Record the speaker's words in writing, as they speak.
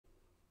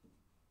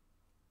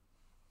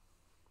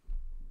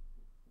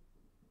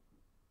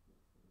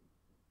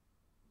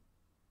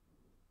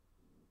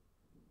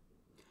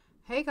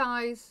Hey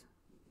guys,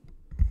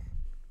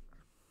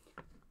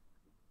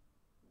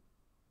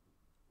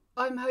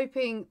 I'm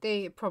hoping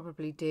they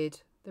probably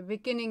did. The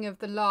beginning of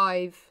the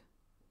live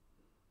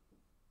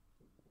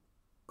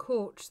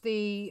caught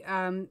the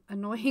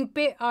annoying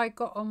bit I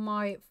got on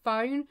my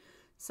phone,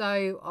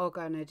 so I'll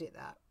go and edit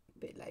that a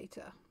bit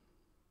later.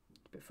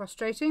 It's a bit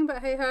frustrating, but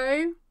hey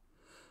ho.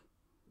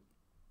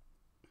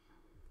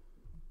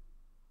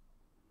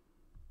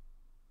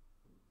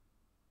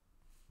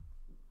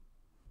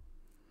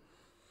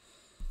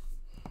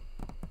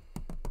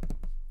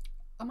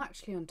 I'm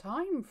actually on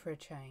time for a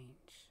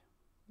change.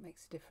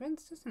 Makes a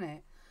difference, doesn't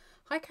it?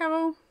 Hi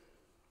Carol.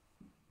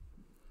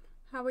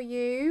 How are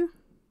you?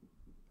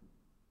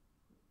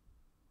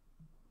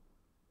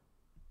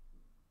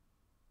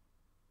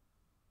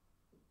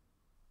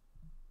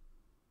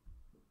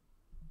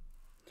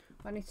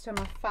 I need to turn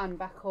my fan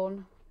back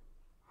on.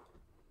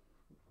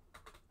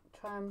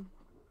 Try and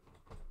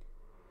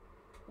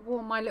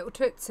warm my little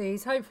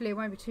tootsies. Hopefully it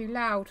won't be too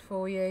loud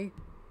for you.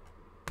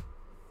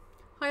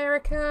 Hi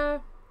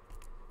Erica.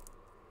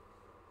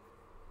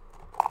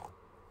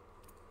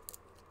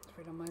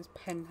 On my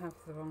pen have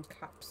the wrong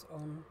caps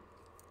on.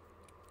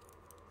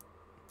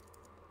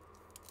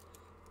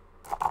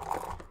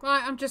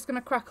 Right, I'm just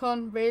gonna crack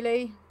on,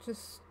 really.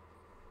 Just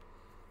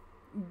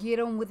get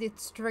on with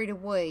it straight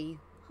away.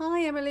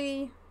 Hi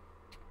Emily.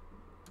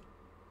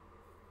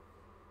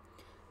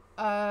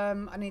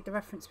 I need the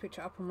reference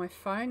picture up on my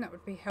phone, that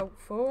would be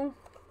helpful.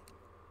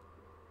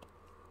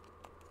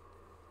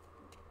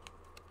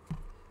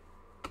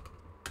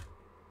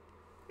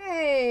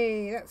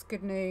 Hey, that's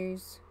good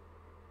news.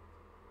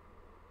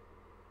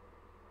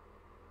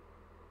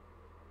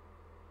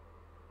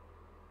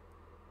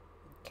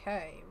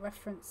 Okay,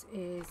 reference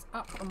is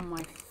up on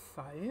my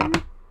phone.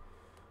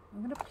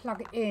 I'm going to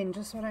plug it in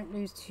just so I don't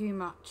lose too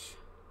much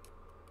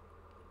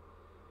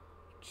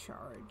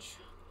charge.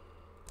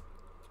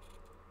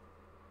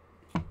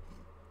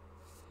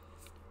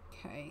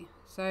 Okay,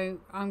 so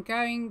I'm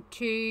going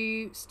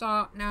to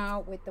start now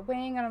with the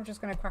wing and I'm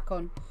just going to crack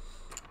on.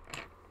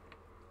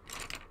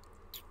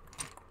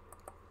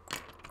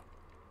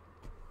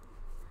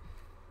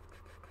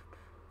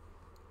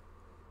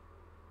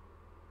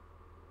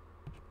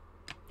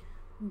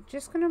 I'm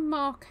just going to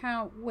mark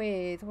out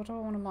with, what do I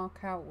want to mark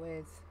out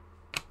with?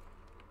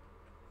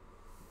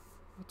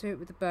 I'll do it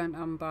with the burnt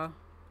umber.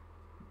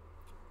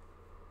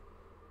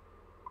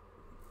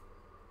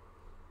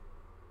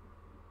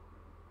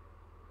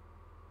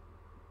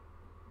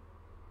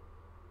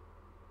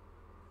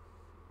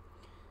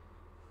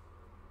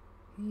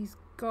 He's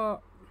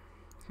got,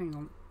 hang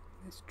on,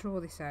 let's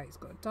draw this out. He's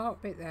got a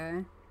dark bit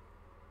there.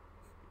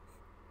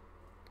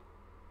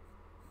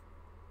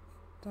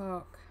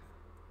 Dark.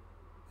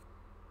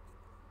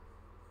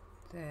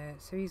 There,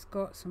 so he's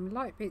got some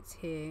light bits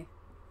here.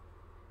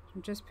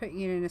 I'm just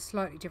putting it in a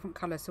slightly different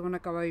colour so when I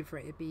go over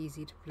it it'll be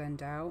easy to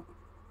blend out.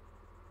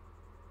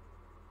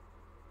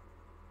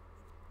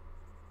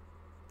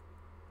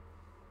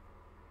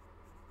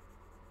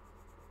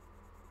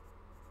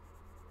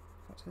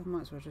 In fact, I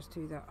might as well just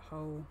do that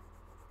whole.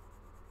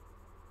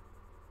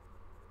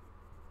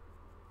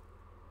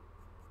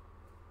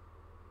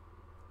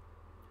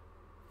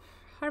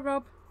 Hi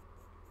Rob.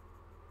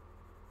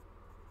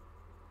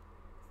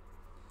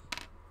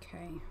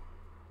 Okay,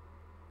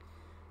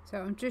 so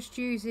I'm just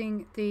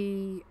using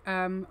the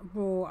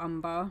raw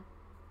umber.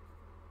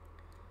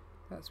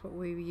 That's what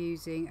we were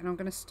using, and I'm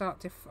going to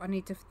start. I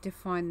need to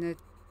define the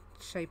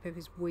shape of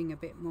his wing a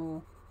bit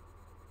more.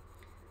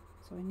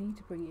 So I need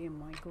to bring in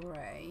my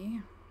grey.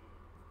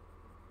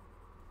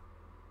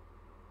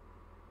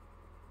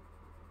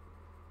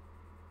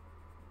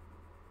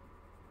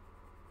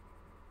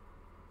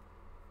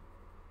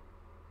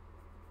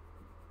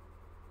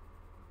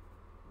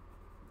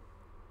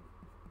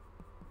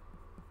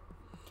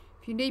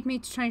 If you need me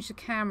to change the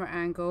camera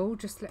angle,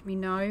 just let me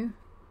know.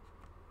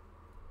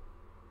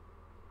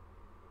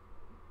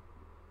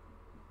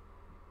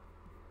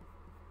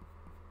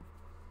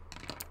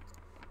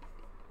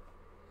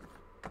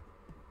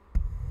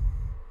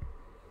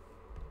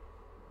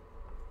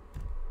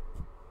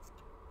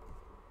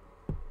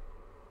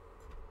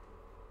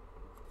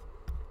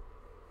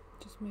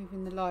 Just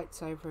moving the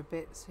lights over a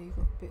bit so you've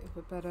got a bit of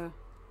a better.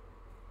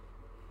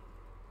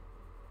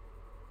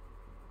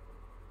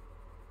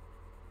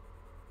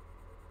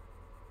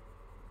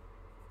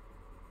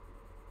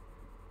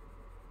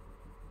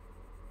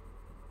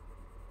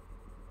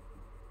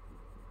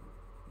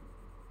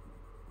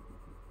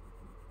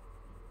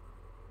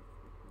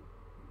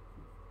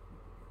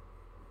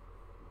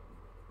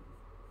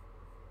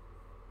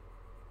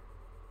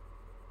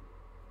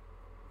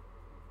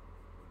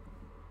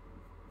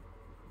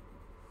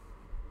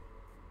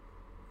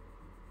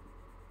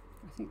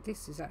 I think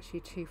this is actually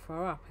too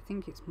far up. I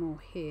think it's more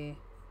here.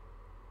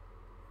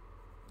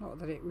 Not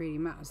that it really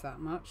matters that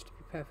much, to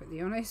be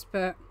perfectly honest,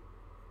 but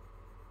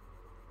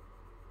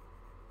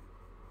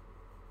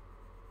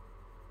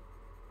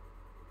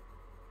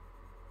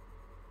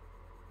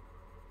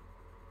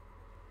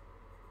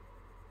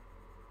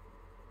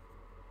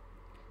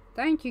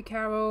Thank you,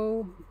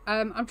 Carol.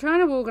 I'm trying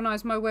to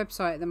organise my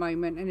website at the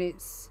moment, and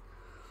it's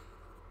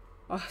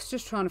I was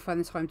just trying to find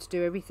the time to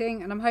do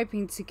everything, and I'm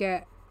hoping to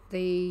get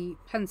the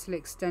pencil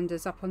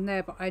extenders up on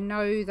there, but I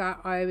know that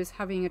I was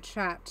having a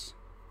chat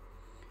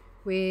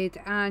with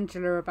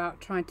Angela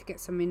about trying to get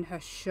some in her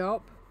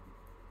shop.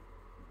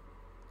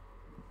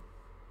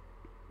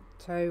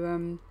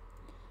 So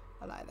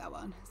I like that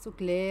one. It's all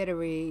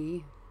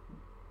glittery.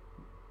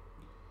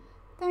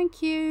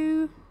 Thank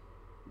you.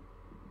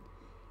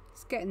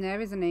 He's getting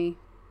there, isn't he?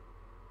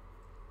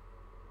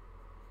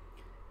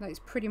 Like, it's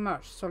pretty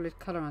much solid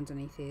colour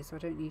underneath here, so I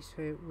don't need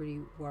to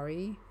really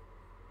worry.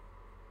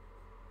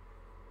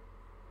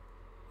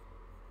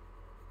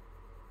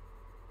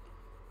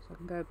 So I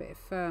can go a bit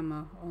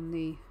firmer on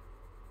the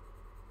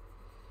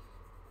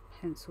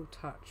pencil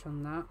touch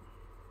on that.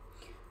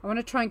 I want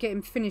to try and get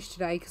him finished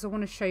today because I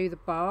want to show you the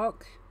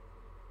bark.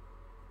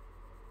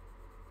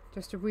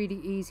 Just a really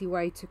easy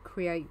way to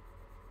create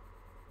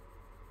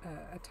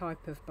a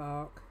type of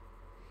bark.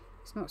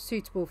 It's not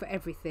suitable for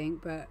everything,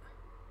 but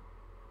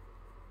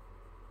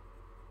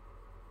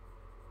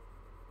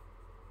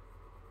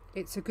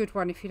it's a good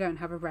one if you don't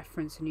have a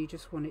reference and you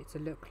just want it to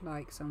look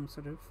like some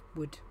sort of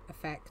wood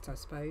effect, I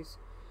suppose.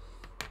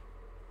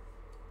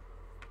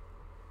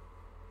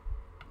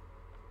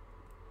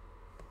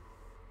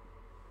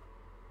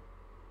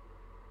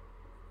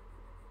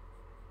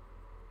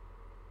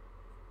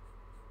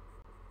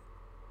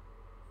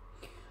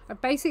 I'm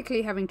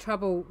basically having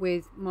trouble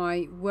with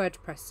my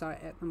WordPress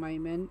site at the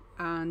moment,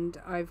 and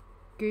I've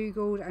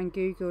googled and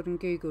googled and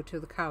googled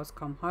till the cows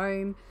come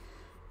home,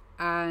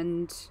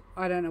 and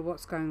I don't know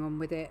what's going on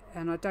with it,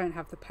 and I don't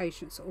have the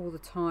patience all the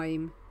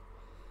time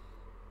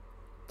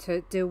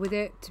to deal with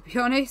it, to be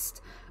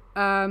honest.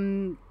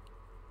 So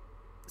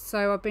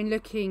I've been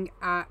looking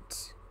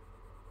at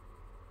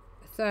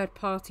a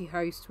third-party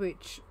host,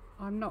 which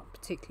I'm not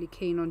particularly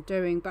keen on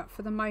doing, but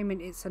for the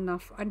moment it's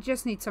enough. I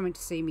just need something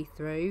to see me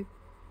through.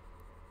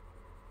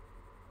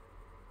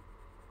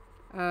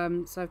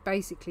 So I've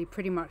basically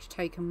pretty much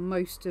taken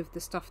most of the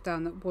stuff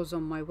down that was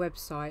on my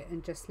website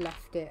and just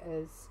left it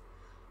as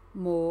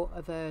more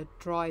of a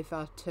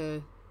driver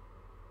to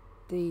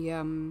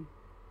the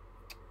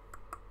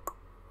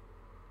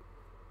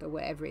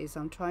whatever it is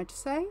I'm trying to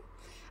say.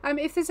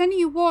 If there's any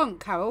you want,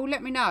 Carol,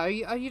 let me know.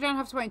 You don't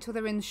have to wait until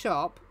they're in the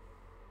shop.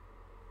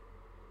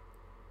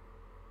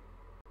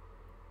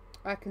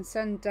 I can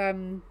send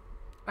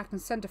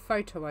a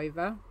photo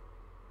over.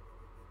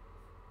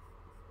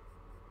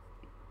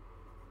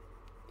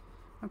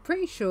 I'm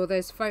pretty sure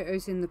there's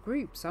photos in the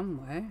group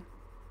somewhere.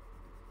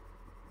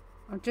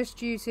 I'm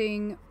just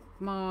using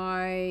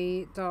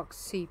my dark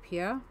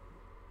sepia.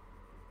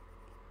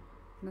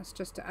 And that's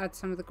just to add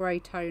some of the grey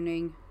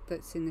toning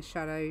that's in the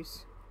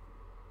shadows.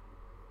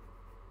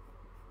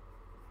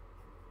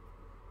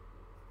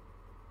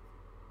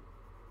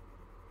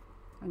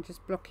 I'm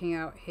just blocking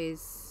out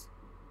his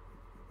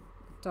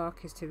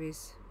darkest of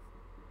his,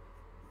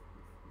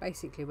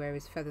 basically where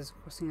his feathers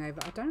are crossing over.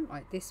 I don't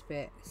like this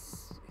bit.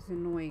 It's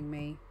annoying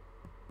me.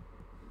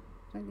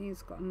 I don't think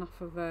it's got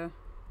enough of a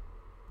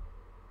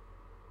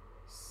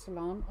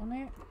slant on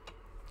it.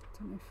 I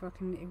don't know if I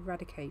can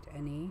eradicate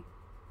any.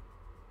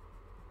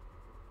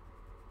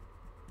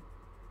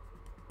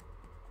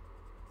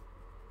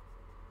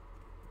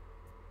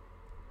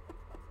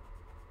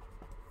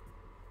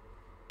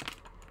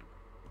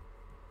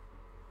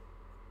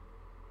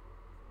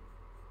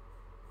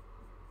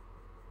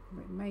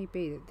 It may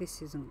be that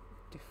this isn't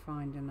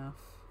defined enough.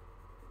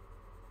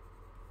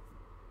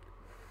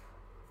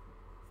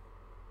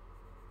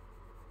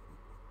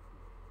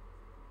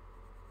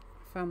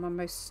 I found my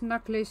most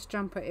snuggliest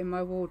jumper in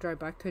my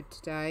wardrobe I could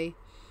today.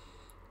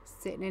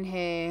 Sitting in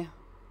here.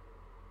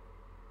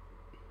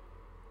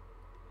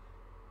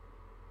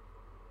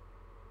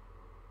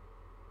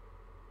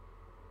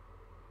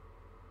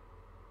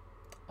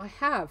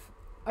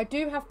 I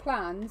do have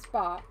plans,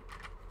 but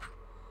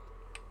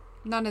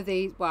none of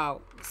these,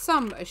 well,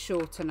 some are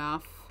short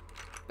enough,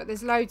 but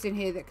there's loads in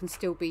here that can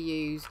still be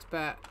used.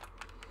 But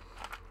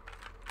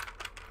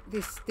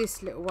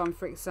this little one,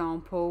 for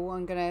example,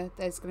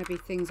 there's gonna be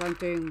things I'm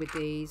doing with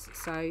these,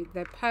 so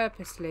they're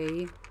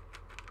purposely,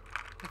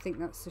 I think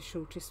that's the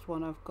shortest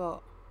one I've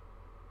got.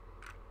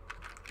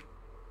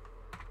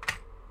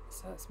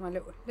 So that's my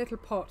little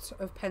pot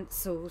of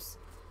pencils.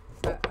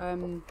 But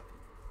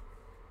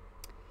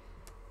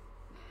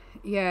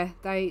yeah,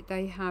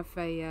 they have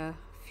a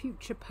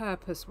future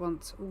purpose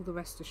once all the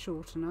rest are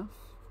short enough.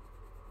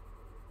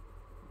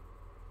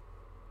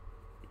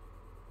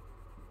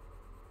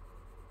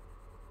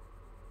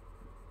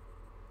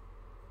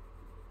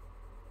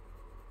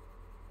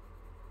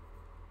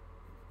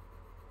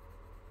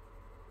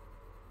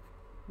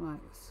 Right,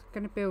 it's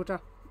going to build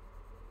up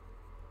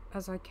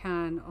as I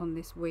can on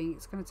this wing.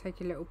 It's going to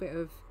take a little bit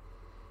of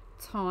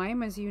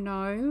time, as you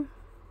know.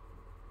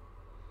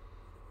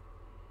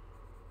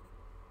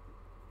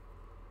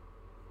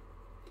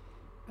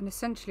 And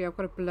essentially I've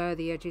got to blur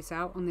the edges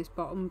out on this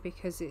bottom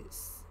because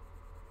it's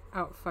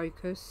out of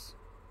focus.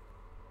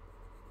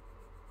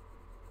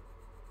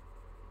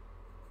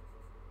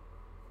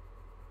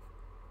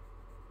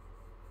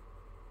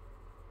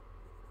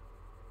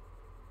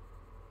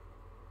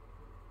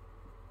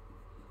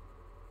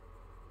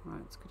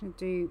 Right, it's going to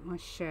do my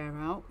share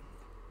out.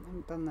 I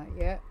haven't done that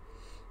yet.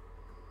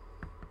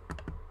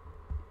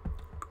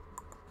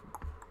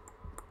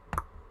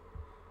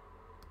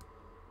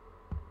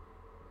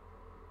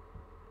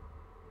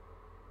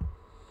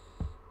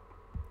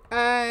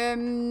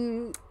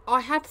 I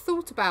had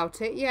thought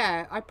about it.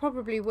 Yeah, I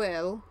probably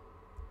will.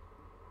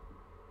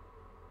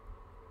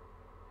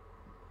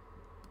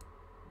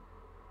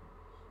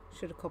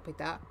 Should have copied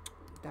that.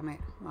 Damn it.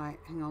 Right,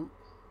 hang on.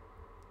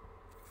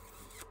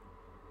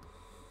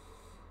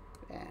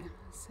 There,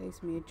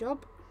 saves me a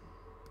job.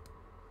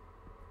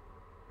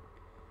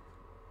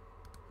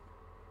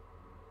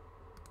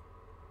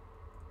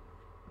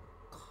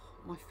 Oh,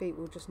 my feet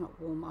will just not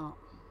warm up.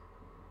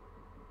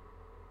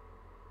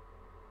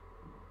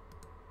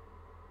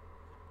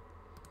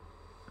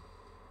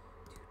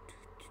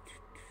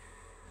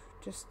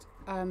 Just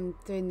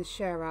doing the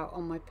share out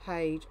on my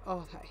page.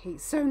 Oh, that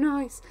heat's so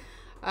nice.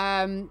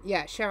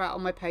 Yeah, share out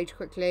on my page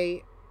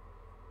quickly.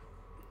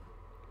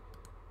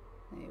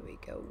 There we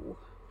go.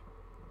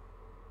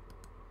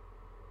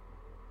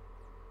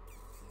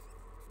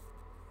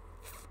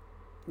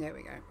 There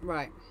we go.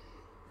 Right.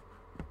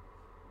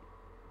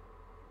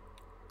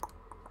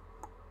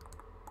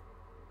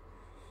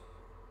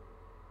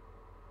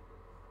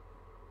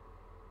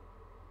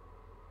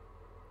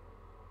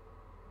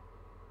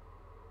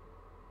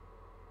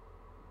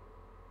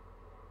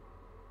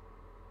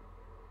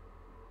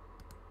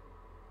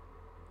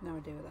 No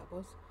idea what that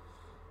was.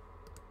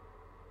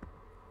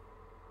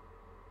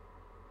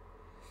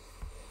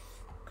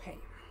 Okay.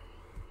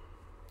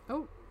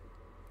 Oh.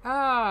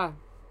 Ah.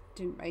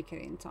 Didn't make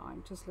it in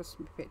time. Just lost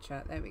my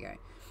picture. There we go.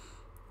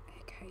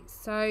 Okay.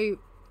 So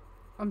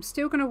I'm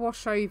still going to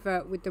wash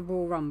over with the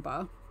raw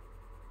umber.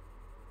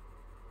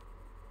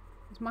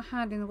 Is my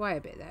hand in the way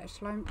a bit there?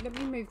 Let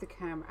me move the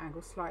camera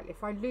angle slightly.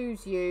 If I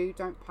lose you,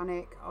 don't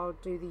panic. I'll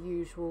do the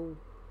usual.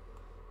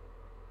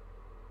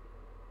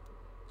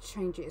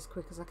 Change it as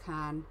quick as I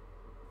can.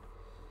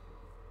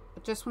 I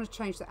just want to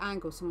change the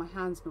angle so my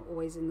hand's not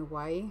always in the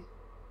way.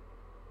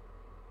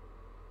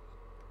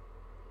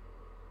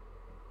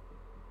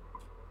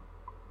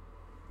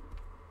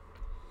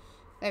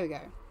 There we go.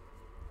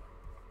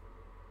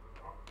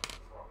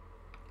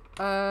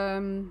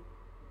 I'm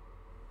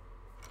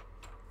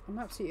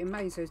absolutely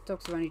amazed those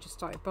dogs have only just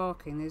started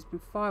barking. There's been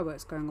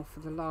fireworks going off for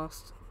the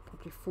last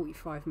probably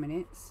 45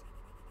 minutes.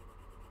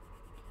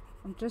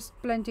 I'm just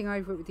blending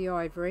over it with the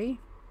ivory.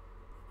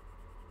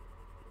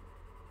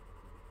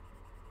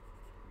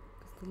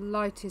 The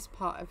lightest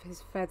part of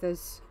his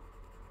feathers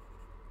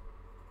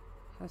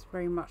has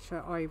very much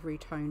an ivory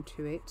tone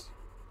to it.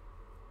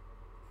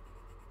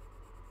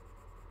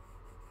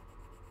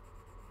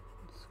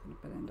 I'm just going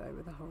to blend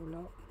over the whole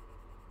lot.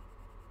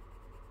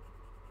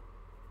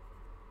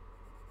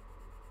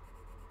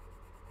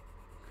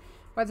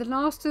 Right, the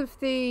last of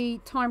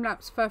the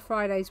time-lapse Fur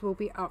Fridays will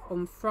be up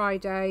on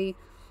Friday.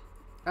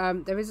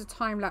 There is a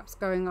time-lapse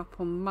going up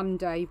on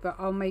Monday, but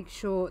I'll make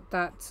sure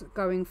that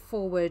going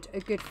forward a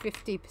good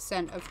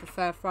 50% of the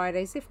Fur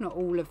Fridays, if not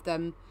all of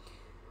them,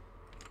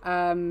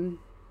 are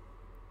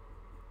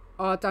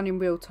done in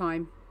real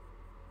time.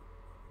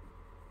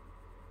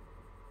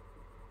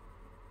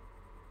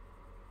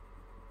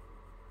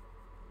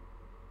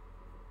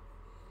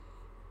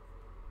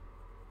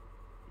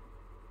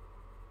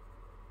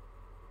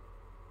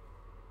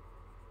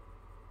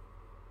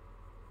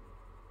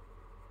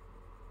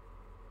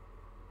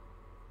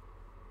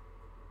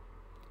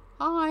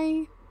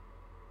 Hi.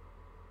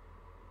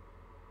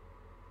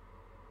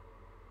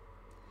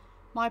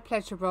 My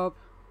pleasure, Rob.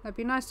 It'd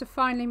be nice to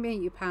finally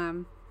meet you,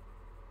 Pam.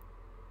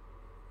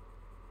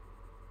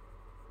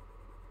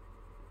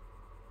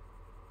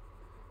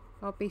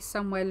 I'll be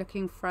somewhere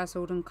looking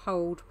frazzled and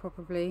cold,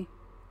 probably.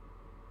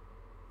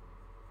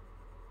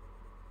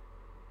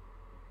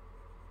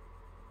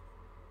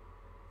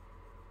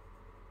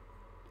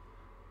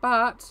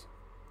 But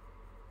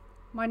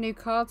my new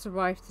cards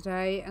arrived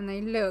today and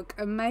they look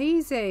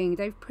amazing.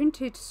 They've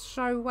printed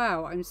so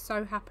well. I'm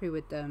so happy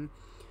with them.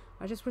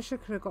 I just wish I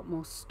could have got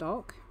more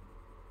stock.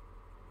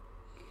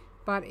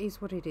 But it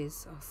is what it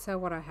is. I'll sell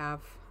what I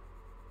have.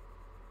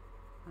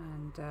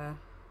 And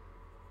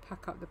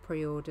pack up the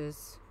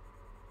pre-orders.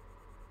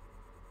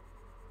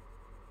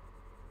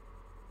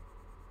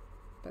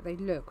 But they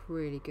look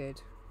really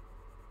good.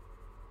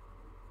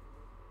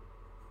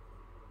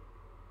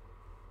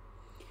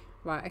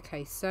 Right,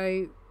 okay,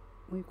 so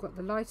we've got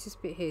the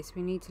lightest bit here, so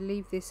we need to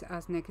leave this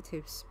as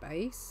negative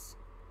space.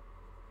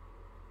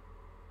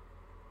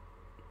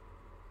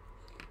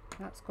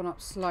 That's gone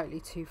up slightly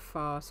too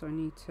far, so I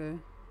need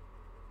to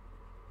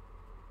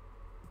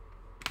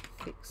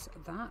fix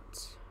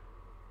that.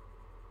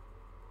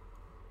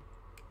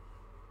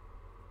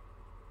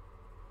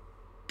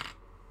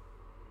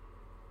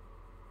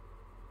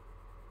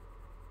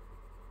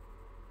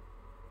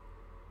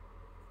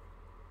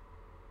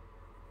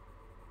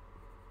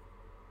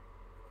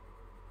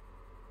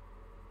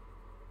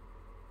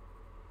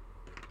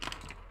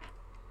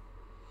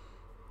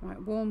 Right,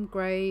 warm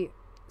grey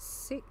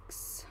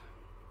 6,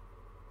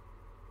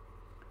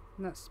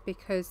 And that's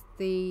because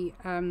the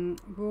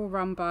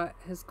raw umber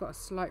has got a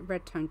slight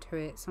red tone to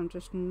it, so I'm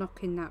just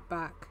knocking that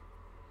back.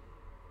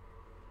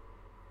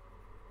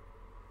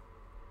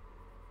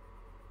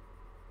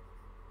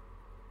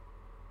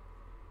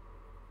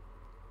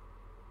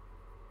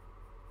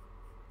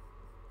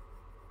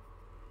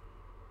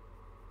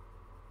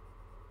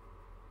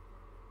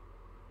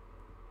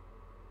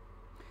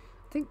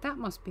 I think that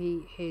must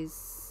be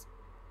his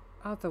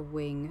other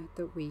wing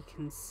that we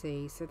can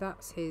see. So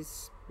that's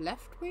his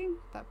left wing,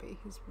 that'd be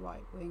his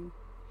right wing.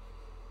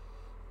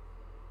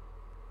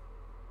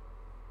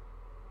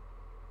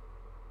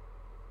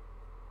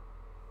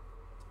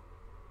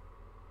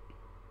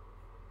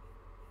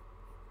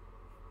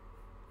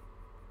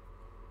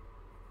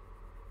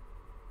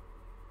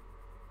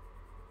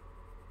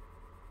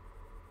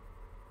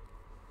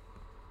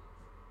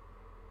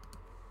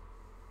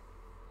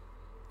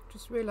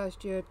 Just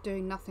realised you're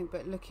doing nothing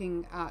but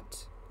looking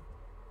at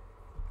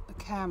the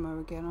camera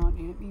again, aren't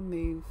you? Let me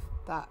move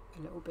that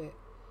a little bit.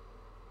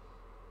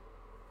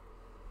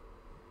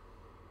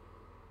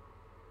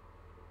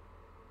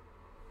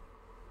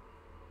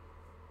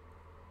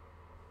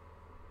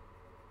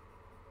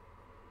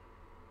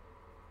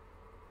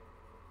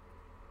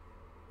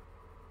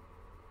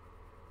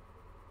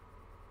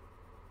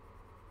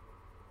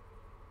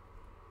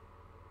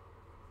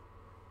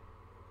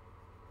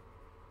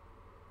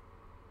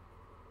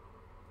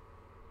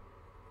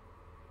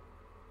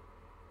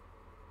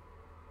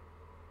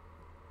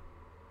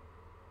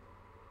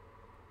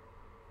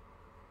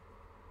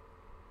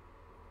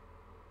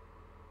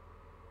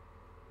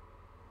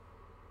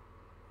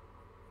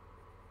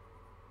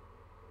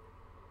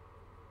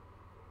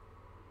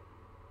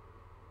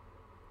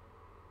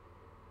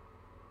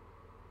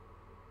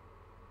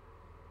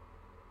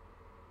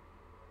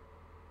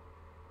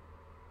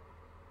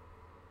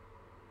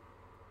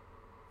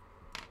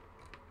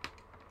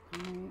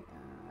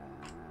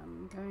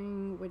 I'm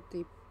going with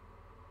the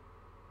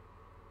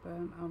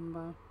burnt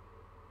umber.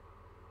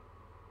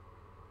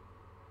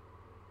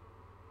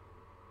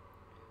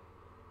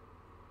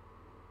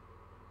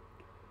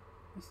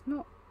 It's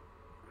not,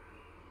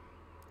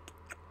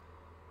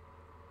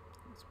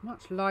 it's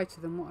much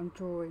lighter than what I'm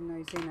drawing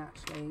those in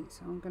actually,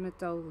 so I'm going to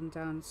dull them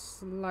down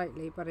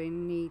slightly, but I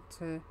need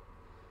to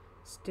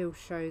still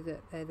show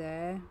that they're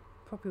there.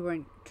 Probably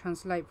won't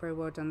translate very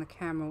well down the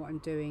camera what I'm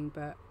doing,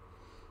 but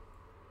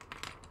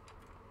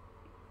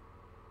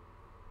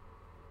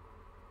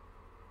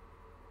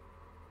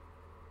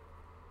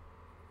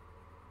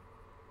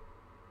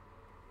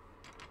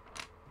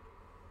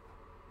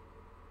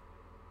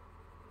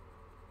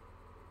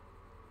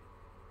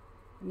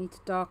I need to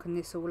darken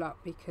this all up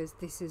because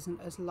this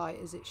isn't as light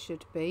as it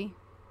should be.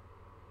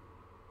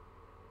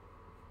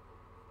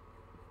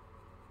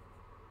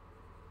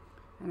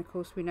 And of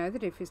course we know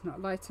that if it's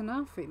not light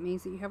enough, it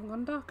means that you haven't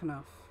gone dark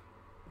enough.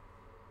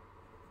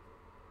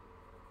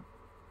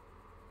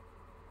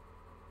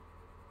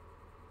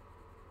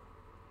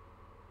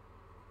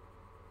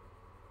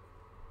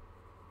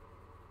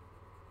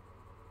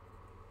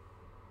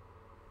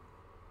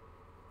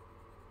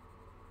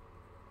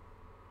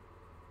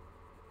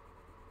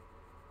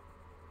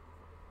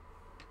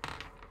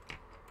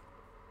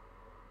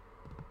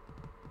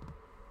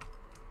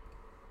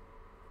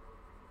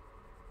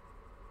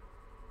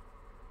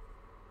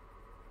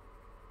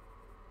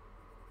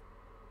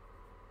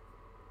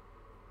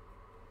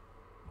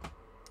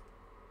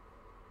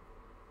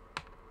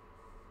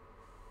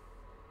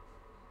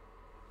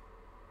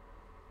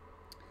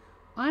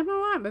 I'm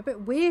alright, I'm a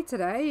bit weird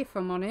today if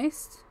I'm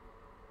honest.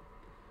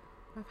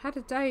 I've had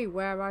a day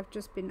where I've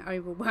just been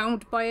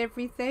overwhelmed by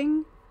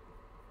everything.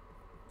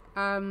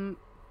 Quite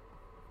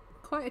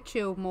a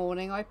chilled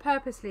morning. I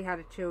purposely had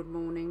a chilled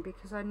morning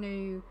because I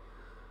knew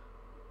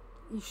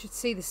you should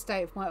see the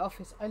state of my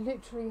office. I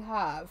literally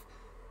have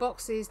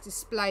boxes,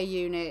 display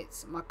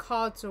units, my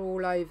cards are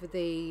all over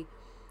the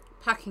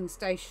packing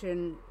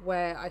station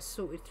where I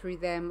sorted through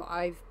them.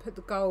 I've put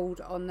the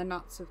gold on the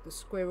nuts of the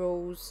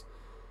squirrels.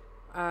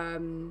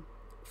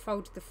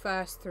 Folded the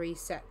first 3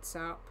 sets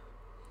up.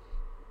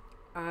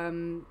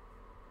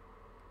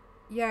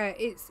 Yeah,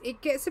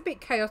 it gets a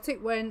bit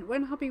chaotic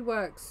when hubby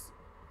works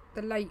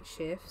the late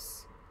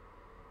shifts.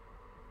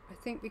 I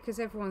think because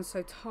everyone's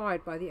so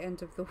tired by the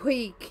end of the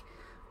week.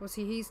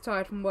 Obviously he's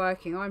tired from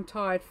working, I'm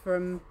tired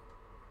from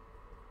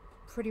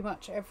pretty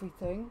much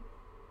everything.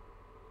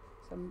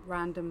 Some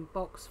random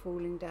box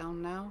falling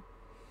down now.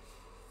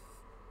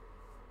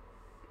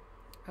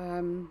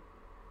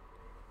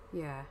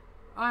 Yeah,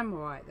 I'm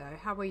alright though.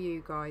 How are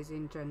you guys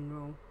in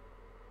general?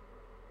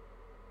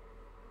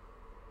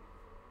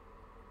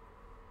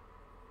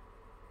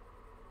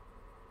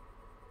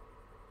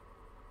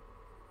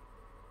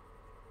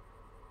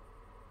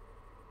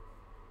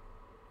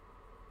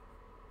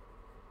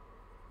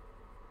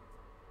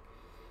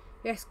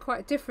 Yes, quite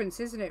a difference,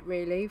 isn't it,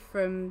 really,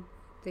 from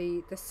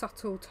the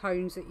subtle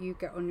tones that you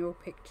get on your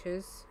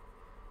pictures.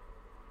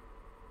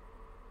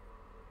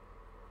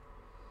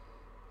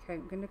 Okay,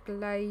 I'm going to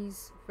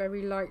glaze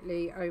very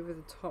lightly over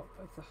the top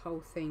of the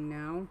whole thing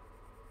now.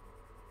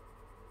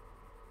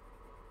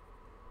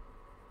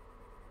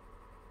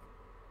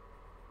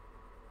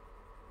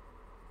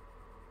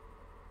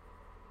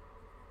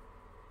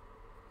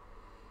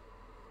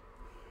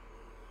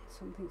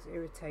 Something's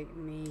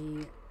irritating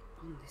me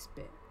on this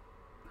bit.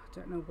 I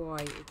don't know why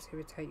it's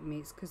irritating me.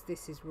 It's because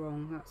this is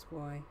wrong, that's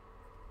why.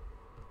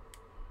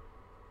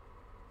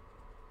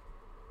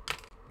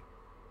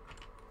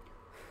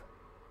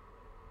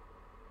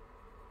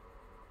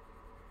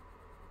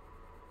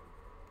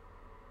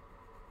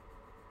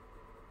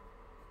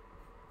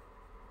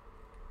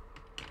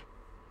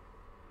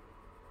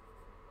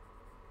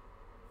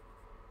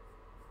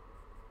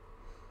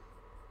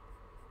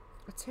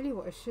 I tell you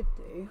what I should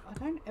do. I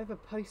don't ever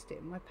post it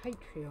in my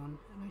Patreon,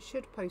 and I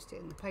should post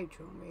it in the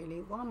Patreon really.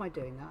 Why am I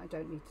doing that? I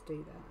don't need to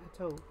do that at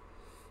all.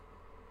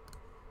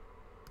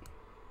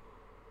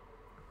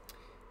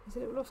 He's a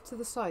little off to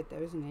the side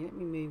though, isn't he? Let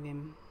me move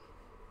him.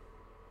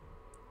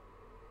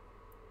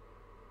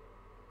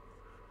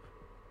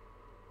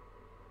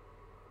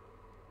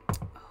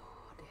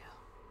 Oh dear.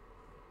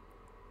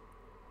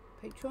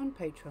 Patreon,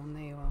 Patreon,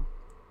 there you are.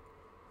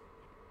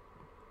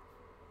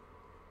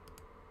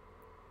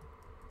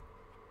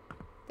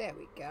 There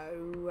we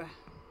go.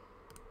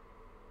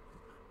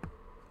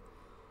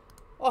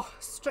 Oh,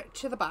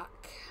 stretch to the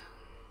back.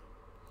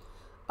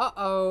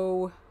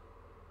 Uh-oh.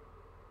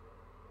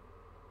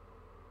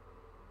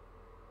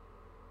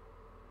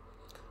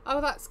 Oh,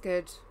 that's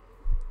good.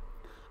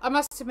 I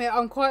must admit,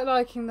 I'm quite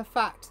liking the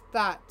fact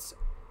that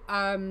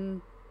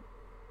I've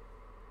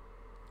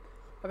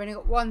only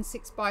got one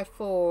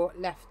 6x4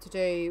 left to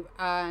do,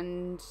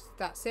 and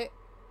that's it.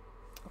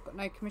 I've got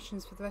no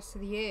commissions for the rest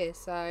of the year,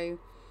 so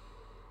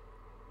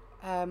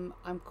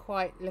I'm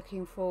quite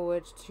looking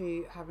forward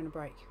to having a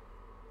break.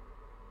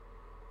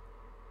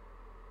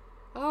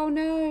 Oh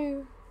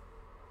no!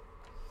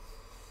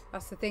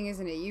 That's the thing,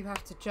 isn't it? You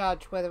have to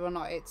judge whether or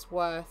not it's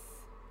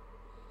worth...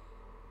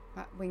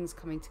 That wing's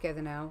coming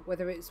together now.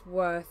 Whether it's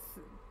worth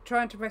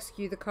trying to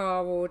rescue the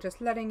car or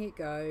just letting it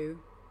go.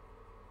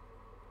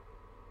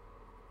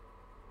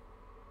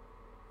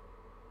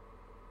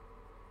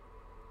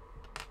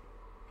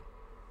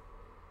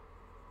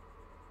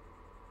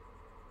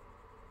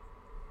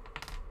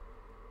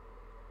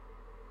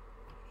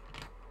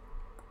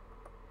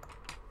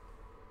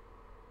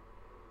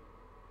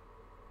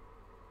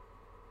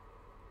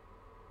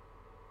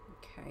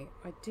 Okay,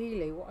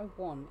 ideally what I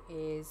want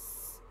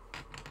is...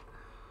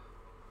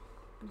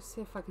 Let's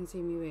see if I can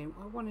zoom you in.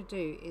 What I want to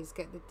do is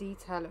get the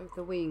detail of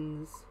the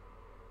wings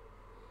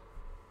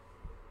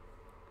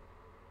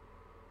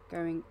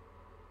going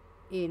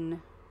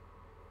in,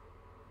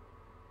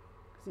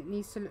 because it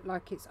needs to look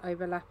like it's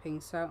overlapping.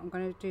 So I'm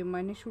going to do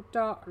my initial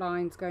dark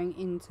lines going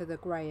into the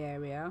grey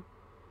area.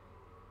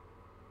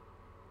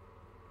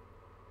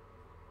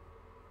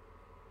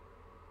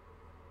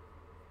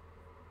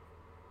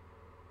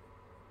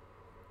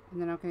 And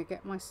then I'm going to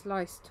get my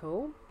slice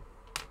tool.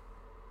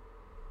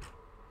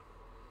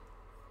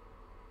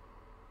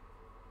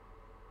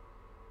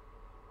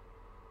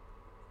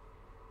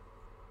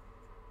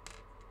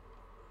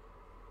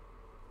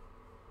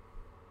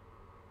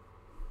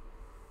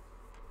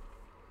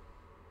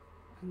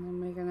 And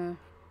then we're going to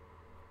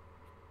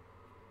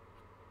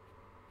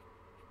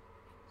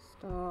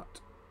start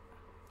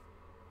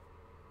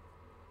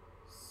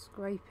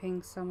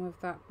scraping some of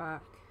that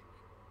back.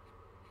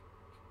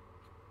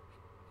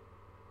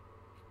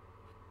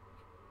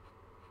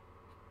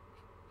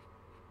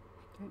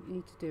 Don't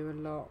need to do a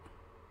lot.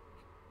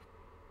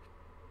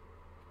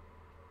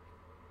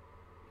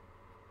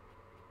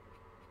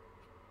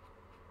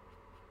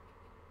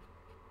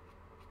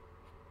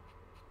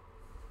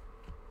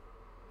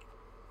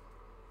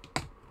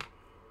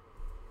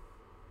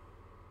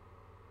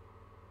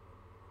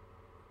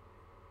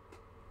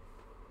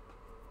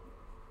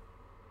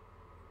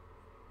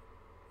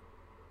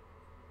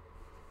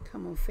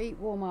 Come on, feet,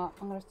 warm up.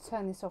 I'm going to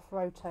turn this off,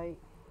 rotate.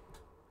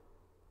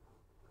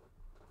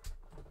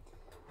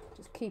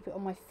 Just keep it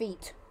on my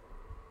feet.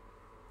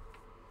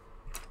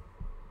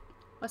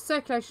 My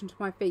circulation to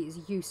my feet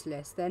is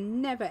useless. They're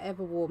never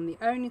ever warm. The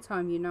only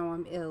time you know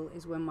I'm ill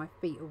is when my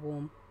feet are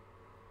warm.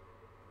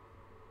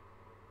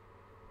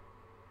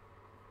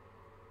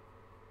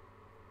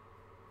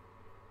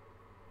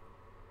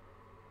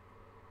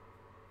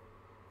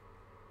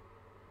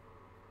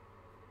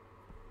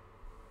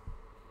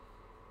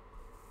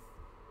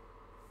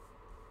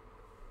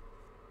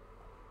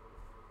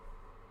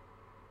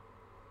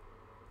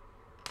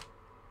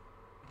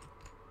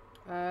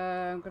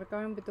 I'm going to go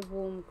in with the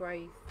warm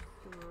grey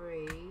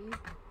 3.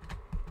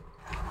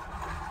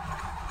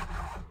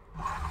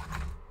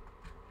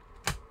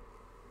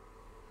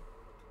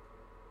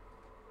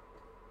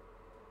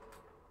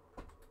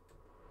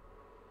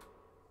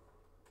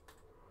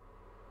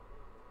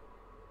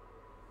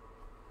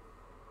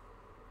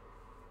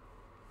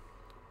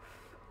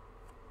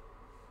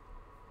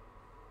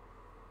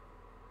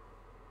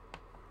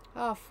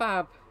 Oh,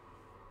 fab.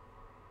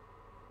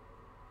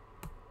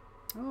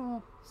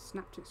 Oh,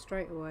 snapped it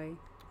straight away.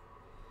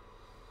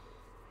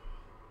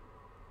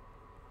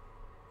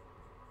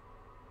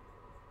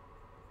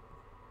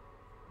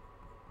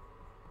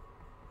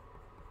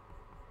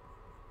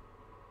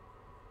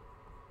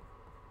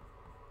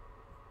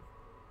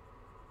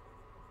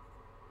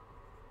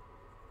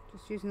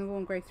 Just using the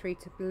warm grey 3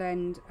 to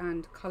blend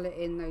and colour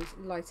in those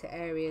lighter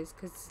areas,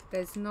 because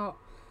there's not,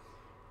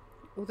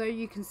 although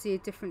you can see a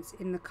difference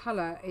in the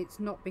colour, it's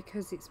not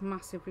because it's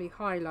massively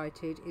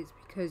highlighted, it's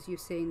because you're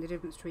seeing the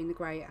difference between the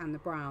grey and the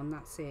brown.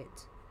 That's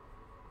it.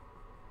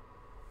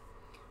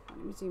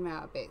 Let me zoom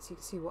out a bit so you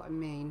can see what I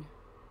mean.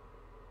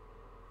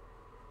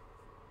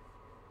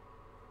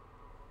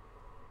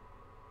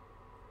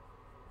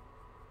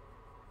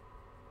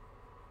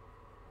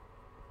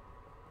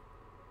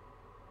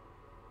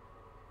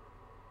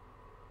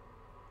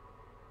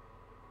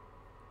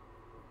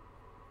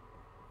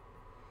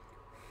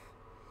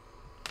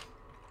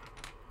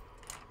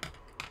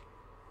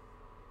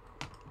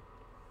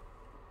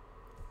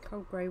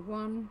 Cold grey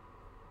 1.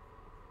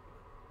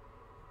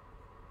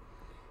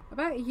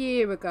 About a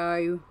year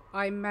ago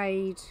I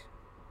made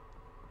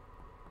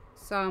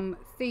some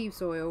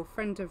thieves oil. A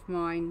friend of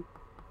mine,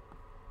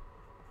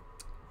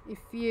 if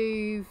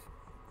you've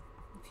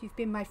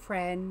been my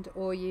friend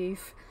or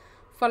you've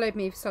followed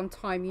me for some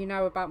time, you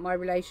know about my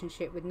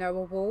relationship with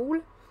Noah Wall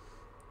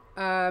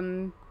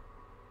and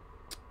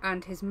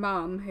his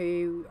mum,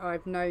 who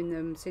I've known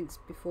them since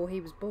before he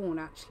was born,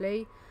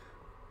 actually.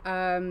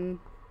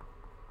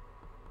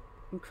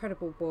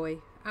 Incredible boy,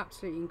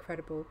 absolutely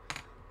incredible.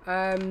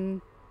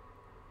 And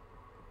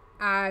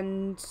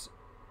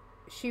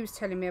she was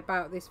telling me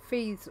about this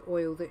thieves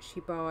oil that she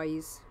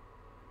buys,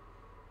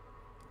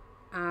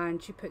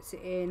 and she puts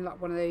it in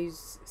like one of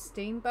those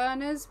steam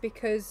burners,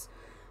 because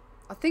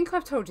I think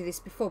I've told you this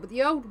before, but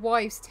the old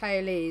wives'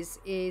 tale is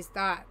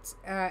that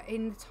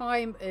in the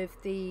time of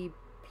the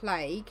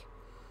plague,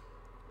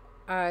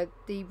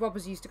 the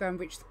robbers used to go and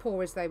enrich the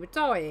poor as they were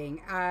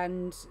dying,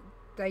 and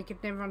they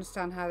could never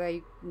understand how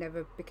they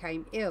never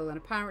became ill. And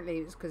apparently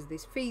it was because of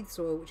this thieves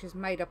oil, which is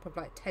made up of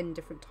like 10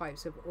 different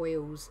types of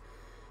oils,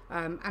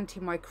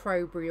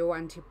 antimicrobial,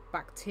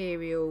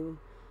 antibacterial,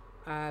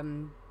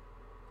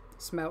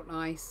 smelt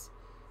nice,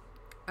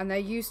 and they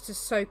used to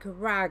soak a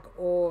rag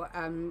or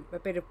a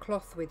bit of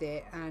cloth with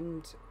it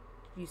and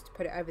used to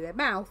put it over their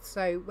mouth,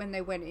 so when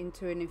they went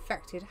into an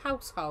infected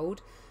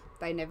household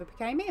they never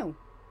became ill.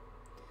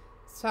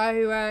 So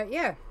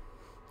yeah,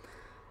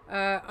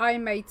 I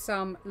made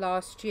some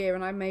last year,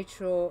 and I made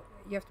sure,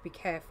 you have to be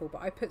careful,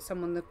 but I put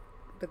some on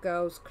the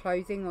girls'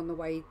 clothing on the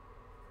way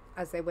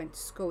as they went to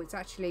school. It's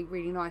actually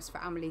really nice for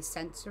Amelie's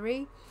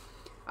sensory,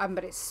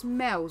 but it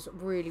smells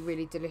really,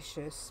 really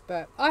delicious.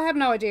 But I have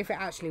no idea if it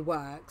actually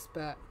works,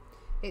 but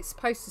it's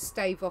supposed to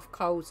stave off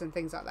colds and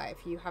things like that.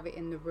 If you have it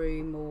in the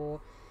room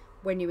or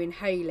when you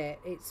inhale it,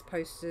 it's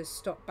supposed to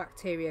stop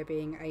bacteria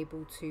being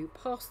able to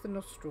pass the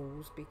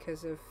nostrils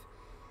because of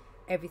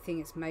everything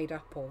it's made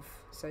up of.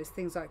 So it's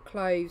things like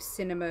cloves,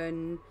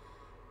 cinnamon,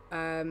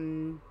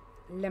 lemon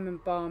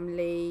balm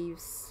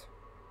leaves,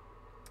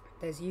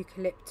 there's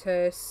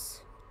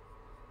eucalyptus,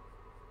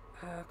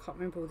 I can't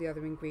remember all the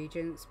other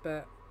ingredients,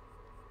 but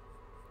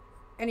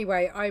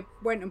anyway, I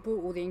went and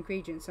bought all the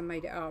ingredients and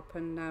made it up,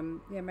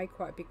 and yeah, made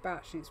quite a big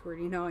batch, and it's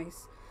really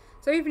nice.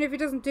 So even if it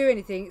doesn't do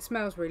anything, it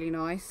smells really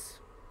nice.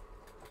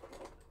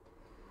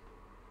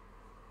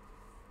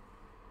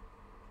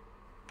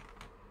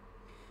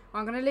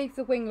 I'm going to leave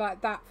the wing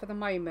like that for the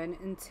moment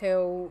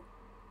until...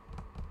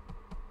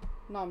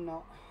 No, I'm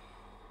not.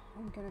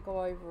 I'm going to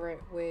go over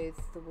it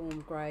with the warm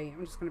grey.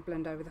 I'm just going to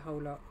blend over the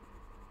whole lot.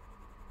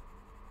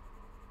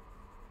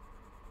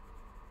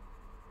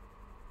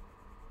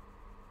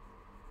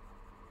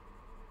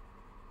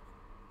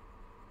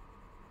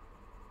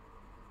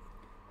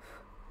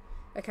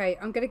 Okay,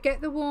 I'm going to get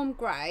the warm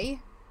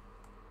grey.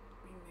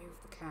 Remove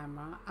the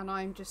camera. And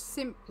I'm just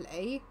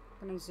simply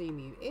going to zoom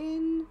you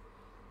in.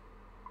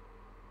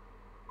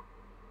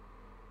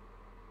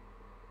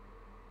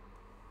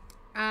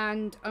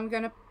 And I'm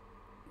going to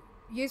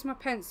use my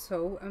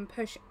pencil and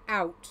push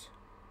out.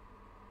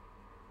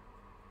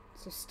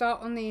 So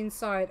start on the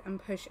inside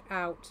and push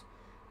out,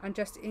 and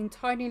just in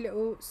tiny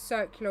little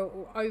circular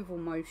or oval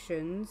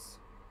motions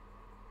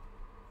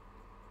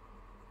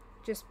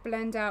just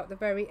blend out the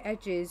very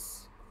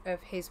edges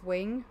of his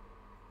wing.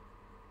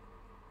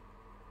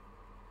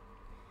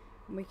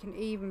 And we can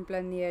even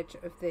blend the edge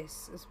of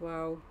this as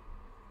well.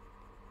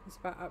 It's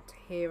about up to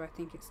here, I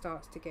think it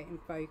starts to get in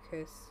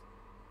focus.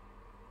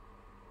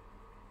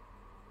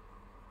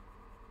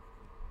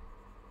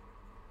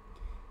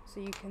 So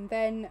you can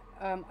then,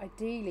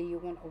 ideally you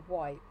want a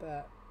white,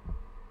 but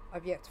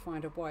I've yet to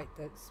find a white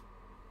that's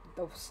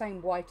the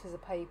same white as a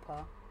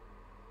paper.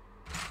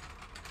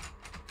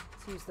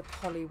 Let's use the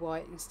poly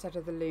white instead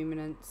of the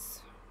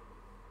luminance.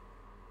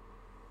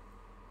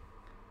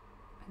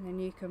 And then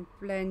you can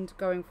blend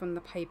going from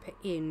the paper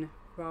in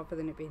rather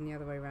than it being the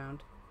other way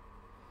around.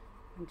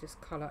 And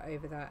just colour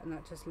over that, and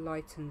that just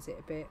lightens it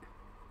a bit.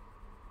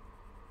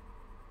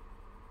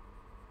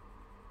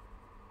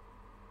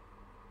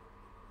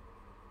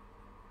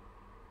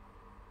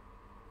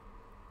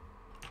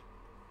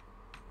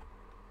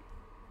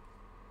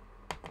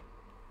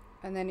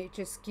 And then it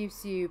just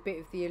gives you a bit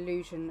of the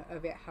illusion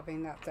of it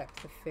having that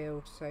depth of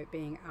field, so it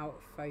being out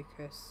of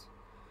focus.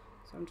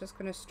 So I'm just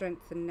going to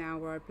strengthen now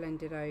where I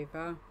blended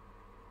over.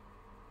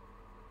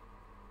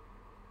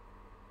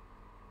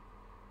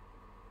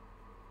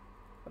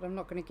 but I'm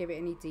not going to give it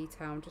any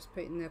detail. I'm just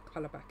putting the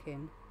colour back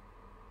in.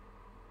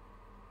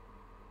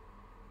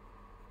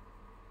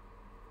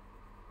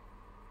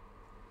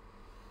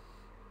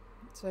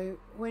 So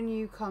when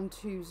you come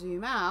to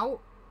zoom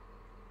out,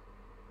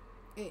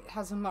 it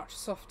has a much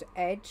softer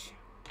edge.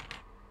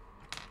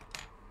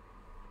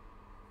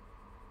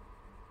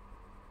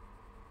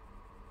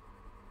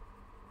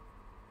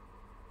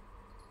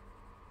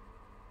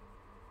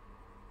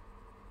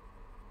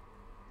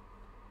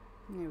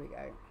 There we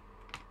go.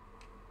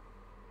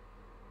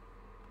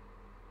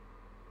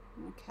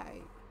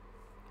 Okay.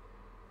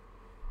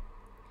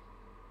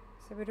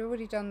 So we'd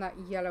already done that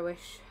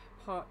yellowish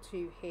part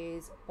to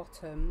his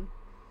bottom.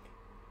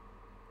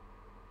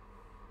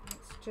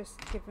 Let's just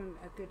give him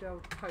a good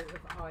old coat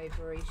of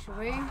ivory, shall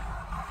we?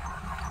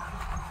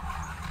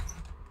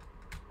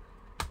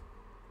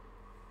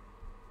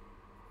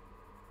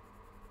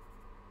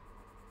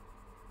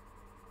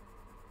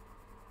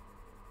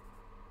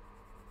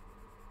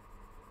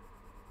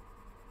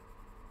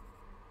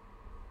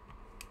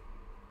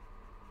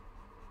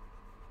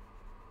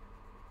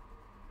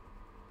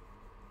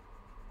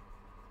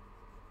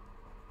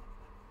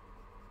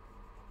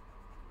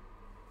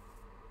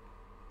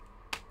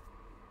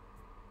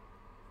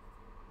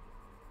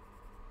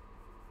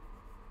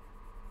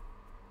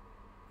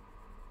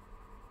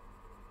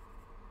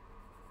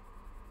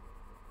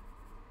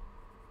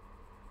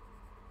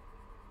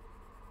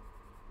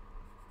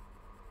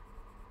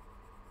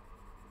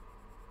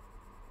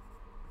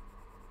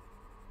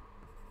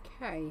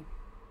 Okay,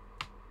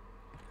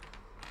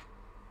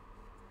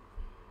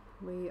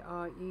 we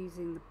are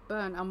using the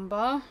burnt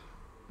umber.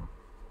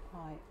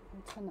 Right,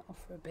 I'll turn that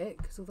off for a bit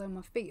because although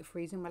my feet are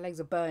freezing, my legs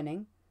are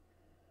burning.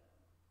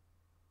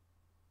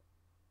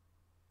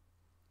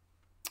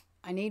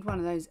 I need one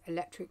of those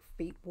electric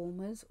feet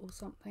warmers or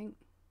something.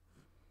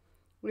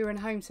 We were in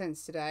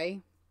HomeSense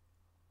today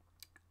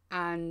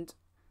and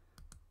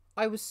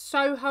I was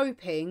so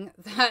hoping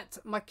that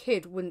my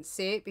kid wouldn't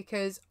see it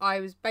because I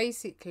was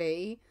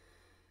basically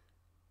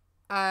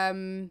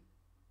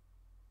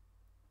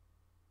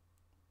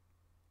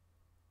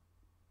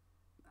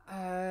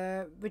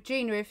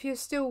Regina, if you're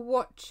still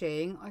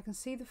watching, I can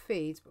see the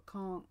feeds but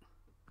can't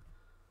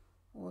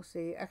or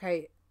see.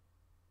 Okay.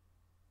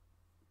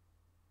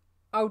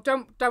 Oh,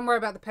 don't worry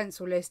about the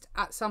pencil list.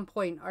 At some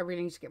point I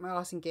really need to get my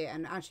arse in gear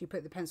and actually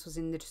put the pencils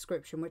in the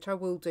description, which I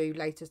will do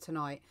later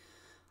tonight.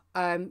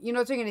 You're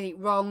not doing anything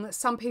wrong.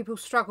 Some people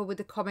struggle with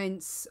the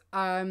comments.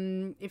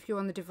 If you're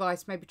on the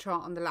device, maybe try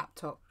it on the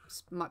laptop.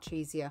 It's much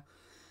easier.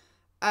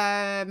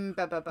 I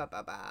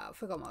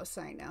forgot what I was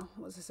saying now.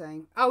 What was I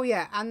saying? Oh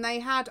yeah, and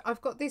they had,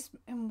 I've got this,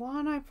 and why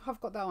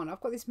I've got that on.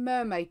 I've got this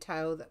mermaid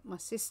tail that my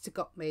sister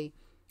got me.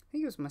 I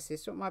think it was my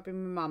sister, it might be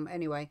my mum.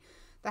 Anyway,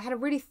 they had a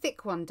really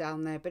thick one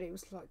down there, but it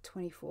was like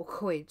 24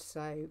 quid,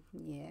 so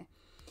yeah.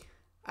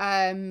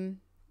 And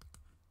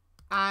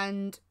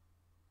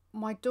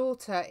my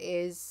daughter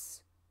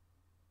is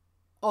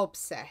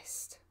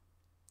obsessed,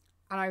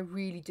 and I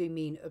really do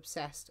mean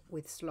obsessed,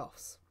 with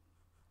sloths.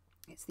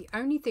 It's the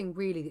only thing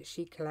really that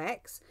she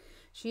collects.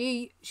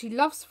 She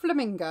loves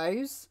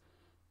flamingos,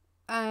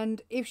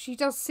 and if she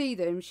does see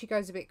them, she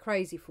goes a bit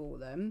crazy for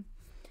them.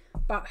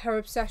 But her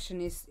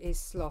obsession is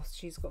sloths.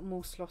 She's got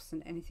more sloths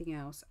than anything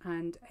else.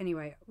 And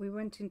anyway, we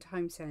went into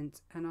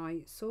HomeSense and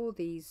I saw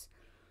these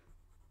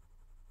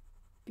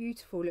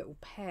beautiful little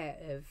pair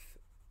of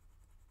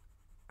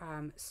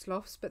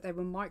sloths, but they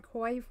were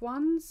microwave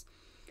ones,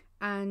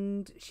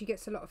 and she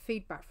gets a lot of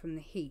feedback from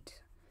the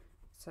heat.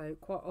 So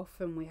quite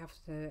often we have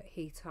to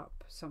heat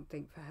up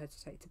something for her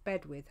to take to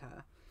bed with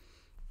her.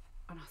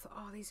 And I thought,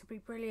 oh, these would be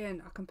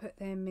brilliant. I can put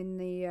them in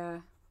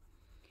the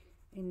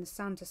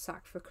Santa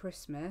sack for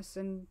Christmas.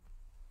 And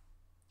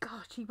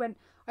God, she went,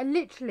 I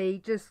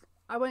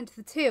went to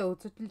the till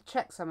to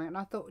check something, and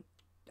I thought,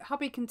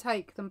 hubby can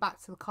take them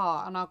back to the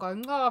car. And I'll go,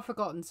 oh, I've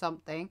forgotten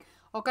something.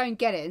 I'll go and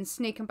get it and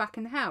sneak them back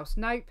in the house.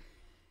 Nope.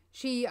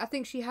 I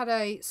think she had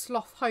a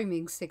sloth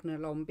homing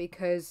signal on,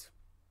 because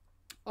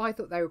I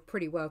thought they were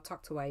pretty well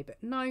tucked away, but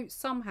no,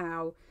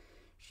 somehow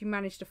she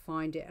managed to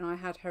find it, and I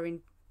had her in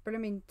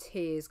blooming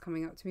tears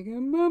coming up to me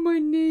going, Mum, I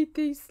need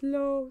these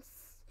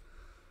sloths.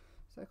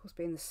 So of course,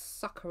 being the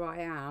sucker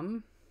I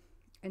am,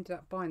 ended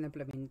up buying the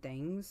blooming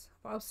things.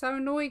 But I was so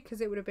annoyed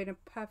because it would have been a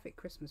perfect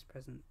Christmas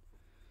present.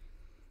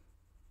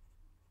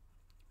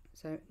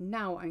 So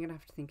now I'm going to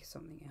have to think of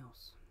something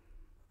else.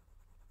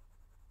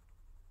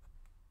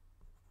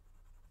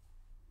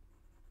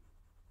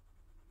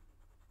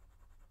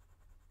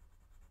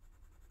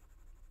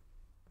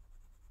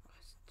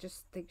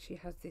 Just think she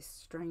has this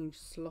strange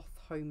sloth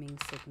homing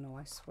signal.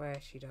 I swear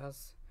she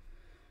does.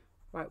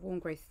 Right, warm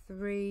grey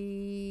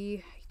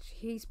 3.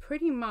 He's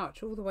pretty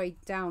much all the way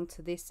down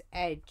to this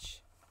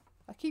edge.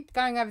 I keep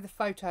going over the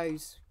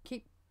photos.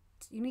 You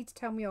need to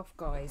tell me off,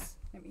 guys.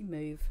 Let me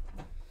move.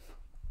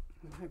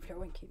 Hopefully I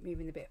won't keep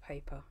moving the bit of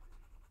paper.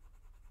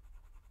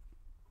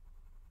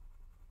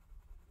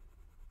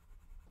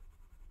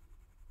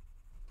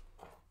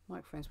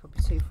 Microphone's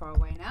probably too far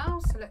away now,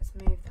 so let's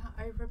move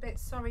that over a bit.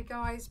 Sorry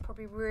guys,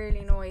 probably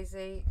really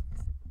noisy.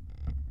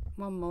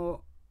 One more.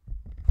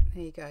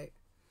 There you go.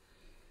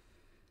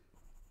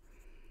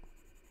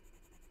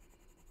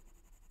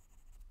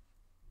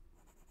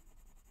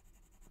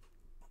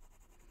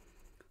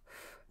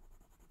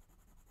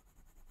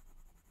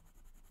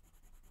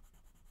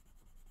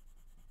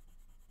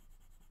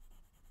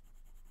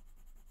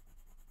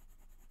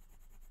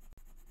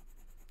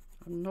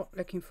 I'm not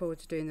looking forward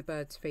to doing the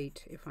bird's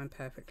feet, if I'm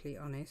perfectly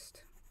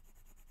honest.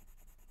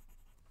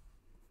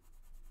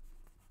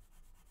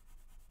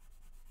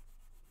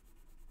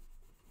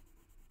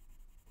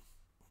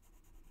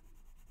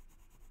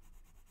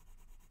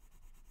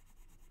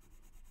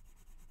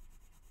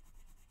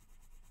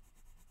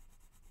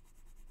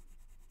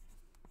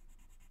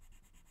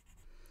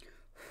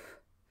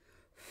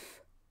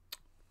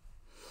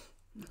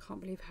 I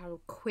can't believe how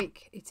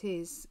quick it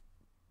is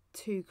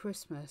to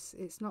Christmas.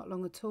 It's not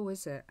long at all,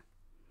 is it?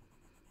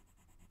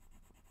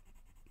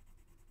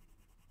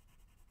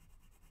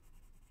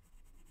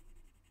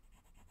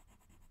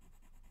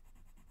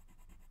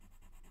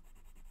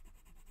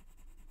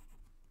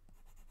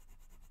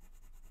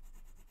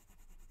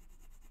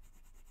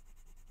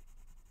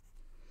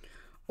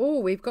 Oh,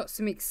 we've got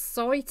some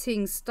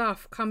exciting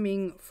stuff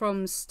coming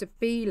from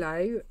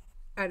Stabilo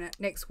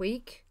next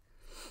week.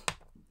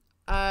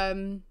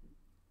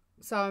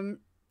 So I'm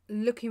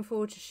looking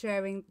forward to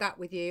sharing that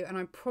with you, and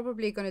I'm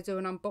probably going to do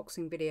an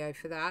unboxing video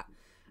for that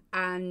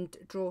and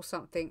draw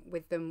something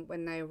with them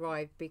when they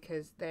arrive,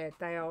 because they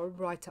are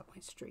right up my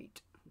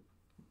street.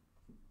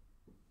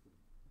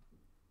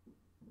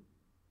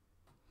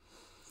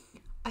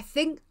 I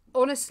think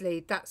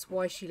honestly that's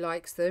why she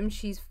likes them.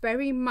 She's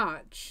very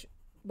much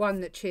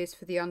one that cheers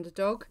for the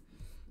underdog.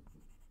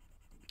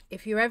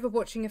 If you're ever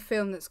watching a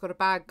film that's got a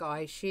bad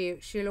guy,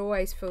 she'll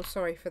always feel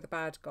sorry for the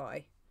bad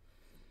guy.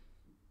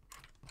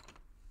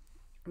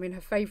 I mean,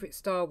 her favourite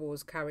Star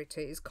Wars character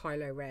is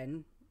Kylo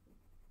Ren.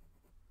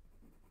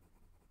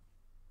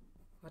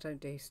 I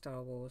don't do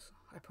Star Wars.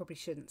 I probably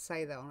shouldn't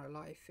say that on a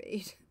live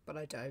feed, but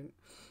I don't.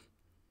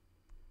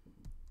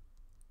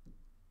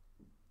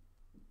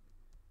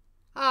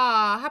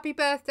 Ah, happy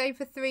birthday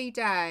for 3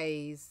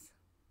 days.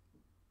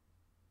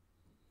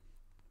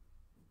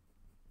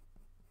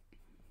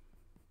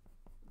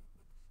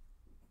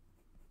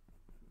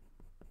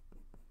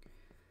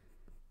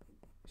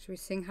 Should we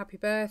sing happy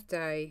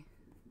birthday?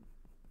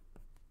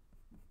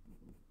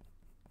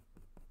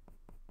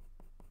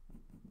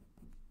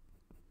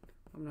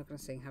 I'm not going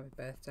to sing happy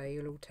birthday.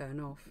 You'll all turn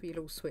off. You'll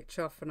all switch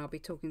off and I'll be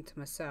talking to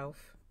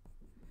myself.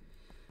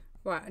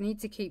 Right, I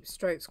need to keep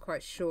strokes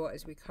quite short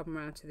as we come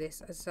around to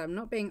this, as I'm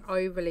not being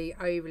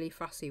overly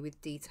fussy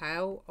with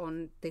detail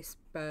on this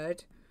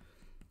bird.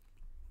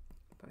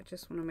 But I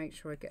just want to make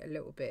sure I get a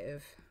little bit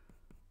of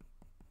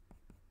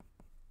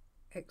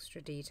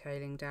extra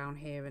detailing down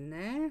here and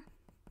there.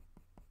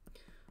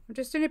 I'm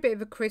just doing a bit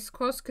of a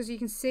crisscross because you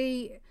can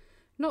see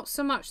not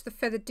so much the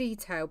feather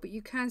detail, but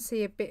you can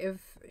see a bit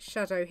of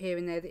shadow here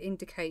and there that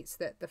indicates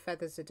that the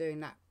feathers are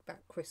doing that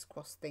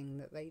crisscross thing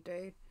that they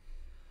do.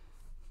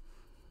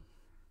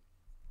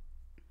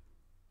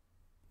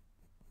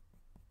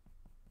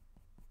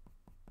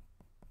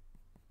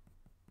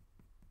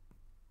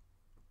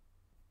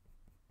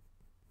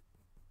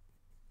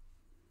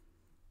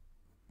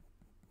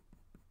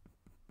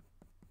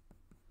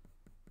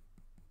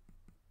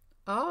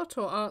 Art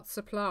or art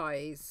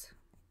supplies?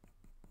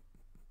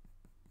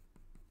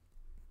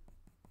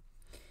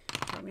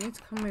 Right, we need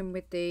to come in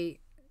with the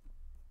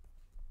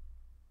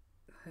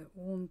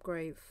warm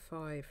grey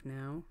 5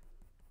 now.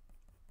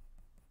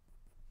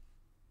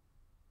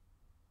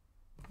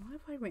 Why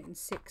have I written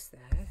 6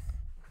 there?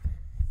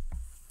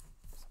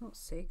 It's not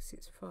 6,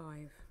 it's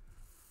 5.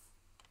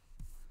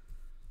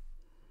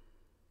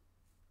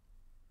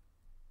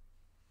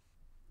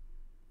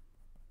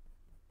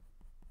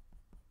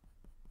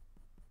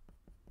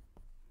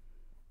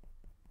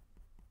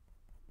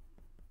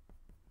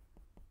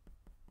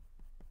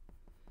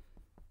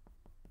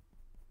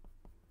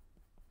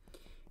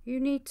 You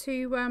need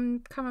to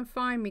come and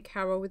find me,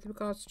 Carol, with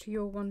regards to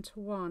your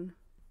one-to-one.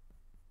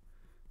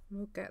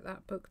 We'll get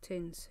that booked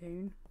in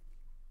soon.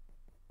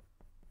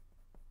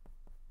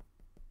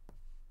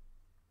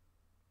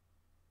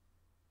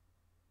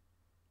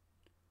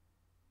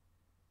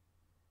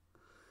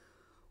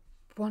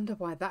 Wonder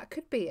why that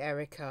could be,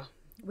 Erica.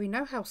 We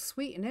know how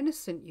sweet and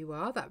innocent you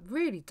are. That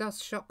really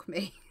does shock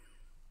me.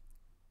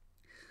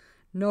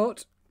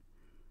 Not.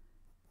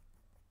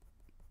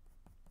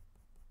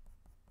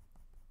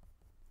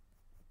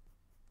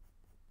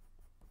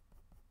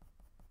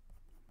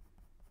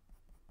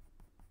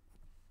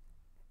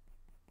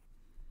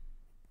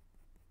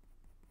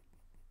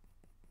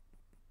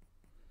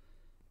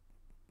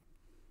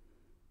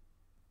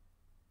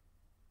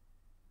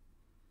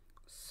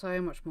 So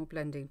much more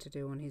blending to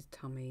do on his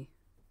tummy.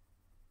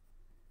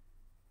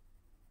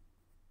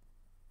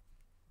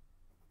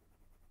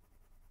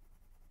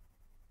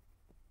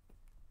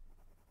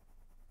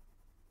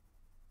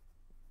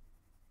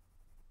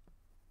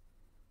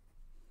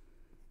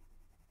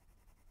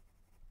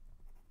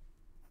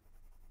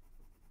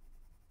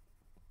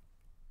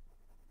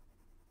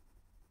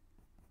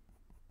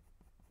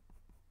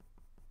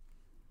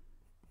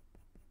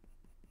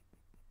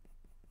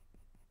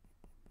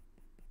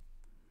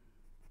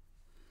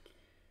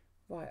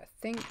 Right, I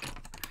think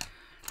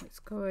let's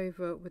go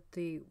over with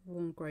the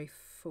warm grey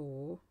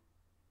 4.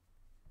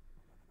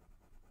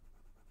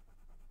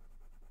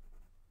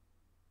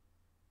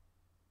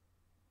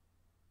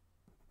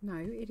 No,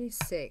 it is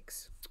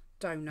 6.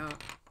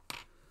 Donut.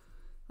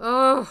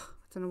 Oh,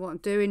 I don't know what I'm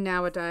doing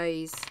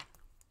nowadays.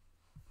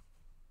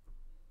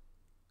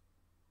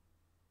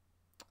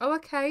 Oh,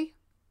 okay.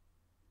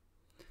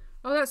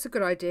 Oh, that's a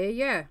good idea,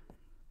 yeah.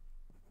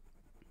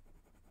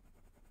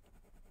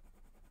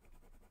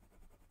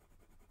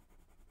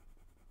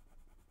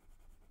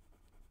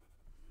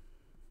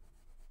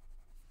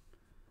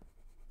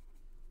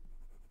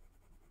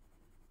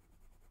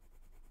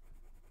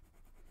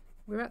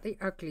 We're at the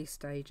ugly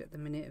stage at the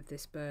minute of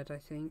this bird, I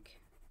think.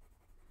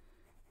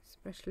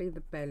 Especially the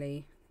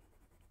belly.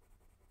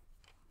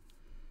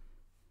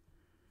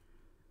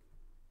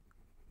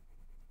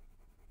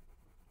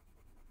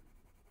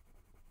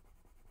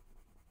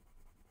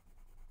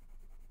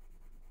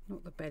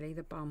 Not the belly,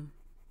 the bum.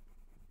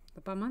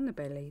 The bum and the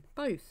belly,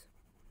 both.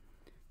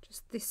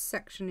 Just this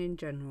section in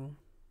general.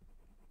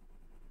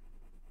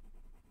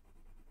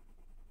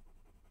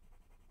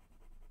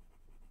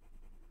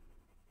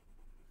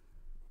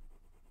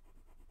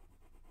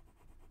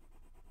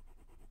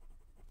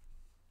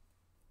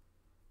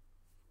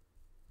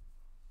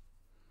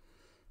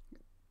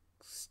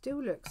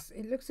 Still looks,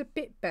 it looks a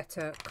bit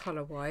better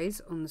colour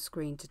wise on the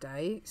screen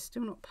today. It's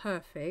still not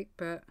perfect,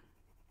 but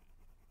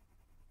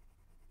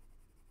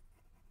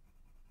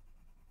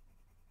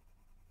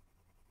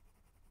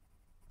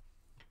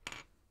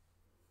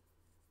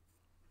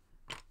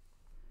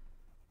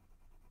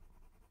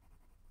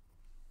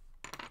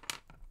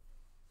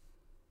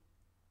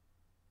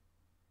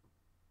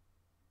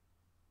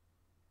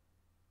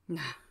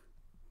nah.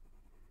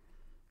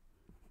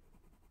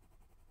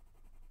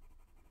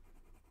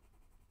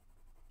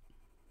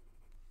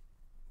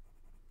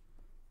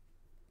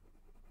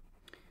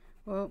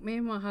 Well, me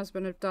and my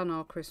husband have done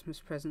our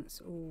Christmas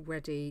presents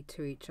already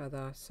to each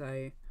other,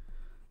 so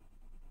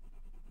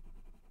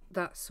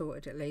that's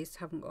sorted at least.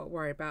 Haven't got to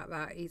worry about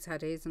that. He's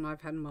had his and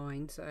I've had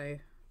mine, so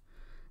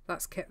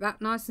that's kept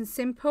that nice and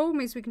simple.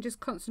 Means we can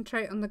just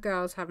concentrate on the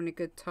girls having a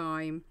good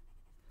time.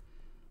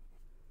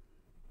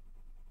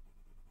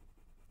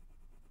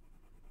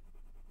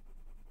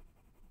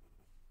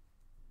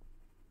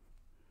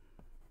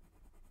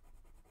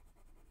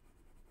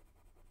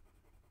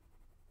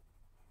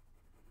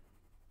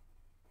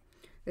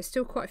 There's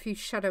still quite a few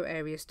shadow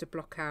areas to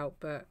block out,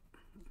 but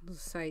as I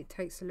say, it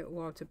takes a little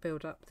while to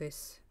build up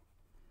this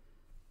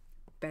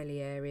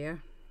belly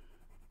area.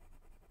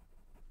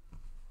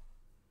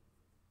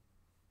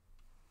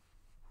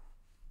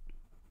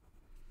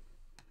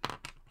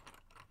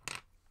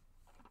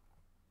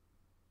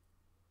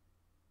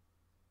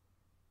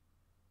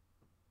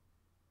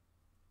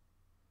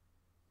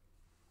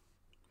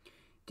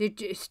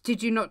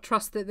 Did you not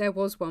trust that there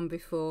was one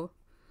before?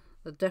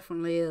 There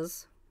definitely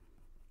is.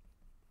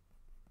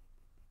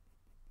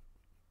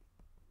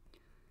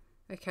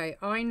 Okay,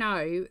 I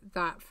know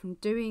that from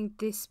doing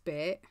this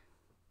bit,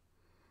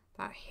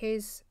 that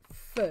his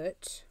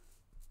foot,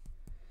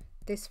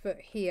 this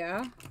foot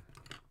here,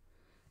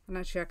 and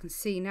actually I can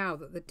see now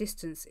that the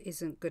distance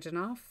isn't good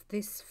enough.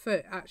 This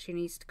foot actually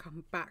needs to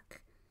come back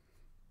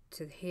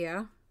to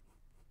here.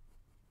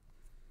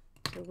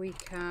 So we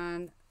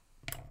can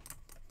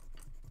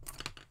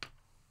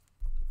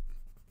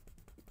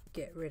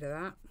get rid of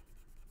that.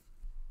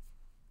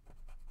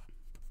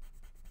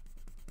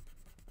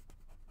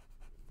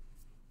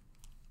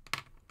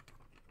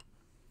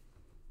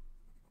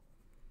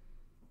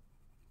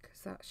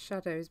 That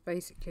shadow is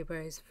basically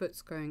where his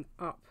foot's going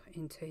up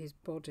into his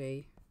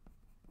body.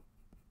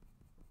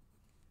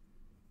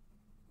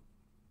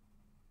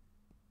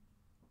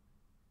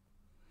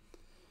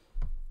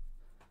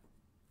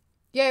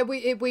 Yeah,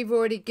 we've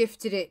already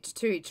gifted it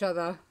to each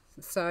other,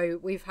 so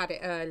we've had it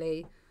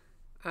early.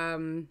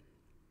 Yeah,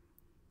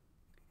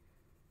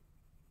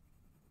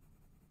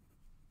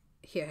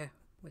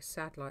 we're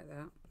sad like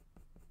that.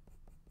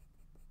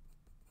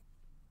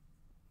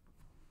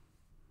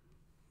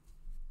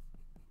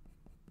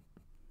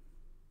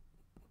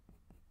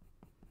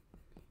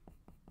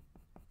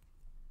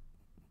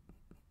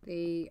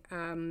 The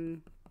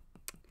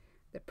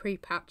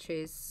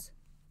pre-patches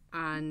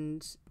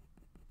and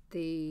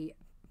the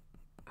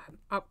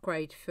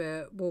upgrade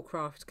for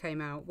Warcraft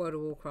came out. World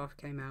of Warcraft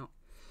came out,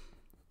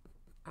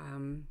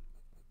 and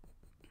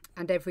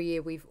every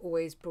year we've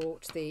always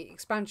brought the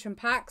expansion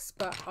packs,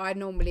 but I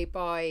normally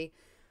buy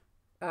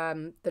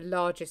the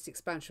largest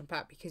expansion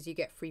pack because you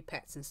get free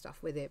pets and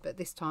stuff with it. But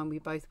this time we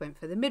both went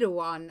for the middle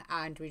one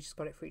and we just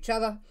got it for each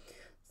other,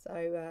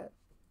 so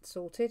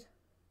sorted.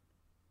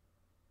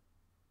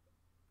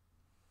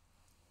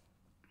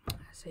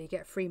 So you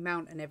get a free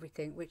mount and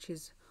everything, which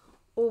is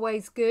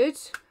always good.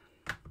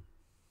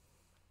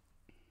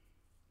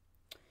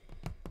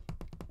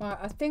 Right,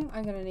 I think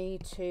I'm going to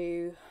need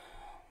to...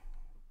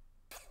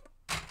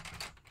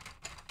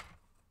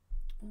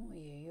 Oh,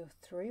 yeah, you're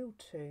 3 or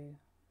 2?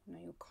 No,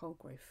 you're cold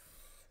grey.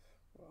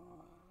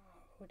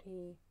 Would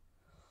he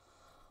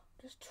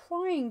Just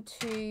trying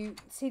to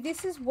see,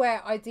 this is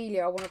where ideally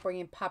I want to bring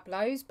in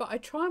Pablo's, but I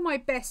try my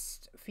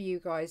best for you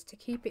guys to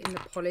keep it in the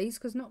polys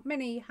because not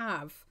many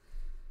have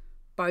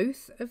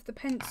both of the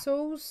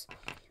pencils,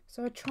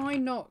 so I try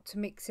not to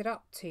mix it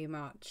up too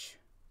much.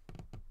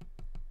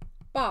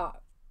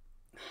 But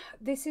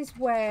this is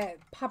where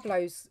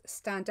Pablo's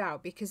stand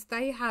out because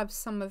they have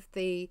some of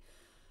the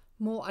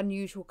more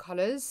unusual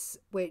colours,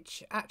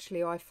 which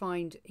actually I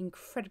find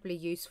incredibly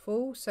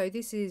useful. So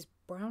this is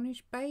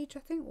brownish beige, I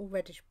think, or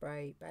reddish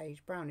beige,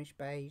 brownish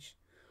beige.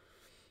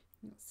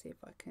 Let's see if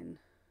I can,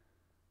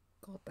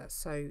 God, that's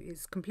so,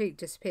 it's completely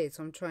disappeared,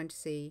 so I'm trying to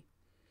see.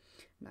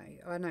 No,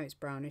 I know it's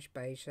brownish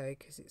beige though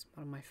because it's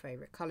one of my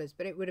favourite colours,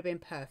 but it would have been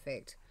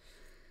perfect.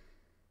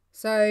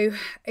 So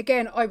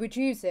again, I would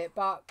use it,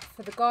 but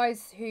for the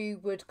guys who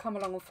would come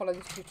along and follow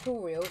this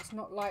tutorial, it's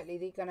not likely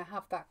that you're going to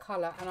have that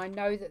colour, and I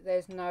know that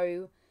there's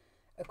no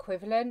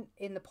equivalent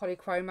in the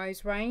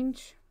Polychromos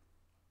range,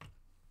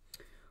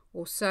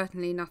 or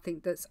certainly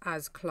nothing that's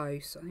as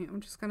close. I think I'm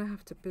just going to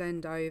have to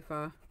blend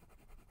over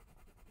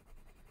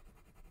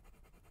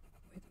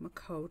with my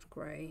cold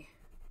grey.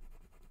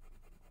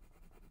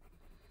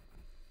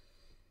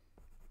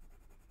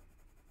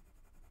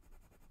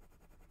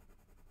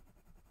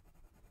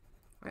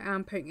 I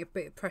am putting a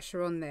bit of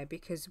pressure on there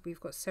because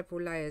we've got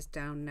several layers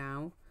down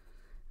now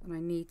and I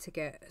need to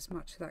get as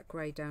much of that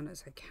grey down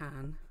as I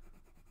can.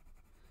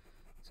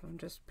 So I'm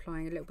just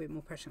applying a little bit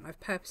more pressure. I've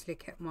purposely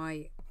kept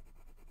my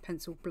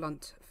pencil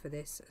blunt for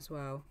this as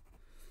well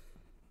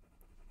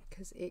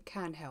because it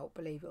can help,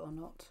 believe it or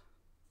not.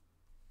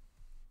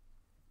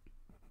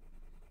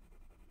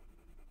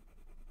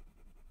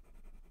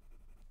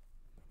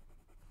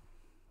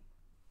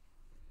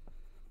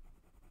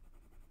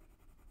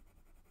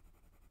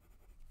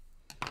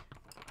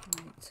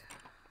 Right.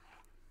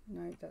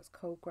 No, that's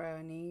cold grey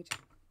I need.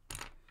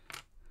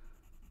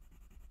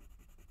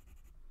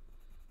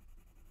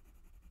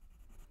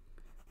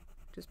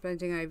 Just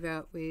blending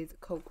over with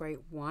cold grey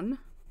 1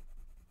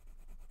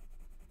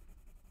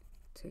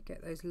 to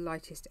get those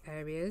lightest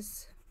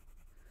areas.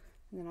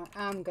 And then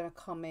I am going to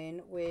come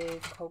in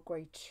with cold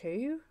grey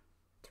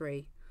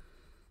 3.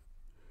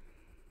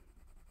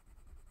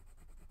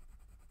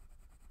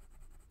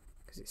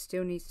 Because it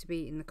still needs to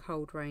be in the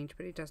cold range,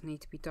 but it does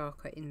need to be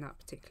darker in that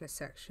particular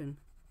section.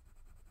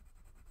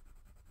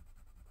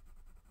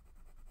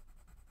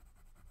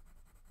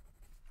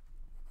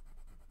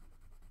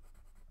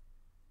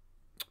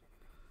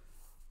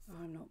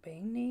 I'm not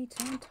being neat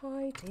and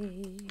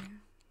tidy.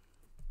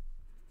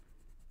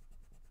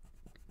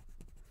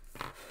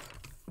 I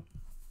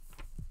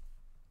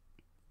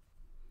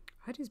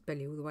had his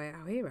belly all the way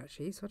out here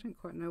actually, so I don't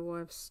quite know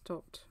why I've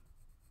stopped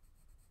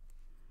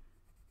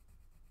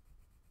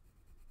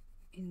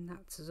in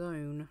that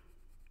zone.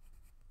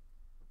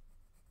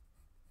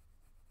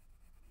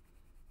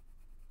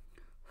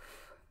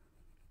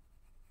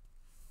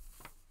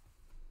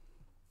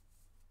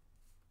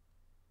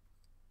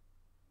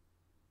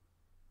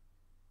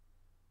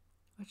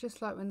 I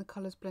just like when the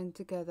colours blend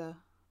together.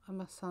 I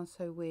must sound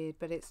so weird,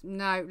 but it's,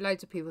 no,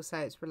 loads of people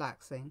say it's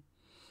relaxing.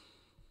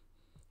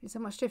 Is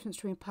there much difference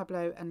between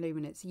Pablo and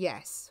Luminance?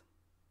 Yes.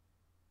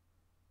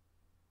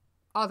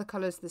 Are the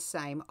colours the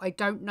same? I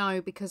don't know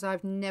because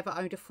I've never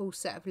owned a full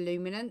set of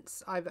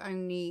Luminance. I've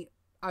only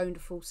owned a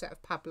full set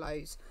of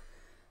Pablos.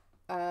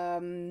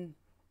 Yeah,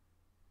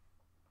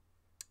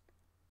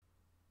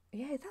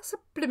 that's a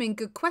blooming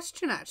good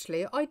question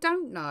actually. I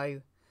don't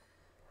know.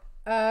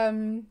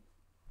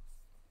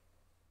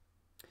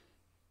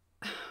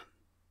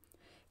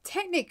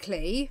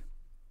 Technically,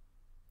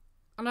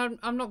 and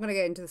I'm not going to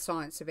get into the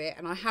science of it,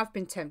 and I have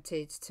been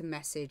tempted to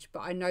message, but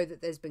I know that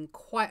there's been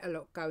quite a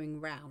lot going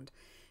round.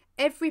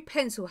 Every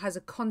pencil has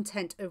a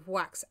content of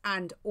wax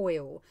and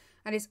oil,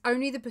 and it's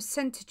only the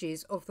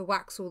percentages of the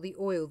wax or the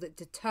oil that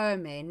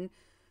determine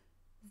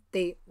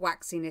the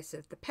waxiness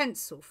of the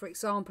pencil. For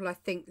example, I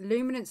think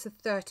Luminance are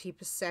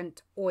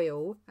 30%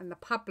 oil and the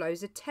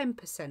Pablos are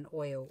 10%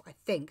 oil, I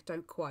think,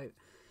 don't quote.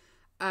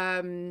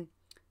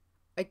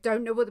 I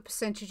don't know what the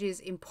percentage is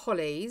in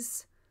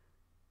polys,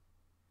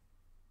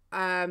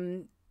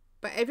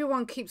 but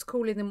everyone keeps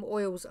calling them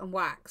oils and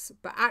wax,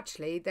 but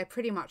actually they're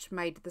pretty much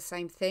made the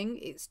same thing.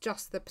 It's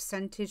just the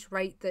percentage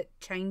rate that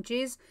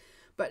changes.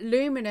 But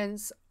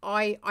Luminance,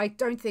 I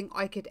don't think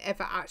I could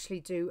ever actually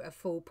do a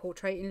full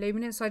portrait in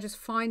Luminance. I just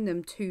find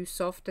them too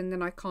soft and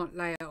then I can't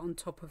layer on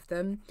top of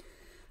them.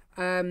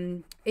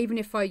 Even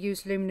if I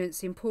use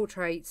Luminance in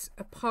portraits,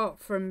 apart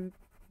from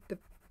the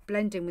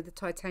blending with the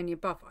titanium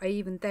buff, I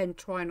even then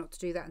try not to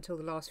do that until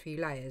the last few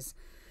layers,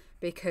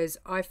 because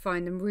I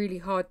find them really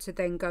hard to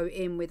then go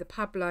in with a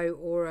Pablo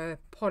or a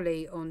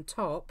poly on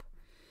top.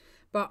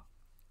 But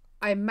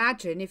I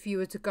imagine if you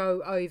were to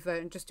go over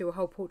and just do a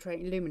whole portrait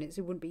in Luminance,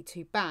 it wouldn't be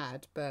too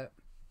bad, but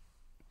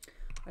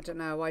I don't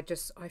know. I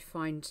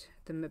find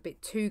them a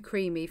bit too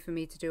creamy for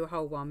me to do a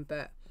whole one,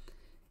 but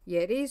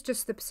yeah, it is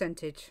just the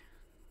percentage.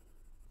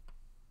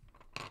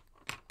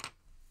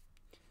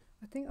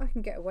 I think I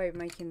can get away with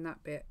making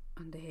that bit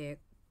under here.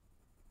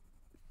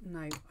 No,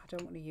 I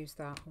don't want to use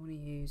that. I want to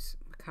use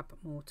my Cabot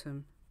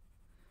Mortem.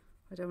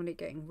 I don't want it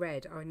getting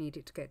red, I need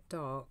it to get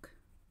dark.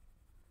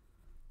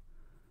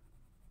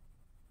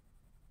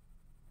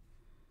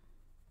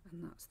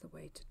 And that's the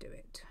way to do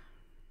it.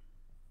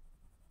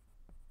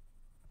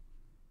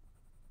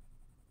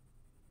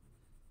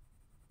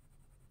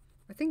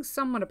 I think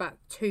someone about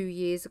 2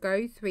 years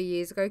ago, 3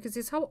 years ago, because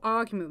this whole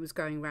argument was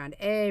going around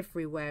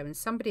everywhere and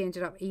somebody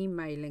ended up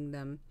emailing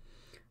them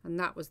and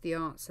that was the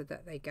answer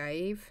that they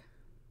gave.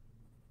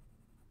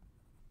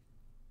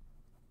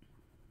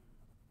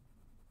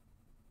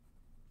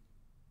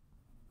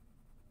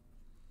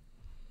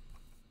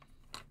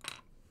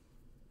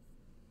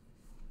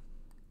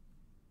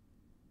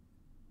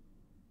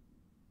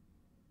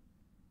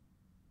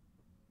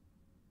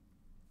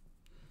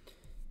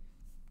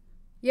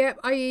 Yep,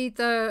 I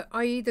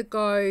either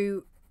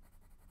go,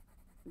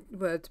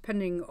 well,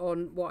 depending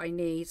on what I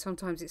need.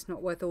 Sometimes it's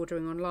not worth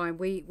ordering online.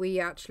 We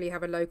actually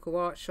have a local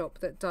art shop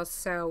that does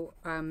sell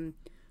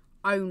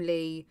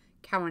only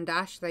Caran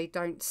d'Ache. They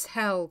don't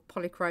sell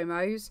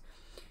polychromos.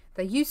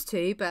 They used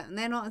to, but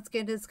they're not as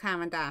good as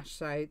Caran d'Ache,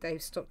 so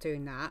they've stopped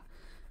doing that.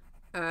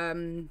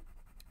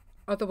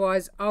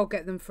 Otherwise, I'll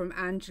get them from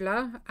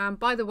Angela.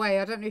 By the way,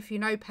 I don't know if you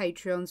know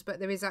Patreons, but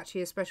there is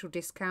actually a special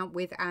discount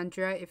with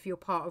Andrea if you're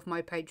part of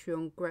my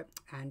Patreon group.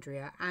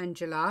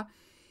 Angela,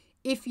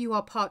 if you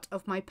are part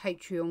of my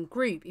Patreon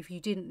group. If you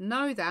didn't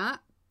know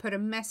that, put a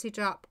message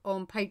up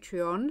on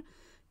Patreon,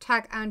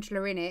 tag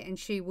Angela in it, and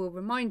she will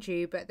remind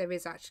you. But there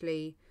is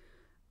actually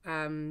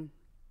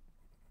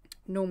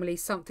normally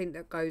something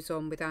that goes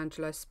on with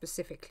Angela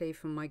specifically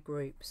from my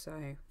group.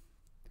 So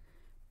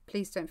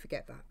please don't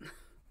forget that.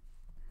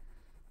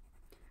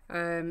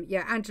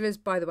 Yeah, Angela's,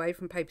 by the way,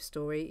 from Paper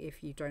Story,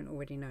 if you don't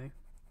already know.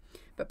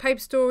 But Paper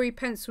Story,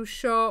 Pencil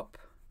Shop,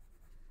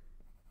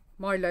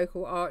 my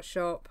local art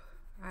shop,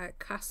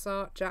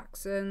 Cassart,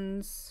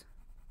 Jackson's.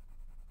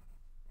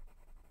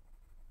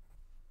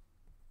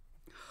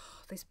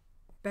 Oh, this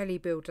belly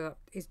build-up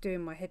is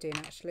doing my head in,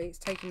 actually. It's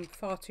taking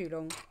far too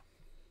long.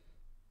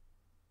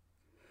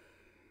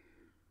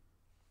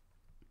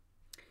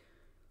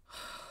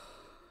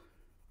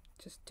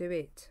 Just do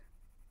it.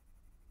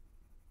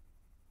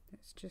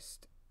 It's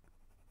just,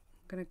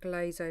 I'm going to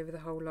glaze over the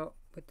whole lot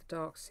with the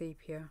dark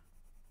sepia.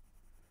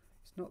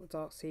 It's not the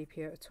dark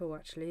sepia at all,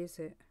 actually, is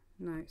it?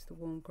 No, it's the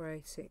warm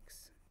grey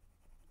 6.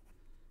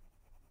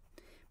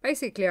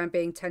 Basically, I'm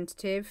being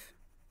tentative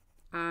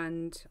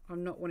and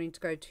I'm not wanting to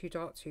go too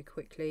dark too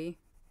quickly.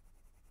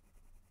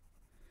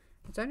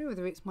 I don't know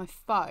whether it's my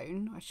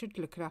phone. I should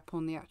look it up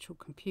on the actual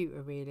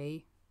computer,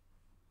 really.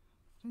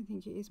 I don't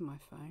think it is my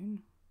phone.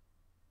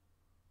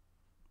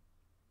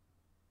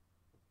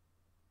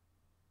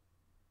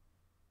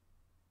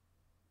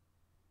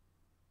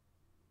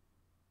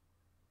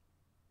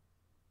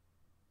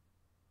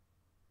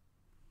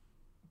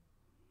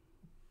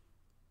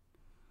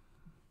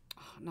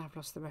 Now I've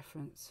lost the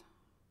reference.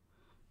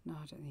 No,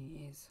 I don't think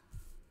it is.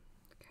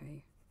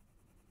 Okay.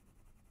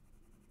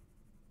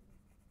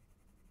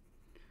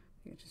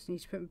 I just need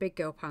to put my big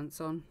girl pants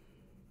on.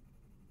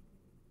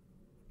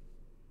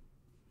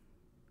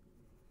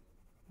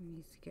 I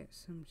need to get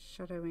some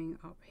shadowing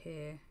up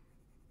here.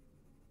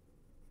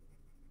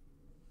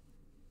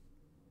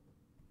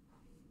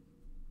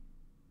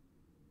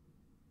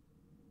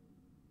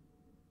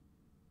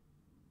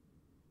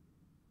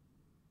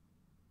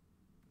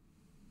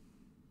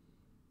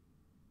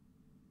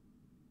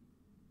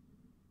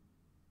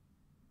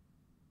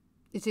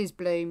 It is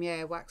Bloom,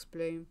 yeah, wax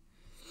Bloom.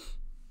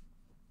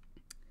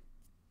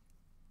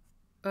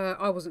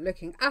 I wasn't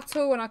looking at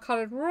all and I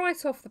coloured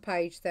right off the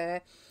page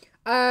there.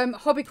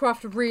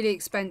 Hobbycraft are really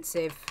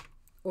expensive,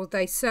 or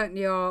they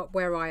certainly are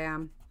where I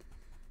am.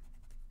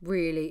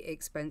 Really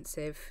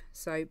expensive,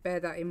 so bear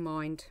that in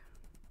mind.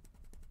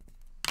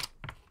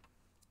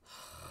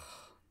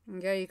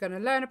 Okay, you're going to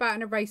learn about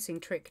an erasing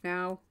trick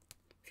now,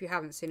 if you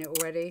haven't seen it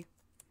already.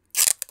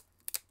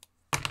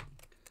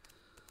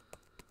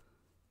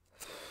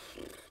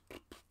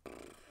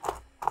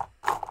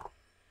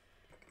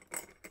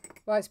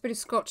 Right, it's a bit of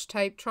Scotch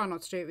tape. Try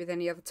not to do it with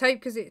any other tape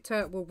because it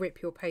will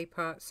rip your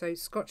paper. So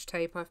Scotch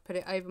tape, I've put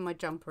it over my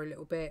jumper a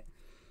little bit.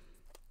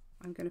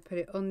 I'm going to put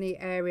it on the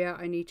area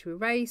I need to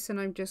erase and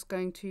I'm just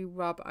going to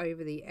rub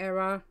over the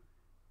error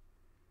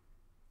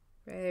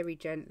very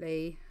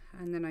gently,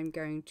 and then I'm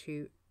going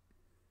to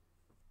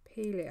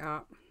peel it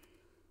up.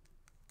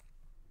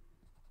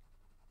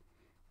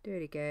 Do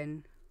it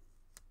again.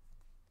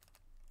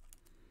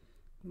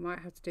 You might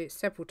have to do it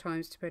several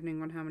times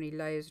depending on how many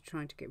layers you're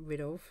trying to get rid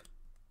of.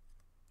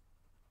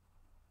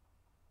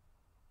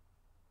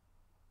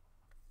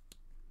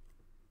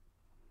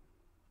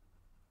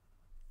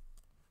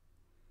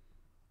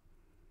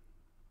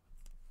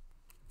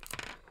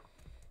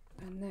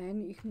 And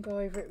then you can go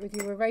over it with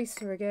your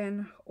eraser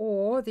again,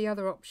 or the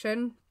other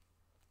option,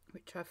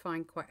 which I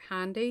find quite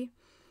handy,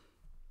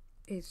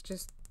 is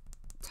just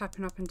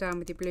tapping up and down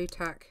with your blue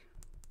tack.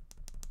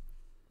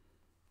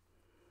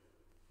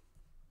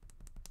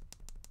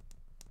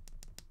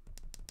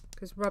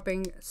 Because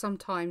rubbing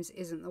sometimes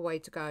isn't the way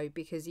to go,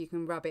 because you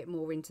can rub it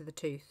more into the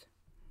tooth.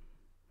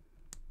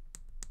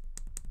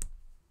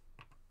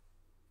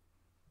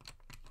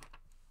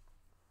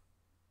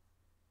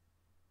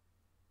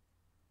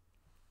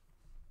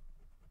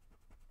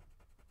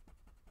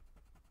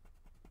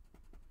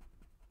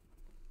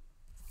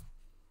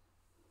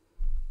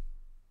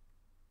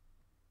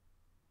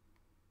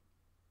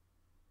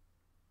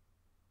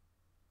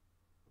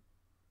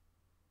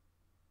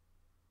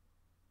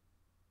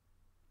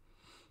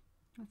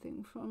 I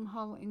think from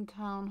Hull in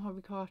Town,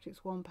 Hobby Cart,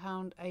 it's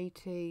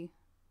 £1.80.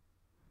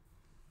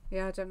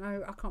 Yeah, I don't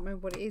know. I can't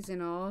remember what it is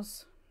in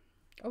ours.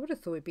 I would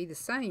have thought it'd be the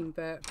same,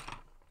 but...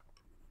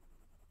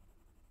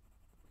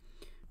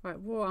 Right,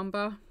 raw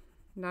umber.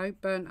 No.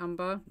 Burnt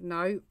umber.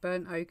 No.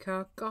 Burnt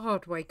ochre.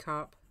 God, wake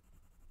up.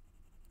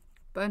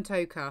 Burnt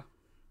ochre.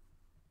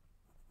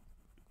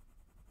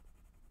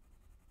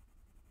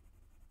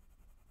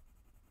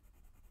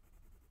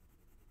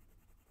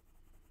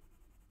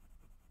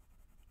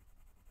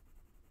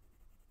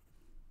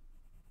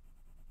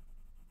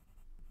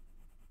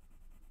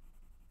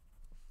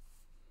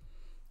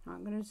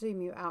 I'm going to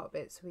zoom you out a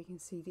bit so we can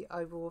see the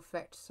overall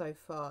effect so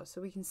far.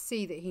 So we can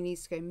see that he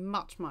needs to go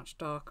much, much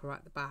darker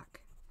at the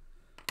back.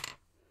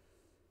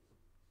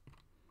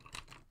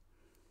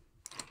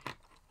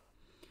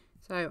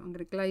 So I'm going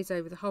to glaze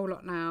over the whole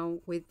lot now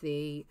with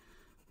the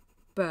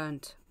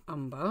burnt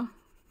umber.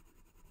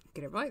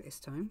 Get it right this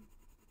time.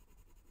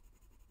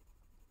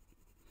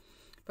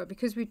 But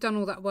because we've done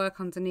all that work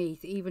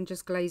underneath, even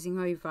just glazing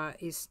over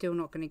is still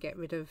not going to get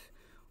rid of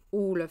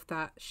all of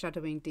that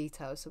shadowing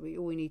detail. So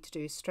all we need to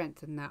do is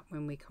strengthen that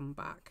when we come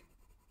back.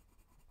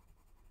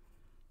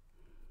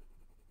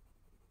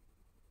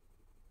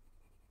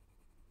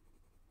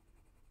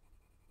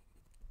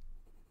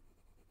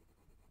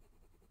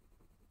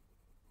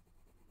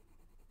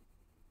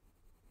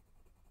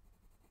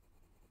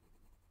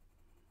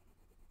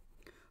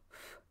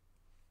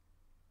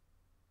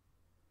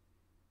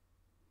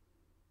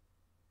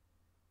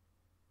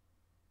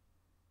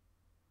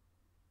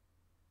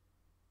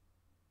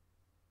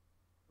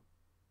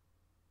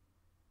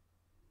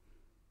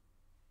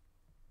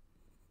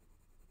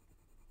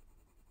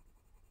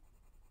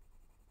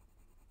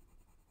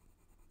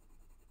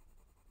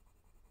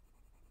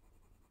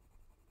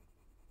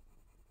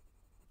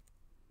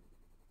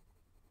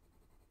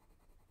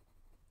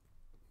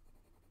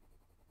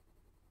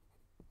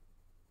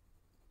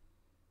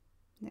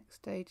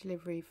 Next day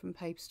delivery from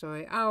Paper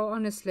Story. Oh,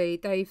 honestly,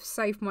 they've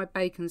saved my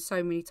bacon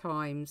so many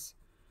times.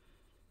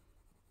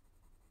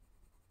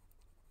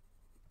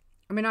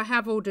 I mean, I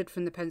have ordered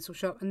from the pencil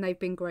shop and they've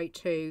been great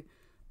too.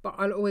 But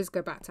I'll always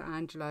go back to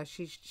Angela.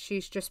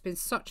 She's just been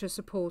such a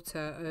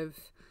supporter of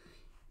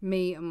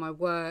me and my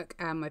work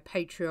and my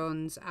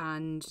Patreons.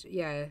 And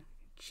yeah,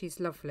 she's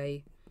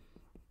lovely.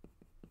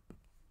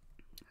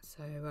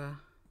 So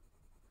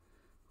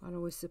I'll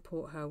always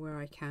support her where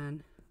I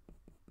can.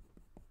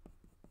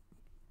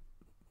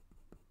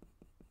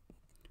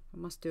 I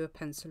must do a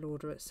pencil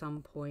order at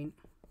some point.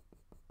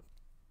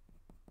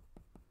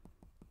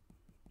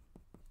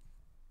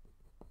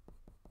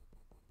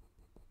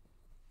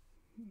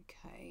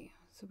 Okay,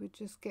 so we're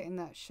just getting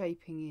that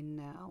shaping in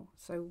now.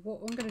 So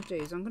what I'm going to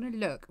do is I'm going to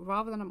look,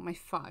 rather than at my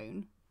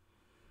phone,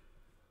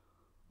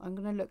 I'm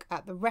going to look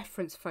at the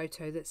reference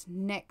photo that's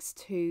next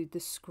to the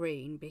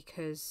screen,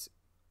 because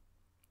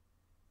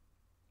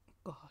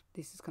God,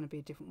 this is going to be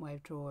a different way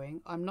of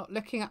drawing. I'm not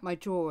looking at my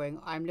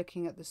drawing, I'm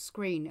looking at the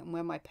screen and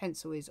where my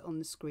pencil is on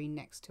the screen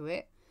next to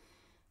it.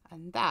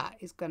 And that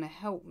is going to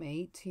help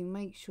me to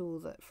make sure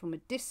that from a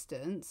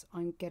distance,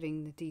 I'm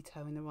getting the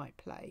detail in the right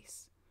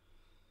place.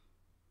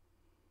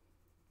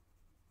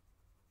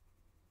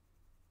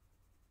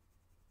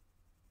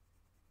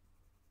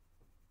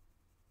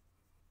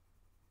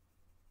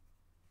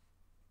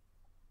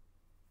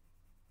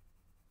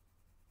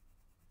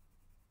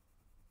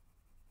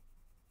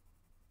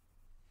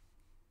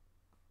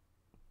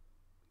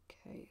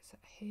 Okay, is that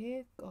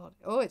here? God,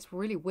 oh, it's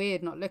really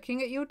weird not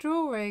looking at your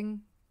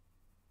drawing.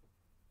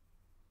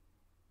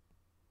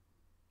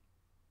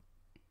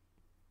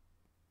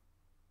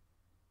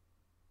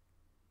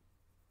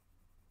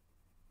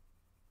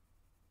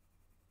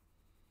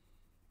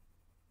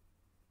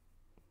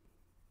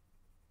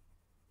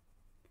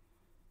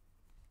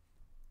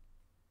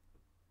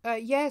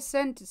 Yeah,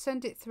 send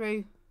it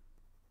through.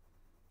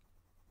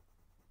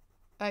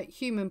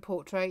 Human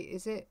portrait,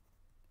 is it?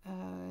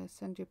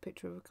 Send you a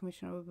picture of a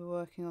commission I will be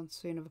working on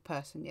soon of a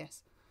person,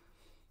 yes.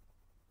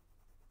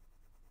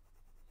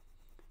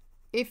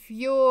 If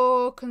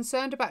you're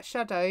concerned about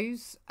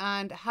shadows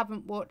and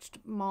haven't watched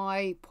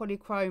my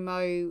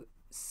polychromo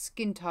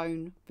skin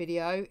tone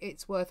video,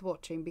 it's worth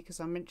watching because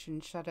I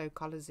mentioned shadow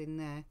colours in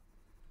there.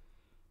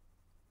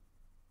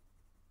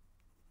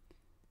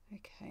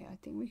 Okay, I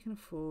think we can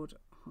afford...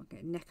 I'll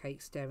get a neck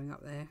ache staring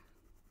up there.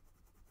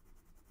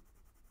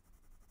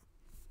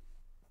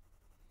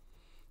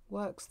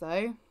 Works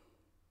though.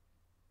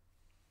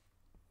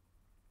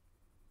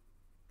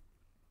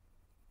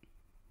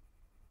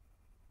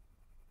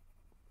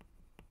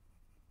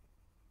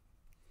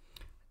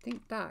 I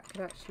think that could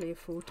actually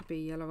afford to be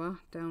yellower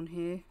down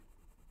here.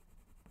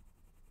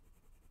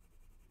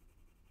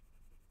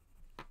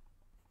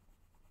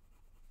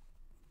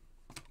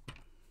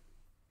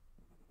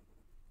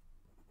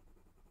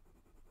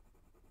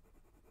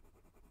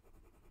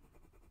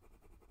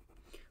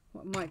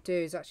 What I might do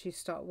is actually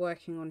start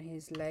working on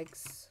his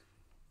legs.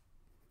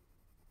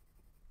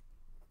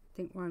 I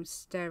think where I'm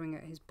staring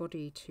at his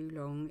body too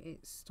long,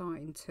 it's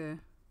starting to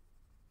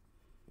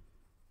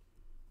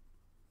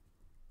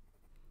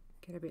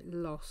get a bit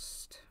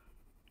lost.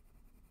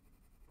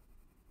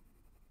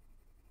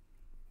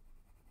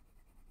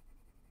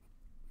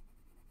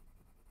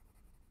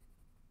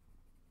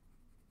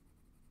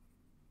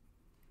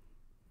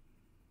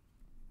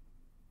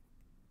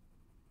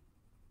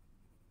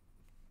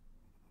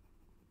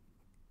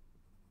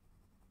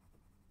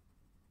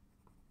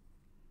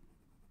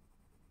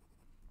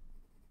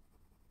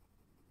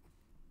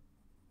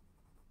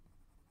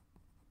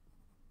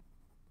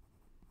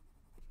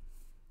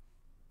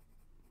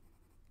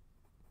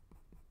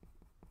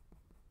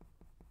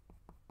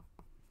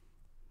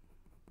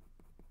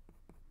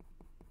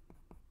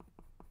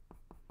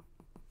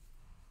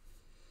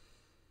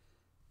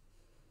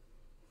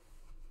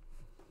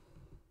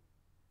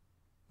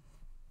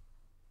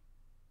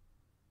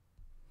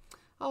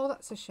 Oh,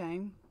 that's a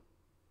shame.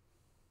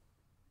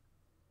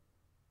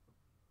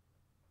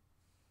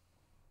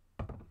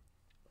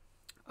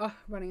 Oh,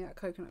 running out of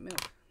coconut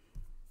milk.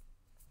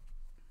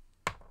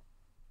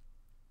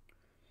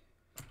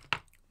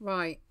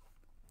 Right,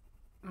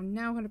 I'm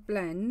now going to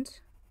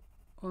blend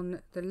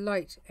on the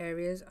light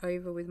areas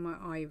over with my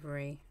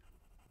ivory.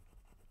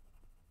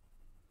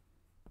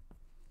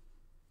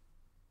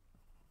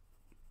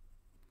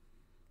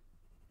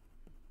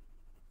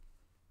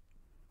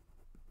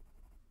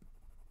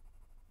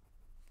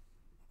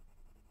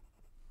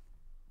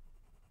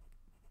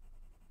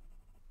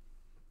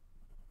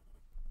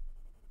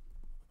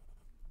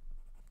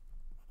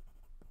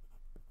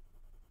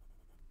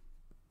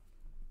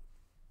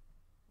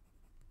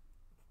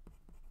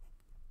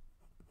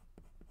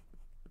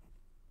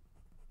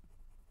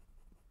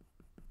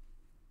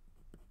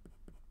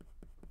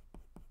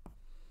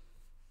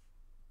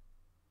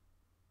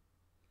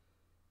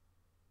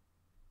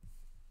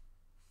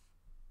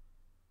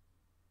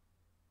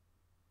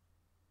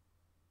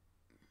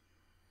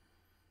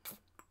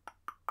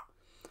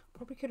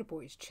 Probably could have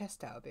brought his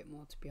chest out a bit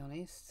more, to be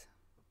honest.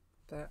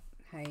 But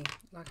hey,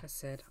 like I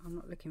said, I'm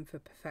not looking for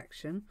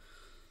perfection.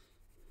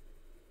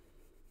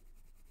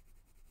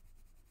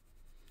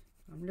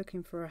 I'm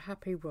looking for a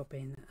happy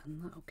Robin,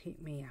 and that'll keep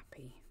me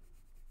happy.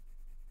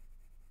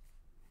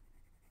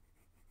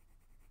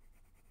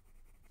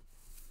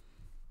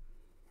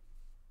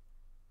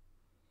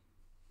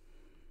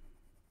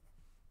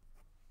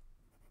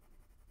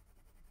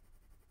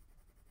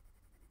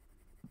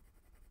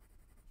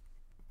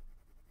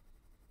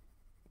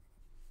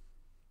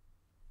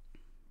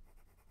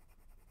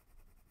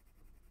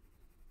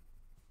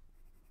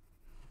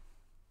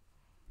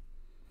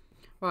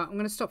 Right, I'm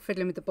going to stop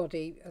fiddling with the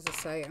body, as I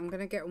say. I'm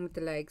going to get on with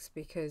the legs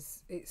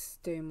because it's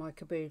doing my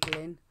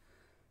caboodling.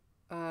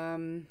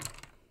 And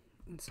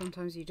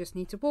sometimes you just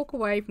need to walk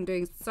away from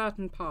doing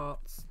certain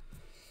parts.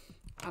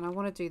 And I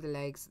want to do the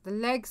legs. The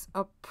legs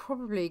are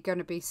probably going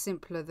to be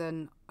simpler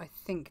than I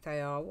think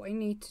they are. What I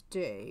need to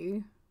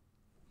do...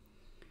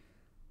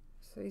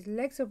 So his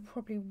legs are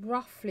probably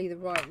roughly the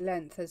right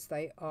length as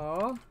they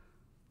are.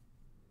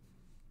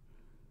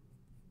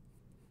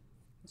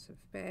 It's a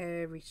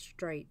very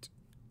straight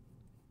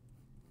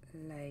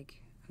leg,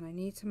 and I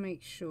need to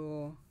make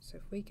sure, so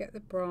if we get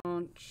the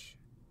branch,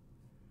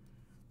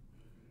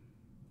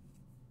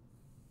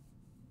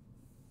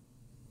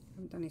 I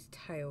haven't done his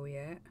tail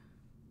yet,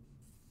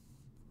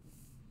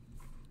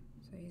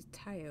 so his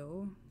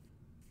tail,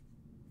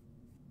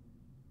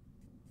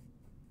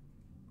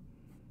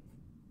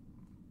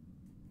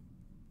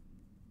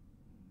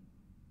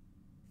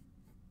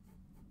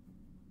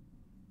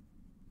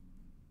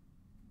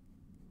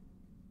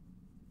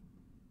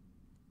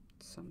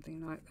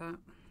 something like that.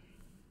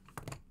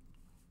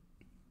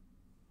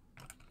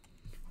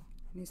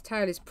 And his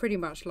tail is pretty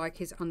much like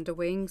his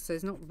underwing, so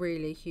there's not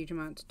really a huge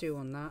amount to do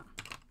on that.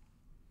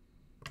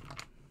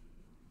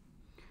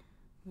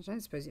 I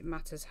don't suppose it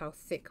matters how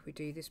thick we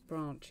do this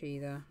branch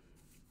either.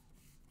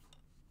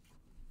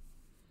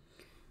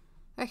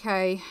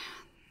 Okay,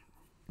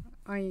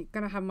 I'm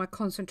going to have my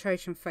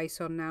concentration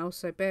face on now,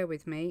 so bear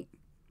with me.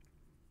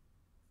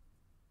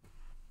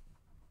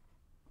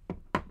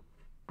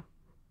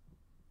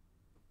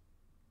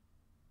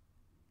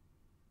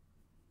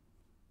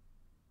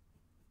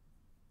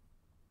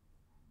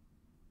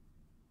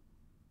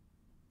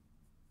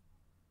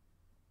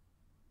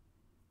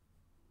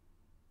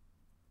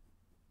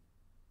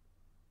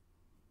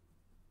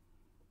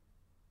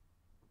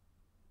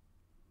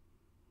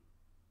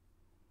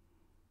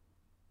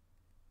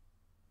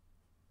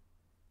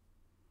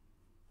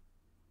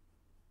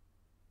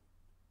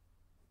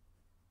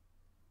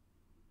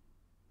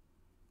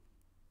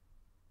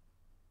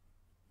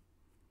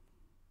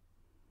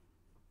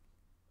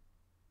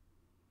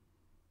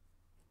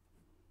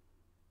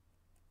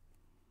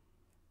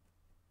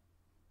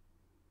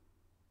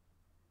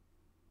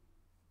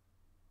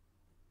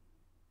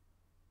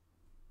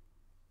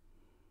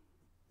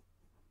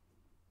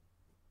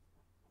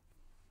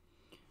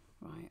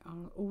 Right,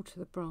 I'll alter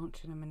the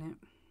branch in a minute.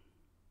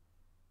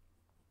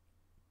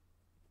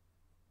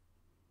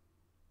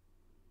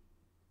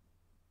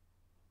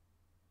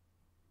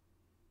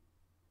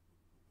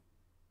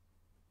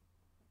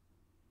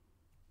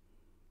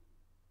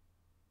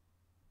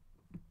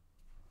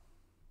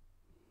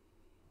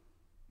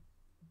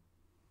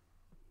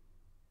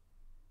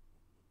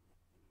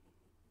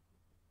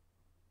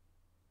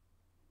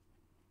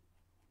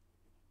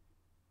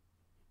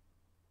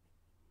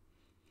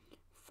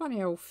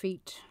 Funny old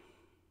feet.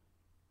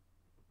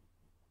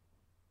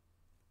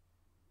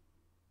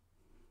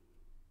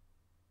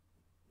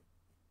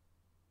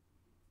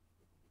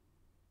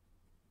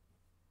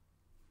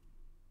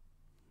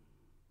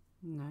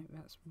 No,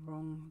 that's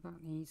wrong.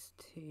 That needs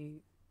to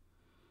be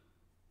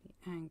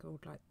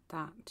angled like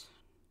that.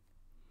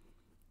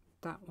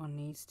 That one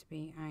needs to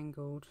be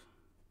angled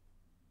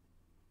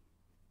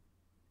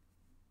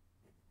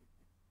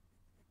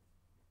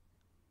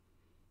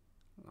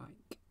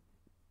like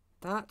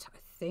that, I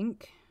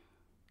think.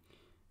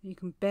 You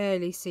can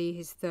barely see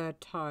his third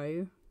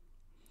toe.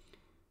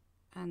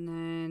 And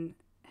then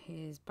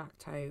his back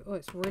toe. Oh,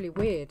 it's really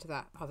weird,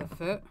 that other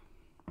foot.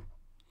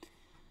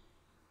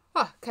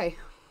 Ah, okay.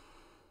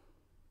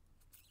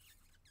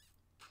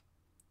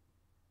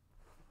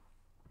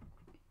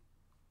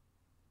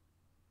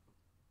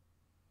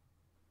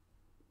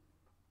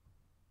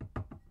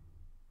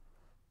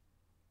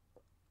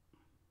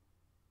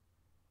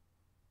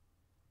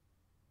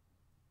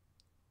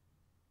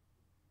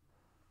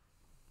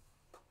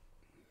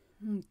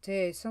 Oh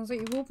dear, sounds like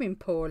you've all been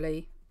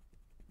poorly.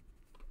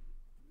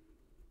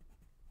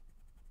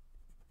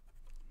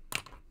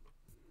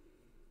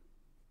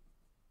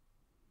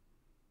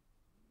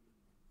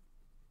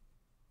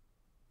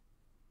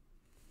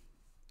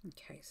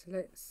 Okay, so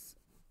let's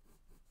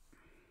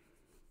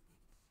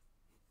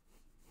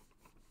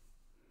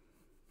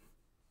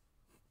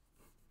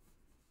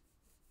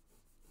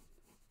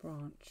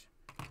branch.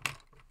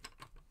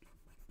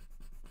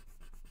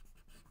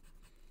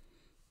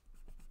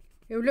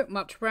 It'll look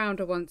much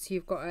rounder once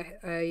you've got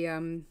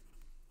a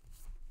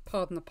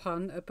pardon the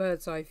pun, a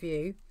bird's eye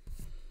view.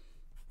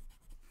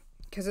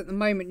 Because at the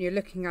moment you're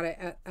looking at it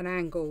at an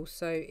angle,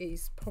 so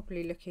it's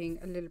probably looking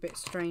a little bit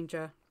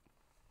stranger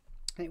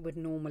than it would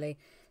normally.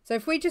 So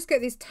if we just get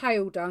this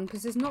tail done,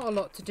 because there's not a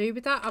lot to do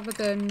with that other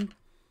than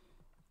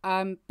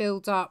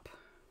build up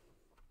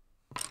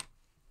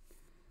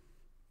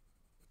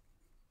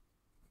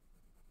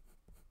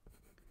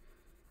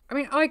I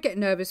mean, I get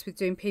nervous with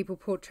doing people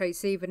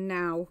portraits even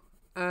now,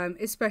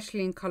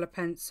 especially in colour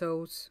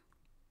pencils.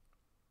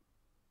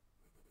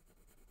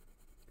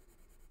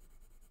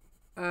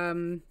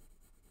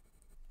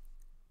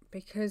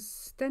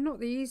 Because they're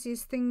not the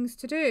easiest things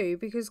to do,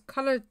 because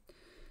colours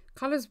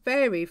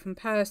vary from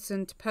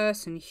person to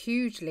person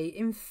hugely.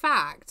 In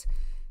fact,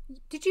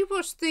 did you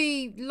watch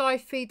the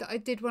live feed that I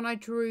did when I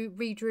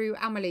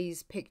redrew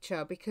Amelie's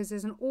picture? Because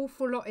there's an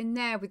awful lot in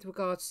there with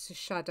regards to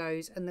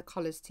shadows and the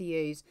colours to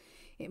use.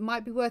 It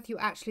might be worth you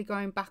actually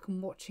going back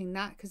and watching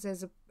that, because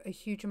there's a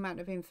huge amount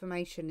of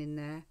information in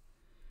there.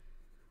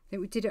 I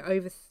think we did it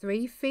over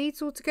 3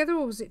 feeds altogether,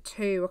 or was it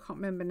 2? I can't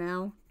remember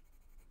now.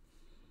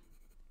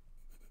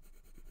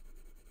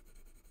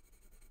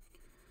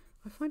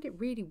 I find it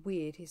really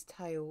weird his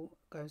tail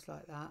goes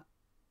like that.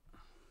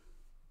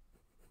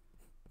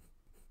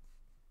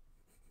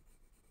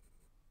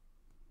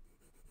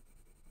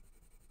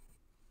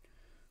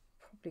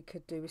 Probably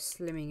could do with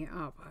slimming it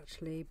up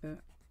actually, but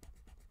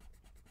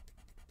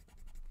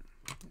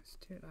let's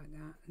do it like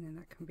that, and then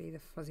that can be the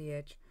fuzzy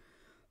edge.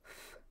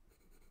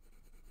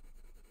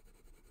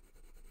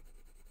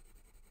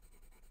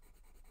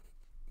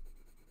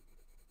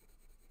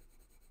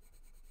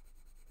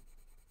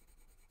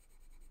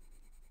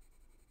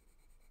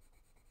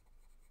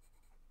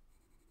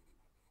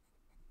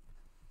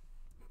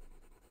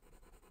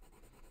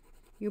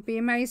 You'll be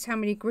amazed how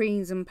many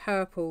greens and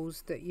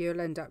purples that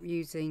you'll end up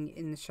using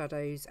in the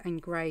shadows,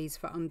 and greys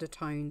for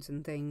undertones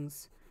and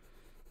things.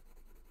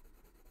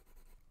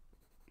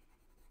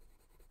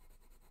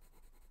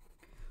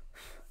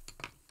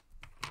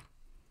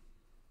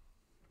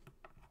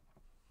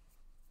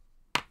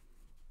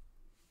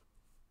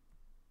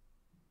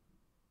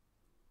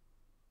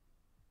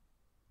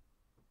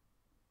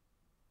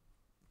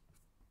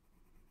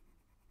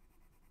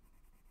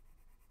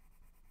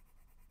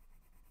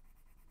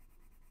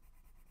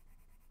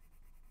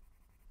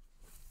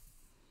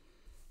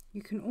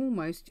 You can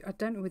almost, I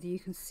don't know whether you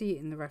can see it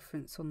in the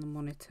reference on the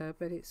monitor,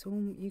 but it's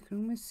all, you can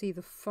almost see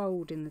the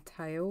fold in the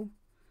tail.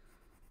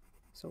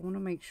 So I want to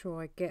make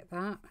sure I get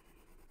that.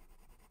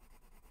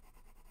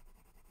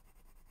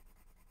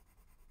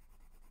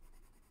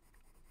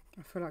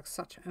 I feel like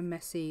such a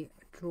messy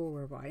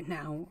drawer right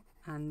now,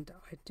 and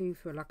I do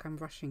feel like I'm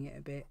rushing it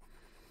a bit.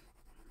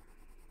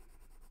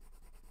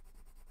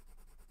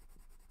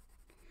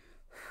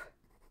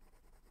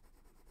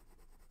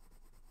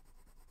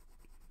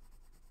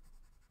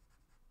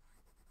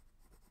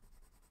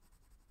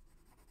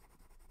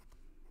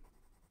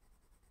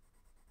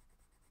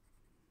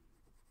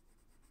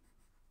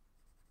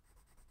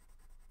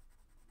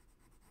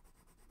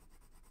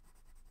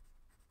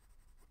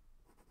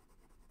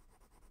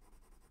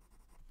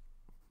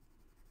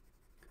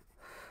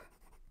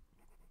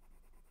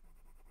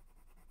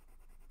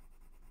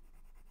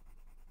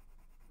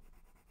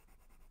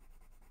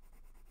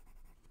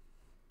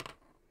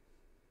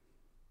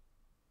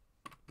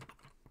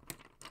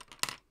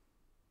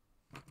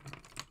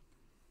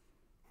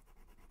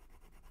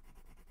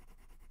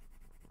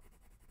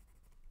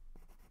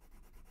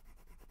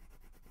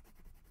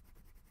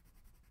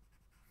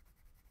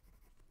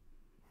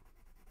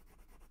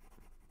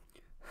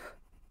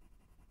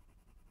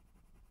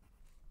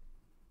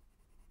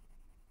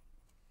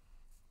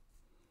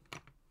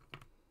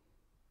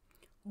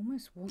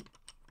 Almost want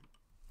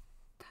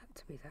that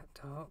to be that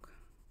dark.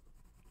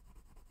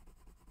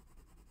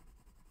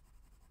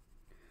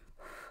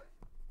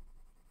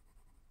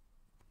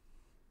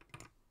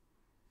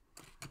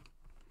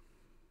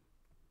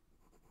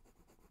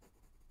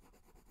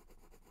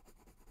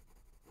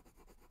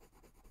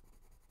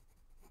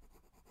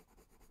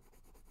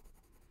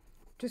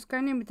 Just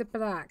going in with the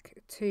black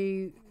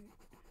to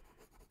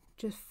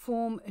just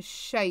form a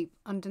shape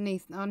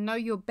underneath. Now, I know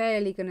you're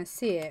barely going to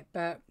see it,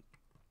 but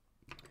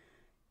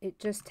it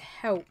just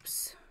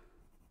helps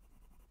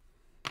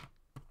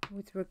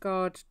with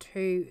regard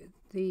to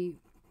the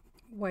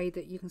way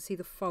that you can see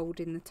the fold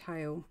in the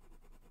tail.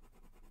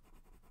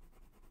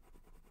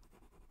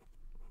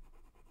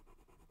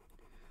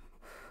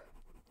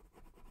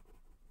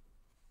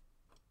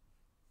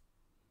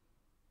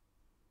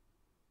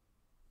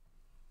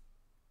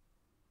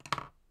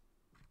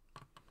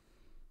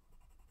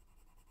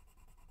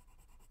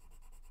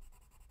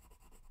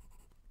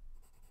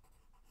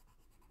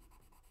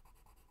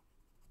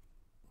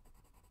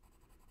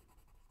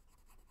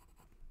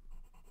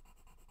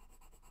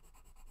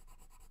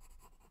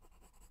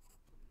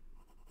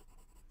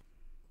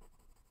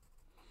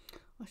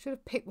 I should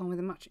have picked one with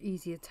a much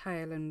easier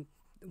tail and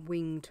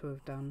wing to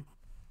have done.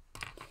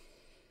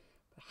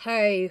 But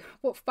hey,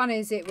 what fun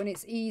is it when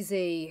it's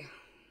easy?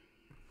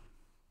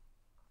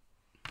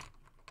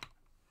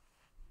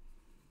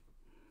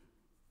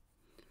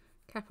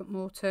 Caput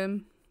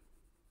mortem.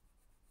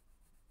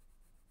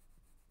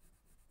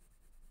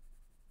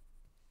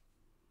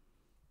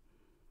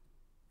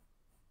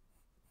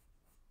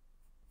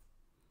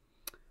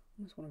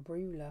 Almost want a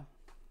ruler.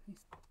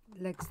 His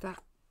legs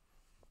that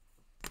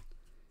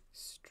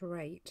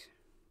straight.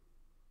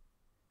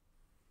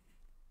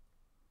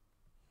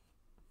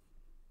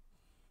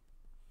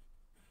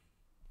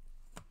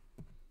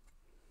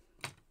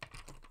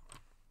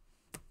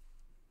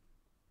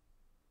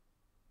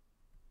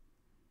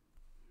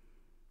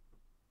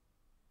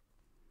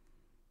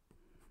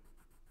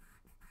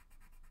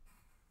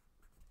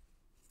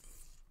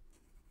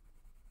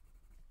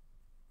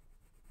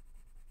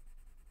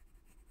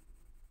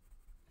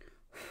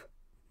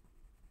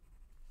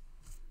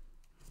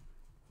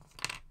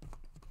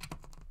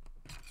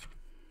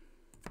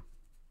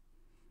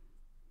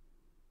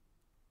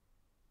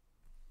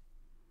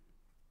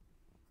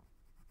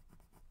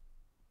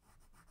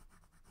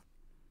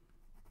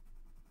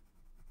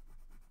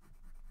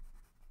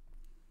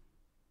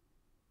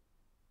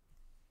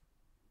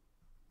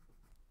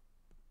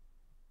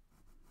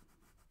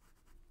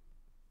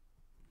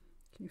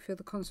 Can you feel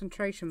the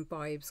concentration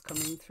vibes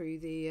coming through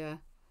the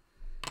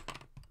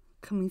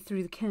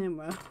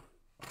camera?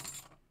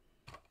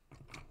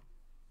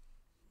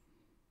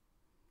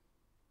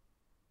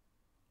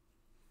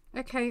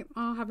 Okay,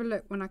 I'll have a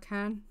look when I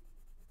can.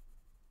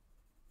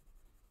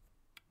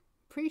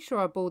 Pretty sure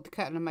I boiled the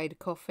kettle and made a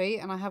coffee,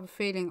 and I have a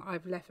feeling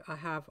I've left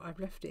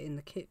it in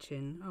the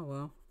kitchen. Oh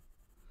well.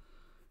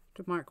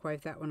 To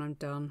microwave that when I'm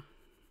done.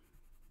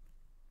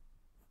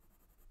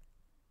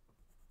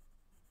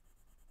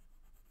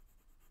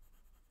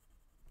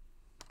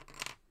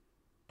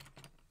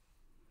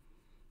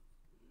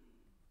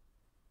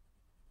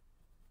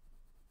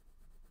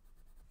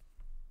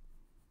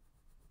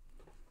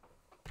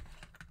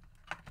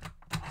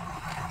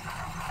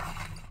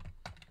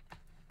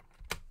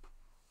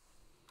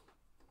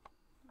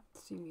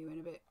 Zoom you in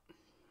a bit.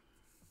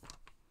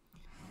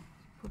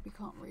 Probably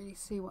can't really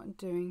see what I'm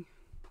doing.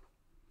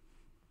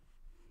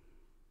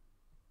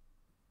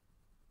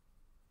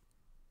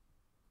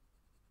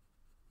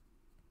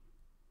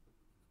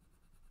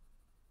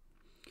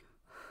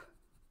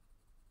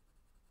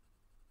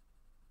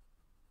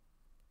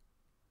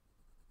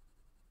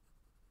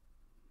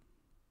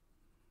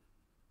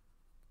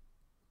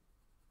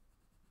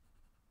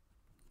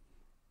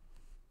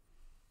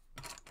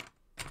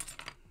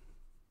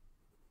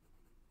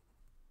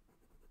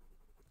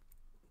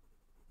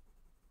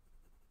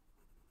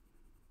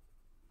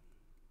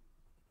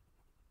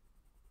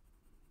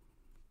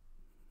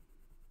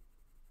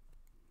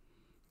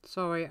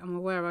 Sorry, I'm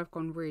aware I've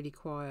gone really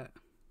quiet.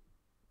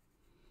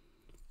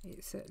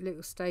 It's at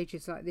little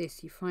stages like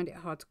this, you find it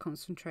hard to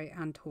concentrate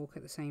and talk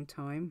at the same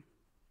time.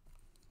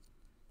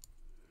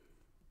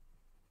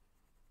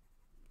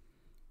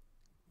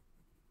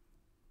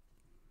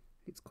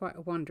 It's quite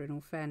a wonder, in all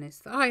fairness,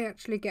 that I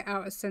actually get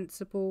out a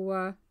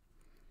sensible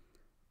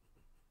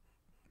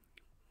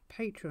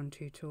Patreon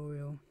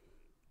tutorial.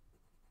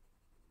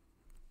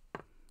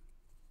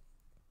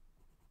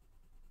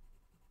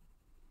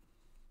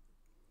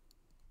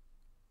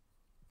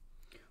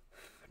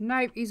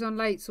 Nope, he's on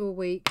lates all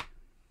week.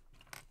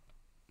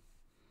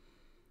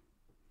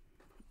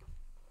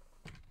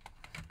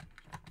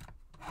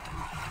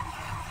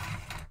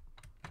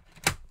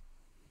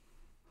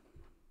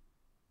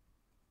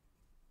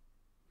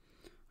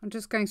 I'm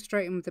just going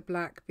straight in with the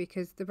black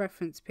because the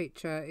reference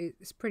picture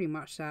is pretty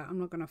much that. I'm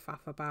not going to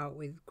faff about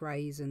with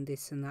greys and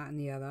this and that and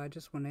the other. I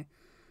just want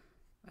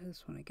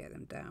to get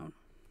them down.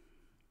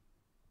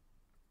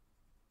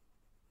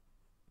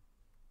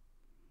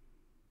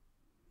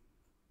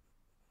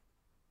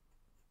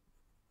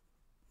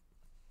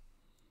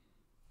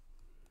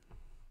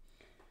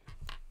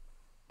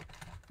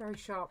 Very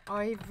sharp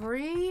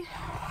ivory.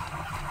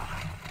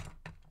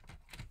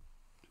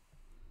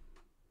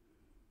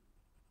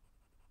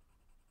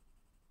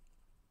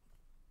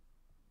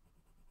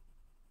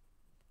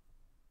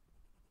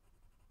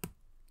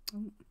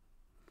 Oh,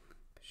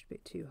 pushed a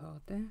bit too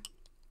hard there.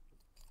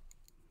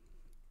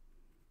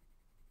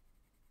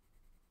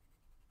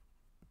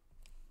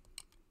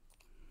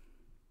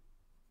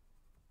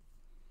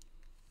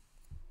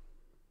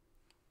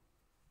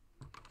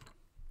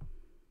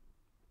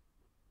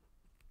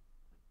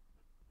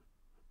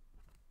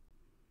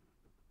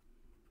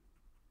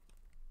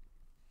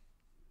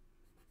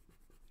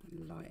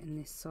 Lighten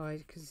this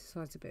side because this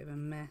side's a bit of a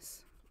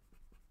mess.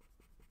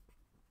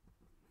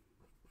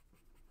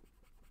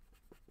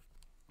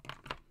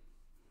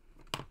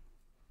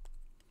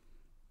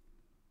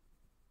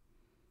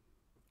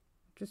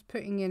 Just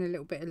putting in a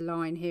little bit of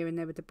line here and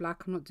there with the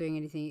black. I'm not doing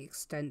anything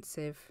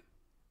extensive.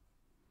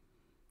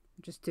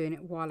 I'm just doing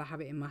it while I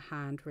have it in my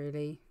hand,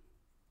 really.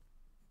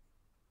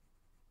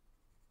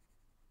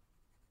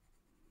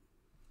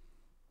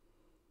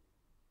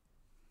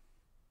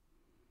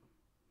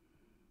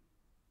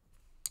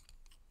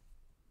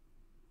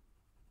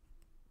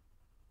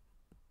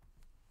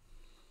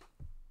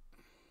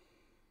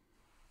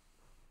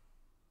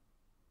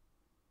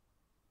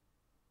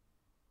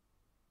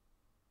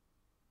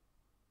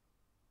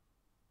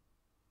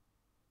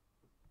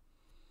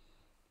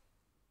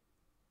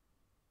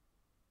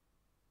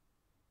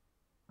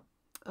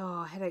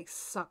 Oh, headaches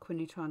suck when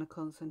you're trying to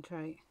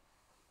concentrate.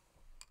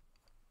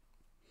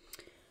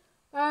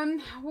 Well,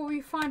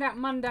 we find out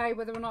Monday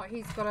whether or not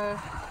he's got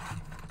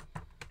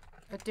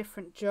a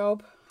different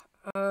job.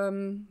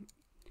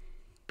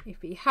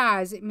 If he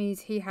has, it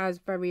means he has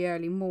very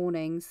early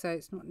mornings, so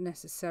it's not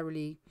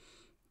necessarily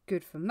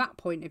good from that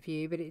point of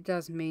view, but it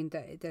does mean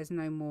that there's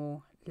no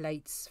more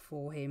lates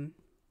for him.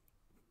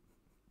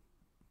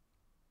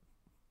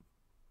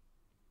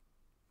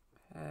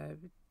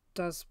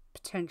 Does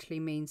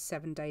potentially mean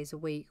 7 days a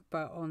week,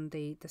 but on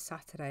the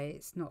Saturday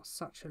it's not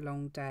such a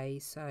long day,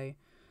 so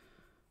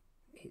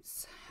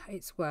it's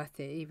worth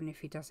it, even if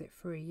he does it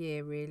for a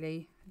year,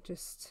 really.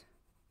 Just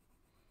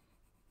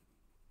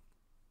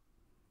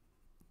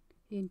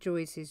he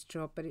enjoys his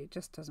job, but it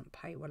just doesn't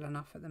pay well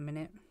enough at the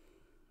minute.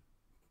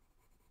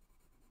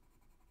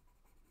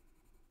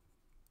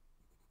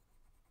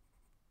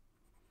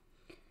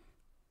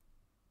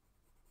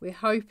 We're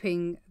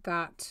hoping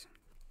that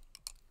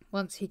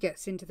once he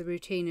gets into the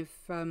routine of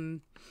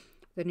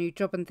the new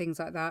job and things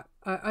like that.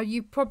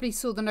 You probably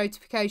saw the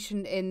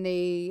notification in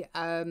the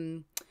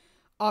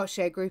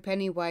ArtShare group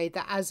anyway,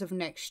 that as of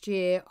next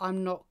year,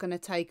 I'm not going to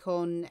take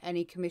on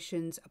any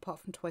commissions apart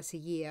from twice a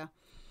year.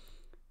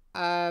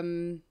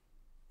 Doesn't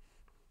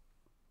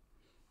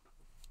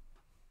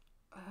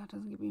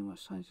give me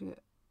much time to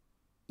get.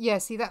 Yeah,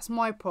 see, that's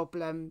my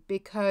problem,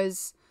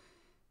 because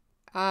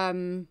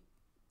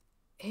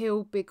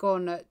he'll be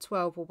gone at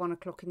 12 or 1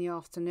 o'clock in the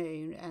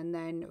afternoon, and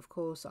then of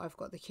course I've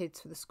got the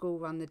kids for the school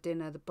run, the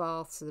dinner, the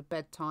baths, the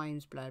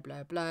bedtimes, blah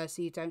blah blah,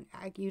 so you don't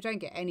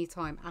get any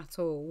time at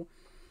all.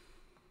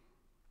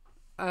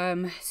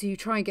 So you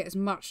try and get as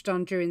much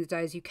done during the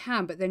day as you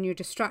can, but then you're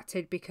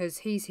distracted because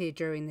he's here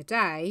during the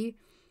day,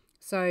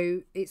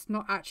 so it's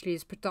not actually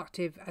as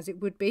productive as it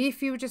would be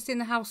if you were just in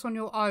the house on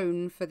your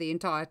own for the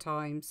entire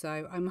time.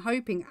 So I'm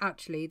hoping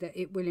actually that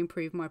it will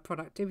improve my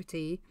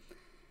productivity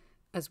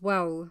as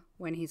well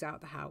when he's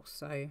out the house,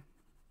 so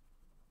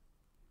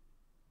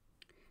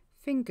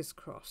fingers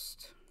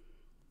crossed.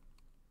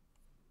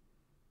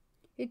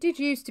 It did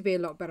used to be a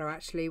lot better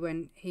actually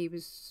when he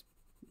was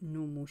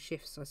normal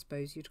shifts, I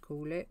suppose you'd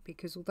call it,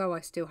 because although I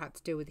still had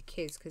to deal with the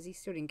kids because he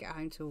still didn't get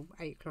home till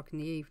 8 o'clock in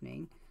the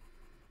evening,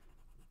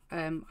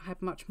 I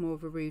had much more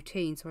of a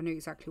routine, so I knew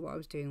exactly what I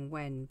was doing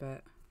when.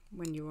 But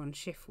when you're on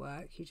shift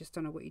work, you just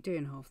don't know what you're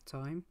doing half the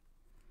time.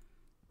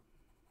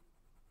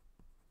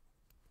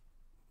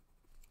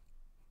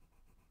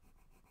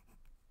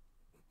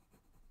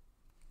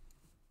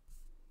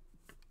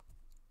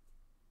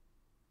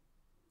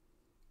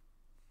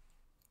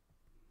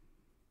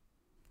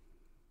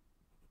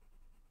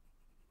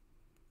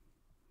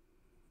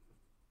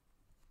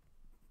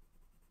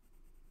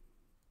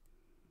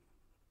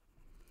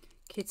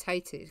 Kids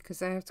hate it because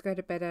they have to go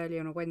to bed early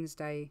on a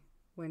Wednesday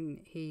when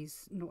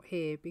he's not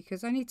here,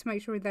 because I need to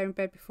make sure they're in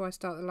bed before I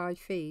start the live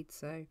feed,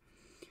 so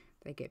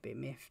they get a bit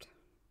miffed.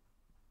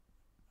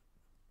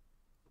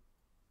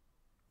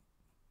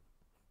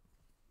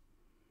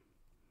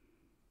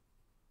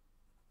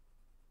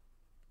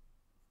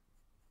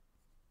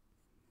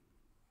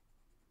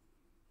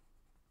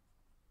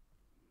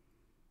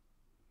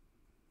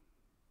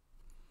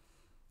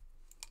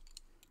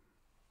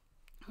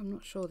 I'm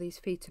not sure these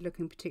feet are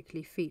looking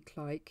particularly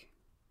feet-like.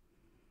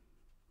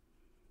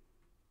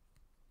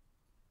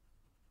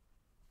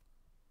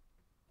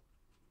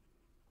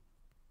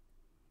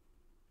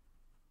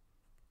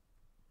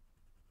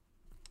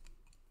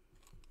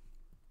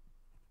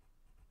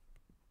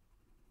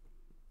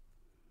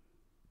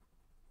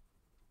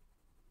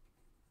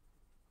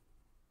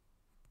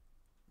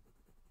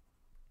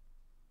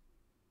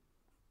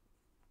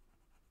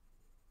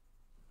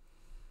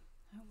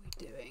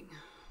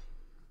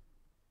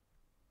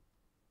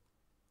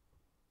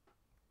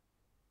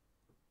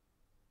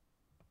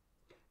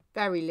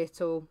 Very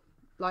little.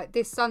 Like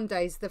this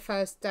Sunday's the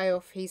first day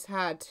off he's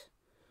had.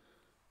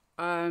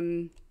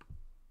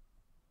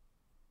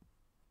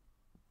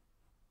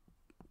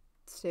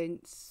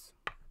 Since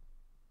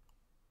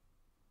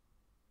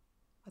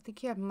I think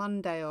he had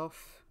Monday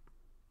off.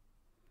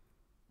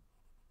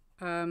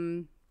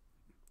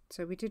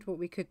 So we did what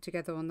we could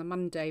together on the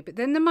Monday. But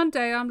then the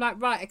Monday I'm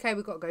like, right, okay,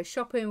 we've got to go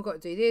shopping, we've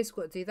got to do this,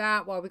 we've got to do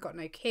that while we've got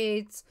no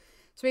kids.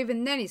 So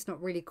even then it's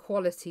not really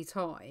quality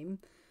time.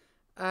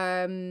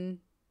 How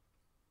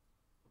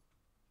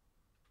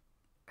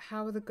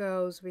are the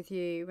girls with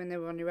you when they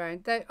were on your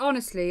own? They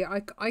honestly,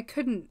 I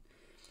can't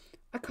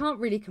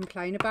really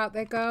complain about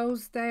their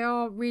girls. They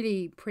are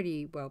really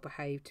pretty well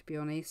behaved, to be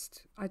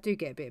honest. I do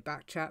get a bit of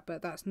back chat,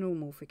 but that's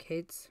normal for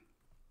kids.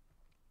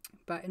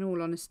 But in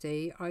all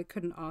honesty, I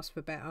couldn't ask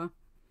for better.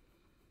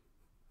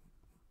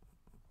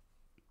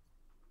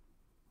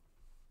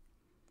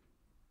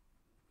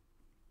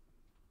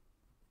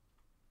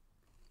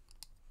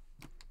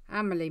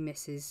 Emily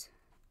misses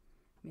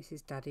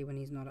Daddy when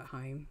he's not at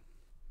home.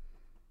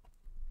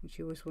 And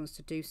she always wants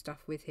to do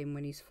stuff with him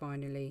when he's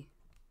finally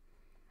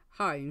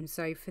home.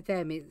 So for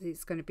them,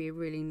 it's going to be a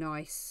really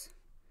nice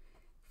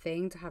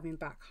thing to have him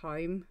back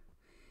home.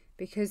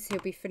 Because he'll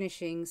be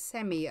finishing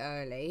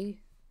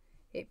semi-early,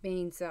 it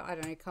means that, I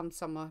don't know, come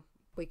summer,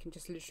 we can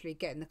just literally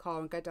get in the car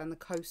and go down the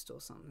coast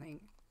or something.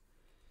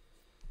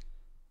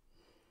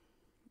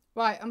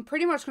 Right, I'm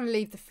pretty much going to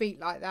leave the feet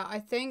like that, I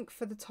think,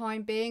 for the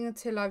time being,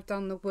 until I've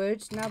done the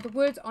wood. Now, the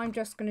wood, I'm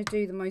just going to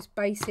do the most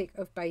basic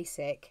of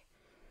basic.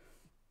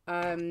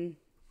 And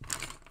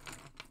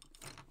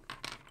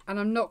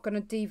I'm not going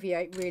to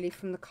deviate, really,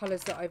 from the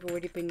colours that I've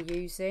already been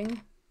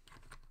using.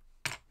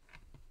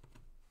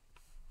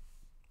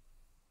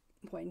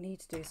 What I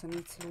need to do is I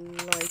need to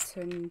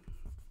lighten.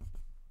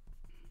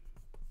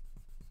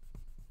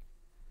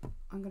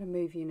 I'm going to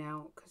move you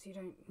now because you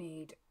don't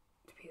need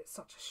to be at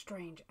such a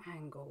strange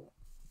angle.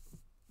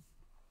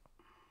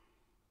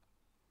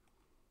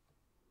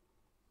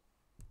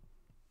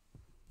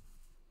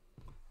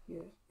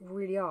 You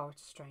really are at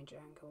a strange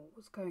angle.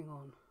 What's going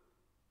on?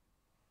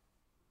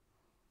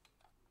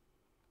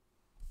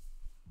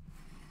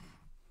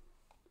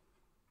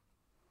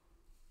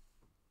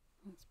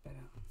 That's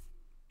better.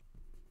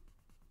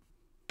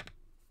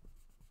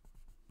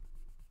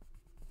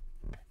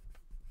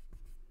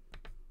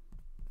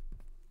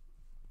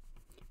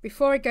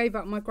 Before I gave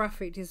up my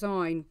graphic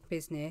design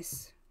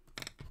business,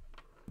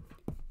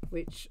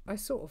 which I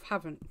sort of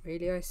haven't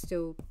really, I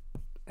still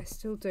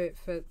do it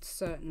for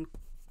certain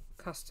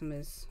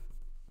customers,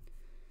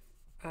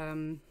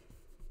 but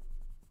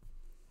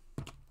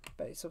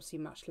it's obviously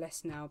much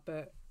less now.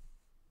 But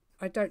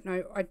I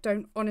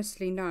don't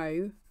honestly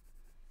know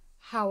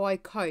how I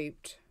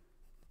coped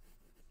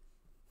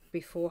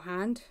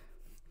beforehand,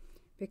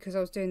 because I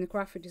was doing the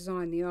graphic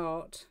design, the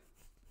art,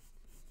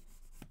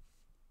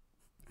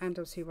 and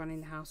obviously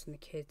running the house and the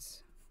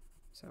kids.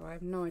 So I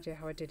have no idea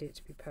how I did it,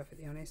 to be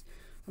perfectly honest.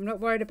 I'm not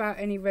worried about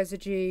any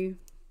residue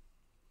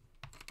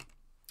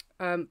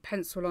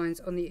pencil lines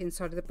on the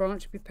inside of the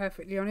branch, to be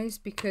perfectly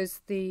honest,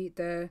 because the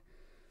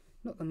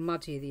not the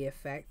muddier the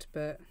effect,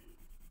 but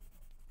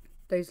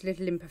those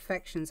little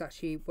imperfections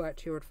actually work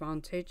to your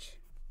advantage.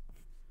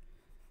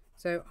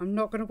 So I'm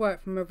not going to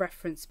work from a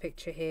reference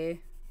picture here.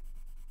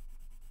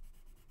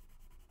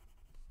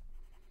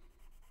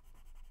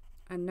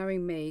 And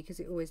knowing me, because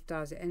it always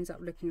does, it ends up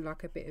looking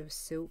like a bit of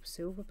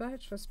silver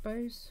birch, I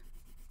suppose.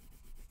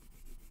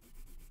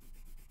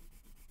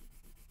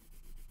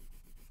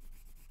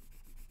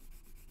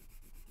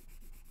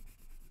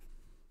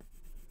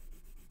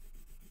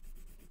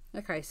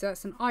 Okay, so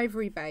that's an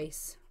ivory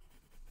base,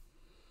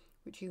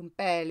 which you can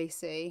barely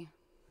see.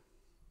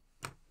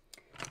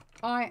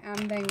 I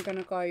am then going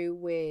to go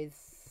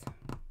with,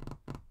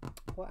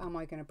 what am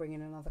I going to bring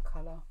in another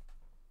colour?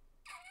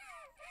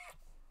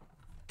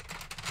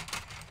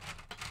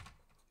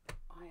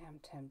 I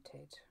am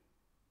tempted.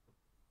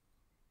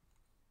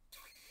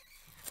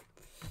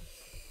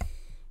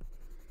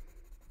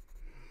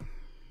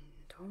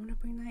 Do I want to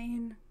bring that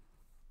in?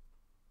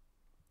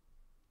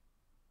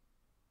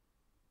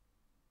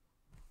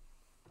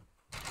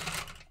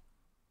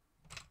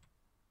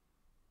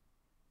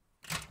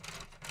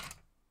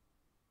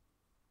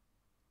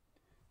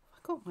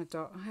 Got my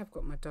dark. I have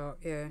got my dark,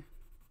 yeah.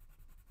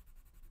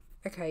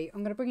 Okay,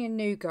 I'm going to bring in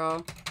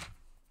nougat.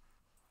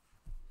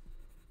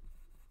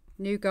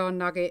 Nougat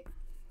nugget.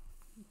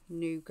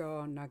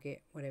 Nougat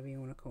nugget, whatever you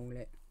want to call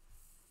it.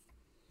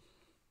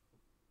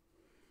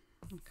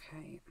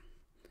 Okay.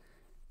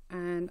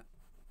 And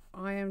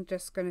I am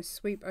just going to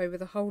sweep over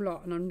the whole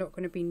lot, and I'm not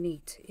going to be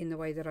neat in the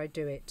way that I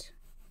do it.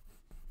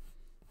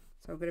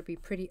 So I'm going to be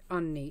pretty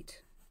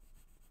unneat.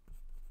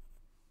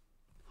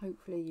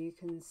 Hopefully you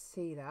can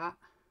see that.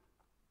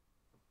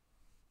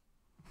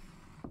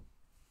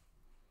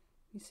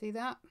 You see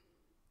that?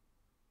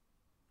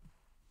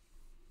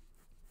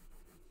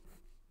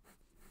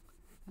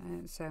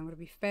 And so I'm going to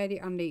be fairly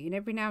unneat, and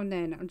every now and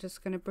then I'm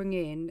just going to bring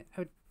in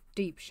a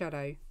deep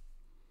shadow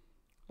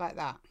like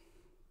that.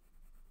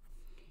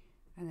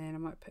 And then I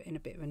might put in a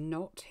bit of a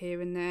knot here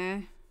and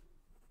there.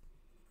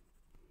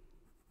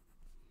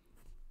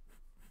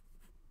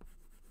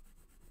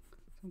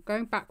 So I'm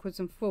going backwards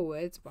and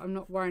forwards, but I'm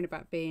not worrying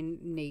about being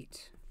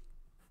neat.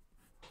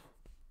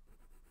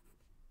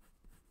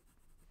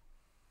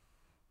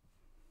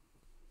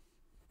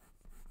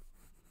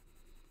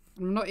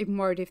 I'm not even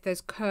worried if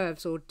there's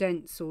curves or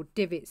dents or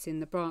divots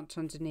in the branch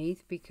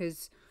underneath,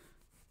 because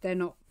they're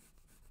not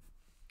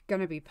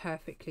going to be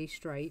perfectly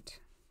straight.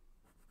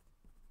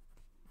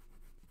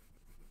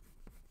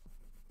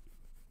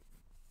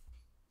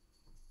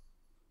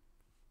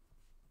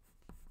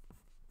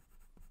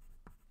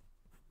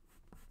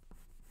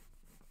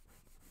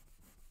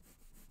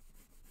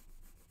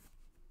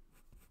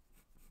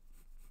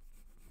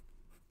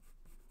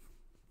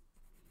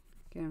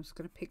 Again, I'm just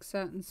going to pick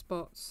certain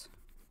spots.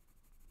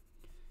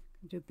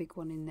 Do a big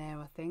one in there,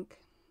 I think.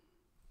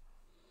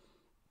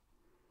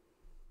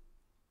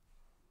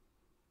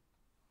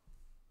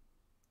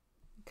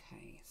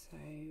 Okay, so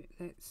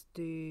let's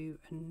do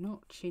a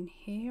notch in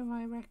here,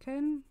 I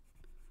reckon.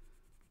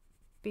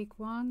 Big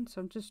one. So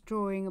I'm just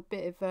drawing a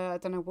bit of a, I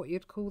don't know what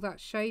you'd call that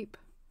shape.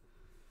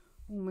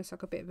 Almost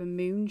like a bit of a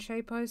moon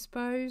shape, I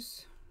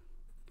suppose.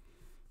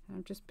 And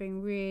I'm just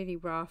being really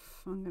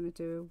rough. I'm going to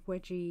do a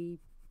wedgy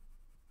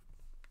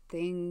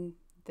thing.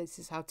 This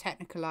is how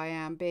technical I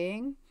am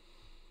being.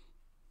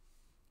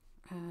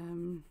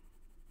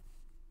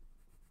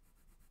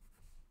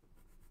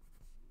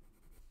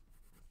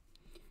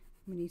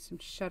 We need some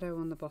shadow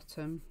on the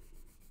bottom.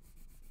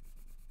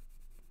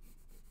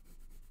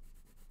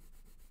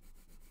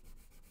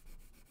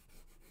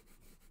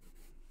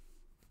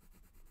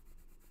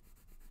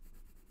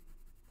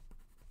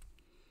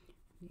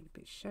 Need a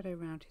bit of shadow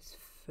around his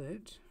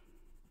foot.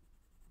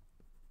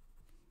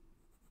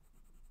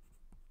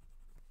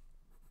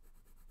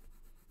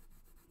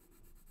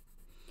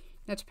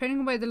 Now, depending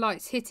on where the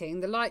light's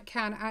hitting, the light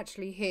can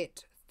actually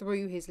hit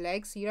through his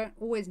legs, so you don't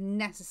always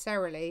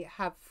necessarily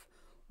have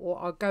or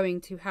are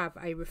going to have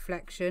a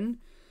reflection.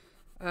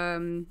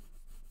 So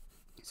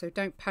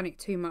don't panic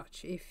too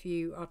much if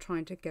you are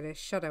trying to get a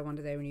shadow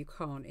under there and you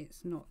can't.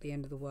 It's not the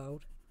end of the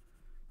world.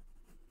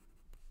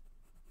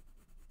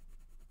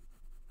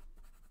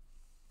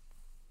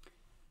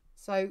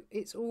 So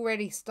it's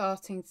already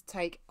starting to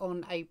take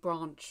on a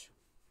branch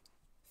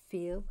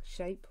feel,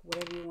 shape,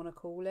 whatever you want to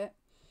call it.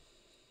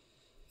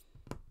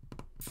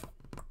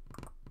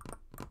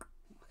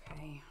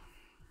 Okay.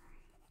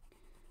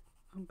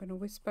 I'm going to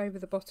wisp over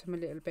the bottom a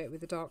little bit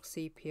with the dark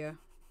sepia.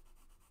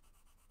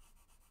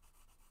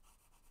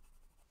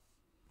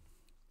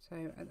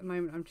 So at the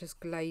moment I'm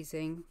just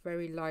glazing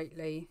very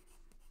lightly.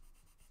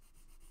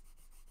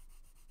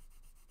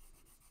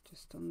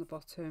 Just on the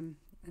bottom,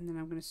 and then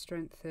I'm going to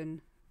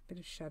strengthen a bit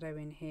of shadow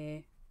in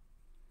here.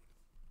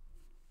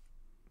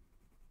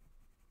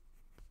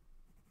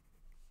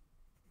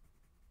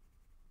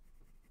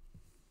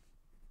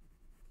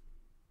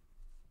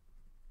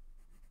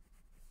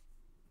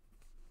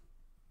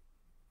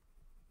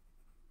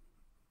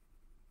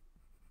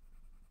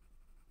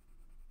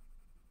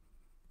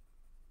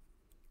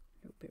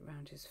 A little bit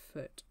around his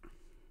foot.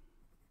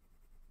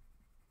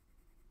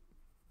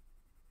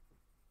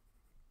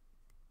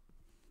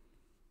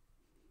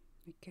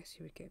 I guess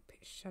you would get a bit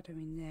of shadow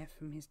in there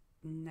from his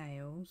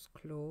nails,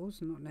 claws,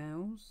 not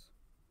nails.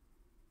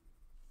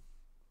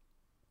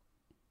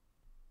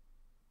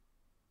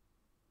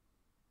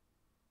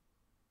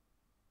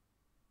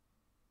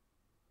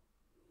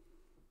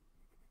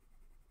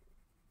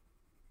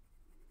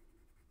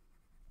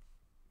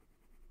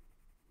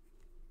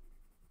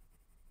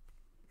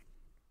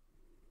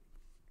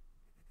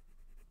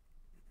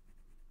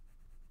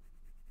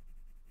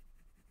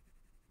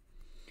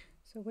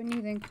 So when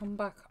you then come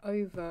back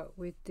over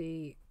with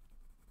the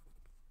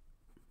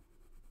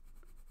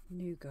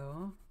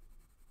nougat,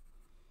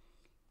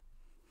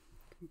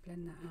 you can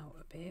blend that out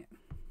a bit.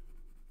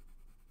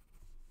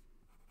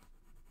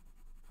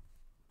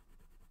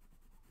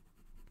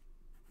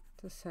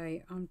 To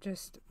say, I'm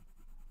just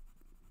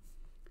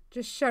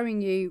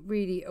showing you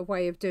really a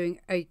way of doing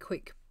a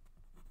quick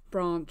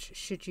branch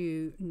should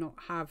you not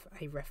have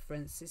a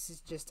reference. This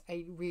is just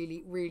a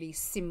really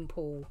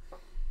simple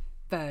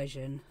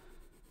version.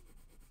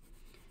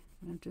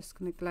 And I'm just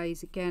going to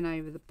glaze again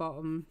over the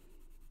bottom.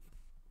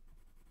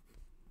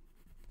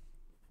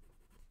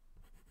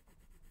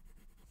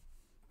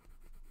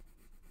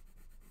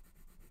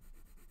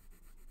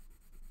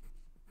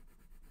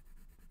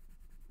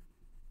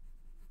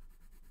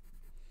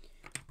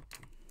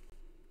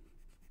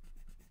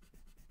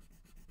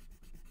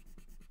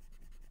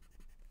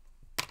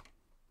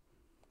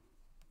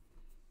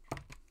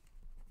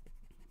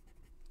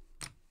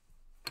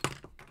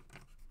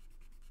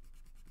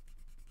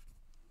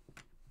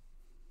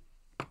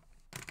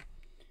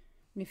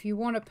 And if you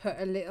want to put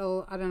a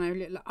little, I don't know, a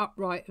little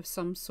upright of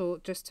some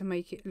sort just to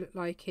make it look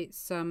like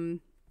it's had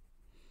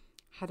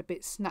a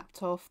bit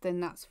snapped off,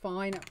 then that's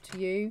fine, up to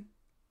you.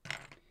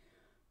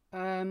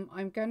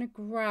 I'm going to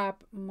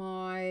grab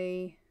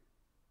my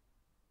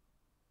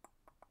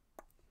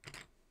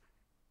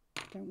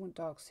Don't want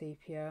dark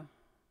sepia.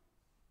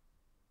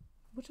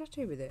 What did I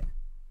do with it?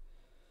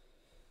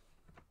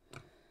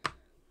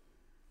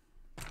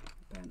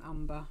 Burnt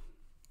umber.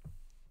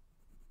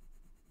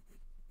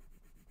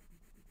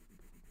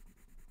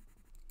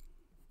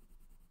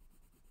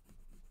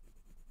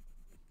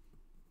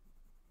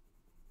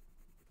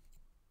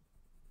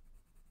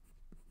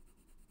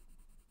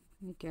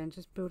 And again,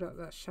 just build up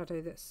that shadow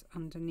that's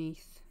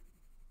underneath.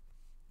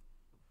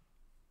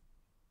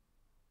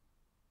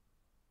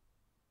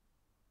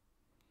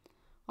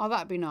 Oh,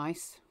 that'd be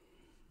nice.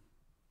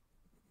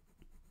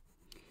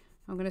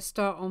 I'm going to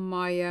start on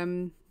my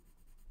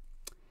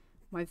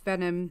my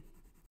Venom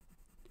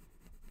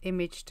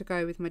image to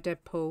go with my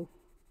Deadpool,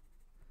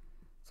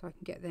 so I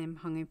can get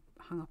them hung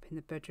up in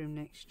the bedroom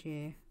next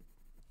year.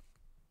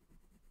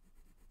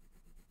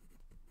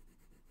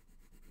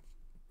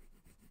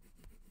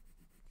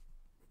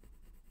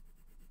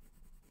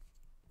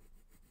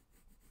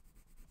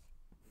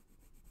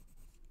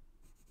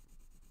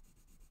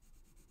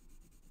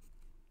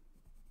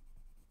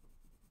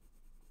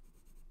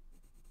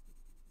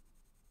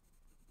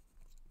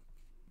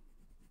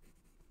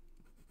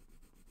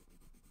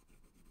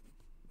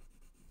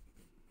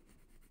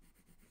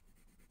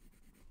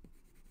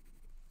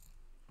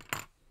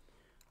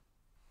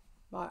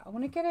 Right, I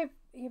want to get a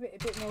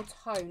bit more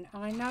tone,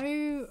 and I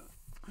know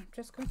I'm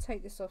just going to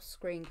take this off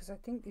screen because I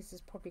think this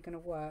is probably going to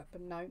work, but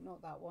no,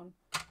 not that one.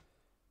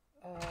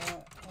 Where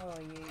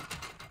are you?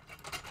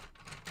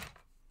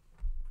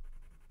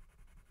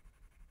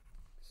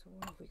 So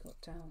what have we got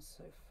down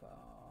so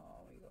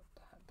far? We got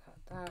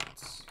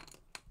that.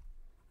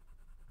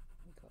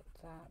 We got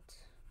that.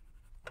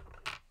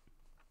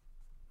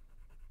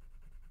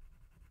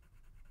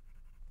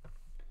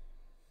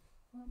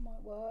 That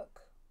might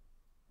work.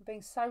 I'm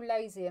being so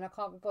lazy and I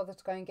can't be bothered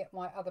to go and get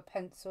my other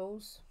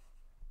pencils.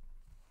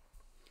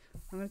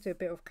 I'm going to do a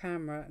bit off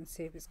camera and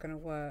see if it's going to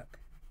work.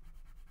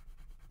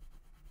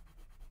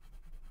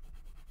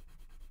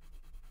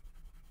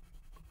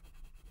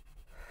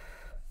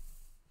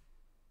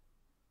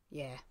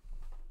 Yeah,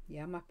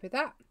 I'm happy with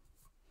that.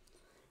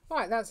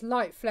 Right, that's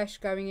light flesh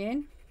going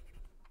in.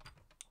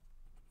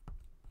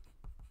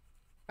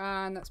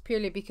 And that's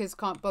purely because I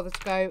can't bother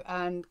to go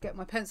and get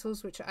my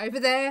pencils, which are over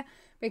there,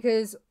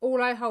 because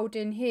all I hold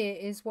in here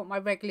is what my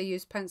regular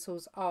use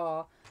pencils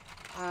are,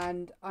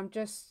 and I'm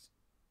just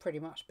pretty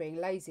much being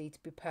lazy, to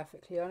be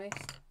perfectly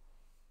honest.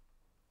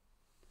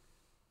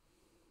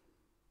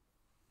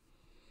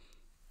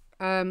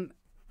 But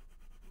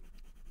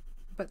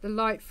the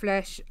light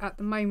flesh at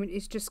the moment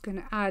is just going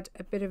to add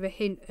a bit of a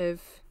hint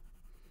of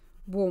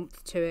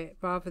warmth to it,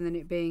 rather than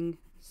it being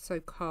so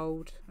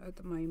cold at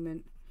the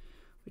moment.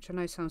 Which I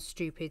know sounds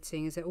stupid,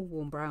 seeing as they're all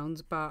warm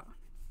browns, but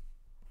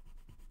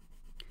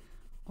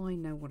I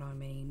know what I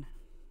mean.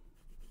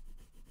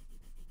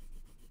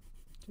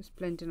 Just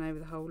blending over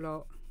the whole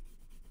lot.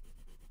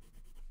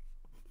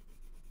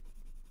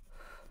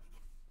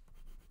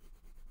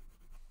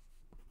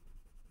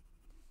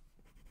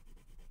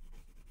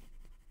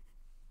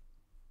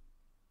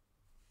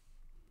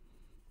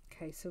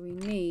 Okay, so we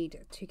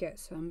need to get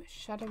some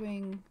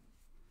shadowing.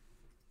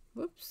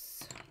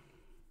 Whoops.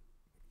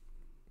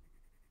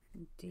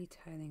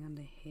 Detailing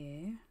under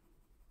here.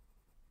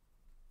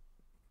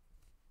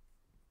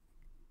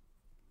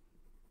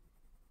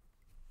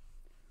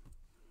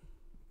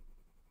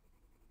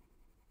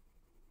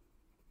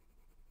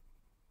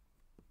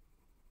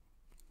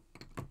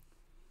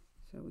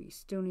 So what you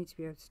still need to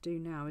be able to do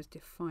now is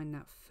define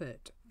that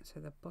foot. So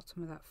the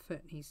bottom of that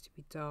foot needs to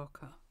be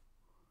darker.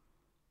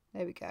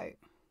 There we go.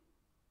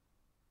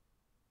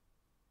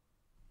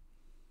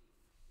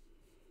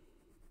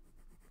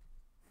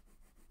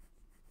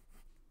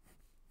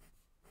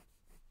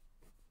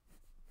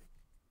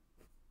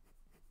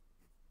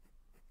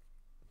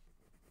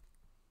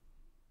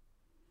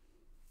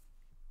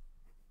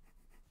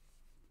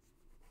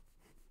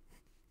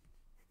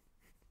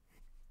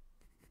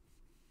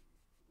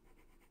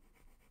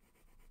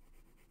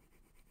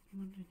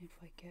 I'm wondering if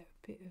I get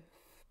a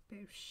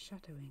bit of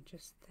shadowing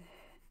just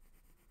there.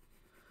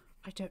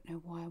 I don't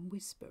know why I'm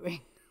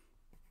whispering,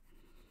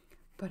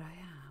 but I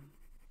am.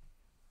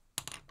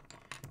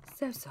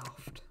 So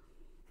soft.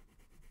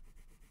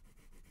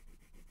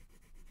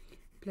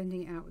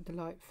 Blending it out with the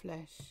light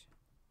flesh.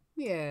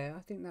 Yeah, I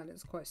think that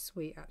looks quite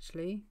sweet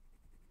actually.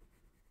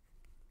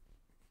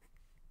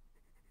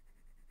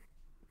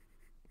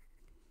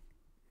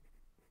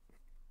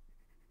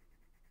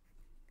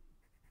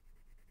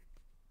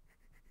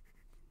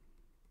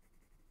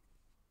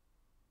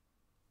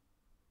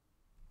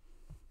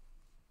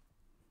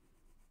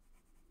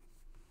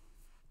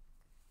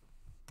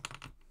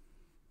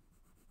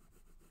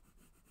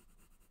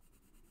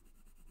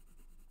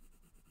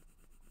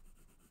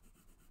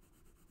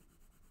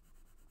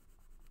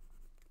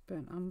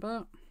 Burnt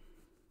umber.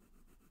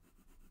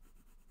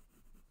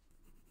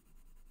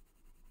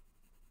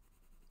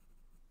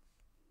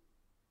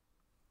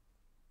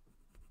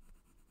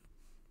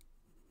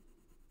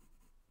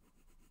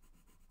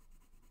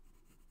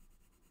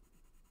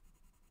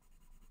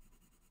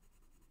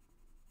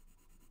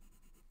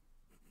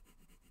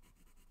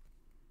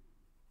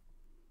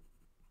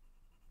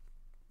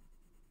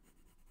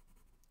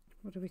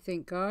 What do we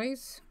think,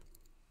 guys?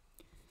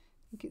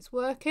 Think it's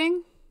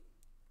working?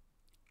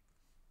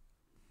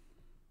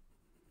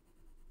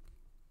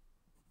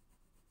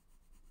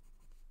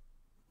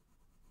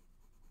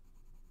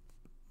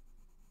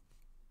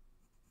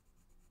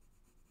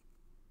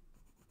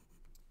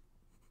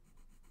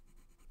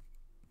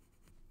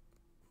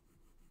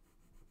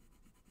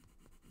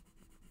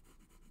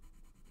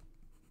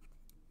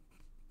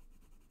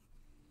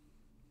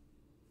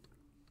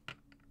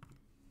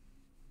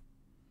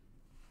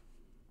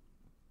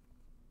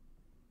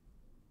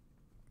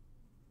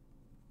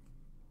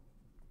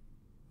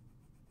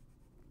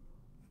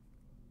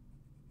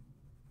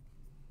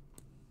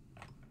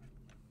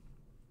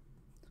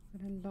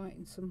 I'm going to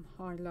lighten some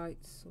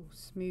highlights or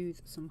smooth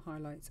some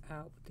highlights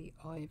out with the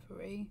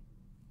ivory.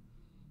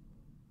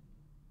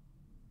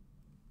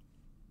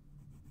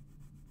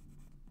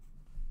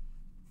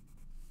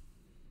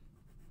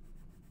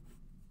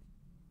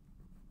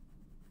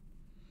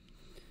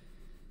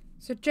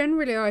 So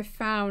generally I've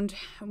found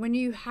when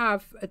you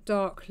have a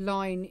dark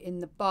line in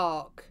the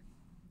bark,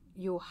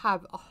 you'll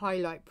have a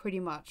highlight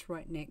pretty much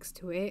right next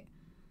to it.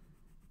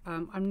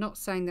 I'm not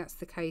saying that's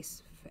the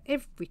case for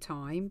every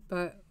time,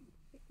 but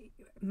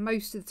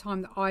most of the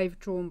time that I've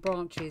drawn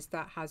branches,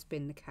 that has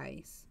been the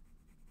case.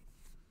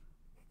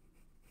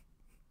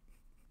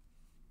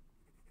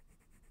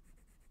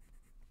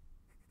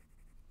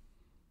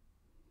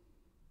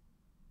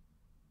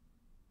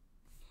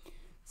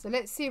 So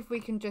let's see if we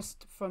can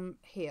just from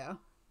here,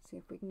 see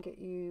if we can get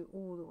you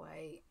all the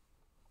way.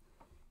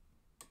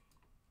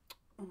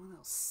 Oh,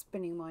 that's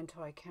spinning my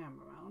entire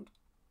camera around.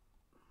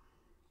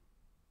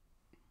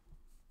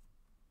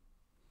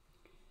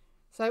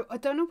 So I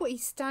don't know what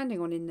he's standing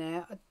on in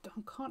there. I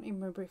can't even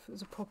remember if it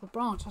was a proper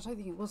branch. I don't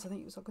think it was. I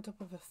think it was like on top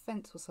of a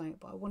fence or something,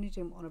 but I wanted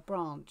him on a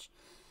branch.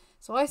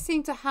 So I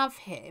seem to have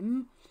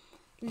him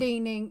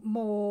leaning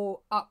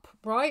more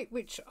upright,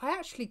 which I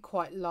actually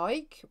quite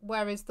like,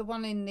 whereas the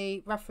one in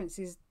the reference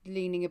is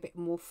leaning a bit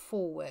more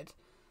forward.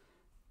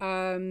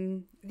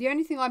 The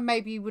only thing I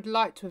maybe would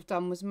like to have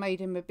done was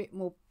made him a bit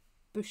more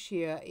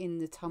bushier in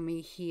the tummy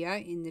here,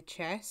 in the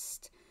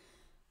chest,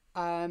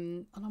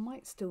 and I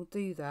might still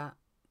do that.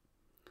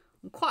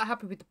 I'm quite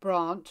happy with the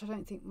branch. I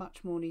don't think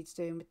much more needs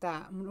doing with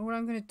that. And all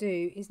I'm going to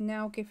do is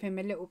now give him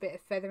a little bit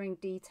of feathering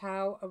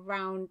detail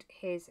around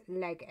his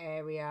leg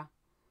area,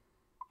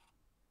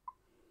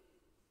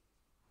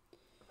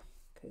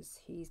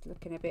 because he's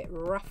looking a bit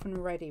rough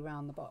and ready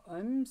around the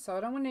bottom. So I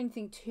don't want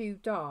anything too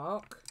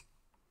dark.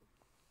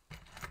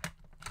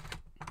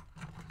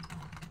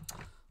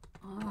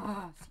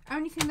 The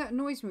only thing that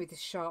annoys me with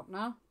this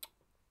sharpener,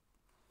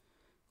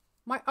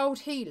 my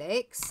old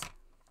Helix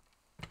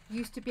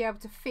used to be able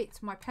to fit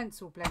my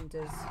pencil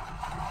blenders,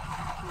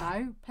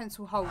 no,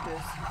 pencil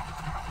holders,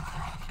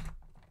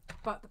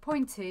 but the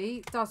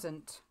pointy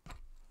doesn't,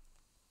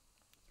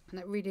 and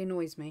that really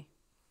annoys me.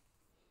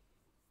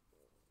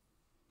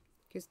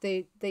 Because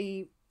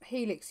the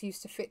Helix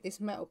used to fit this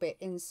metal bit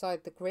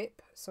inside the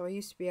grip, so I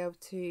used to be able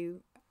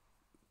to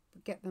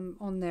get them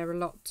on there a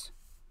lot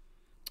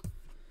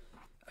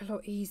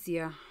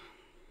easier.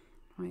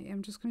 Right,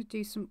 I'm just going to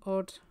do some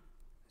odd,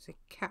 there's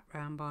a cat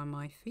round by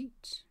my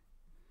feet.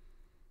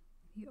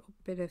 A little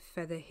bit of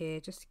feather here,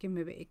 just to give him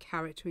a bit of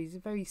character. He's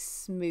very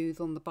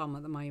smooth on the bum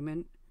at the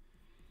moment.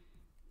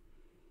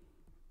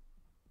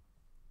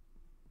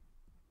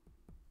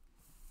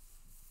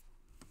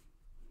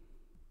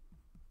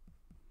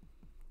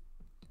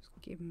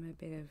 Give him a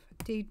bit of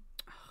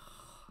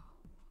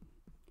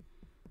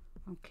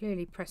I'm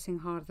clearly pressing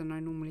harder than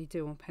I normally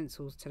do on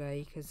pencils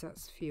today, because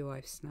that's a few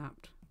I've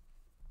snapped.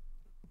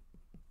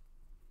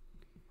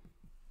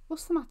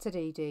 What's the matter,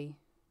 Dee Dee?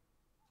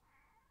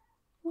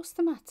 What's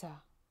the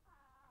matter?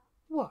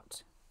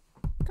 What?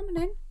 Come on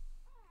in.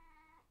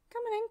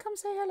 Come on in, come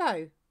say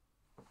hello.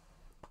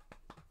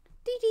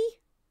 Dee Dee.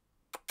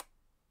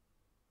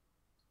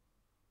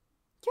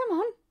 Come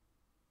on.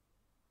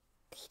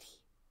 Dee Dee.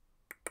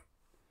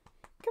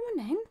 Come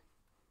on in,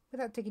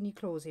 without digging your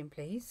claws in,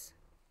 please.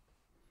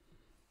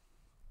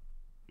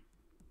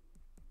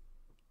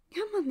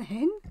 Come on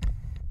then.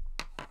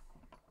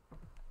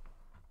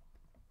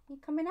 You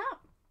coming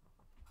up?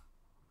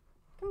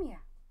 Come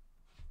here.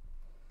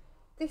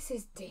 This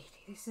is Dee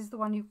Dee. This is the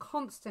one you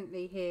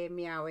constantly hear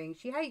meowing.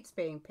 She hates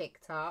being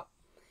picked up.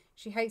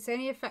 She hates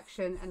any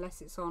affection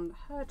unless it's on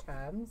her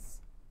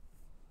terms.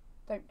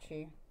 Don't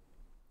you?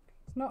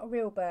 It's not a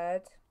real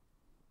bird.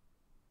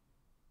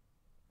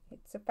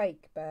 It's a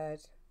fake bird.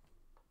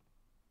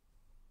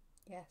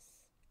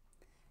 Yes.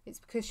 It's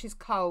because she's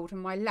cold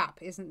and my lap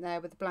isn't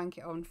there with a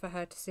blanket on for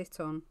her to sit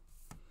on.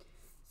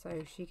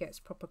 So she gets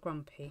proper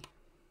grumpy.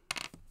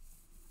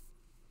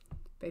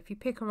 But if you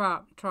pick her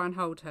up, try and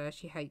hold her,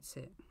 she hates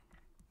it.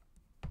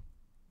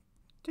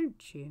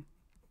 Don't you?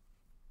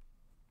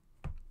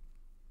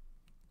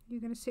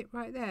 You're going to sit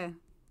right there.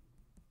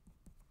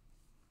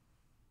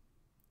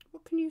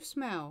 What can you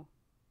smell?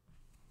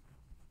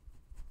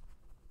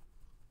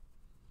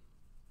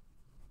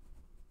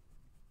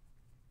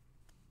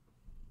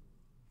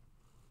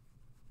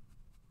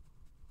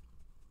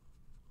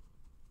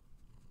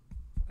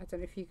 don't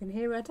know if you can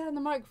hear her down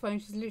the microphone.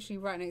 She's literally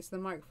right next to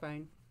the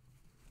microphone.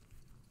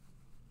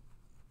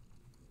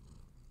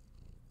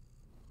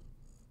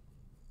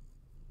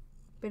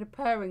 Bit of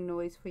purring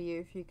noise for you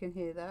if you can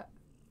hear that.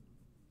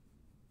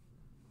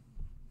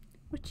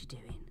 What you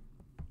doing?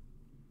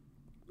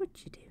 What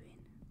you doing?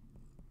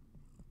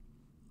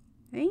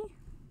 Hey?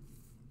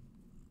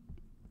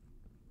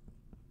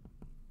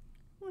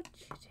 What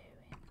you doing?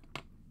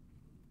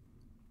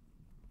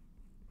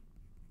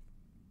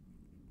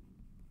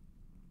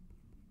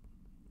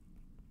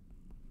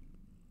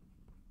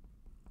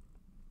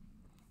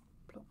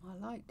 Block my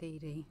light, Dee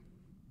Dee.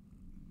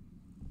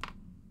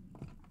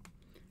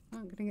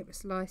 I'm going to get this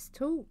slice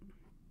tool.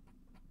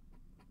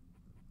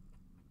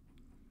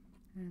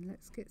 And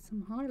let's get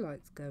some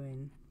highlights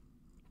going.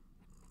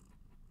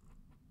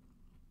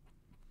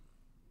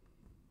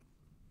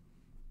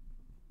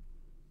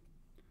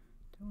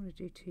 Don't want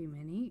to do too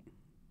many.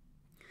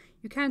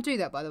 You can do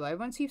that, by the way.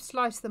 Once you've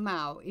sliced them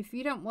out, if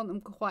you don't want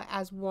them quite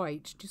as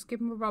white, just give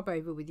them a rub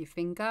over with your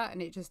finger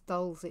and it just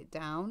dulls it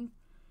down.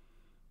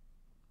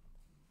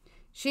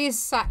 She is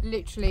sat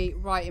literally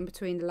right in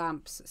between the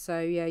lamps, so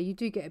yeah, you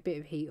do get a bit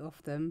of heat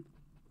off them.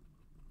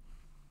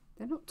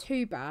 They're not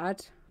too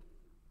bad.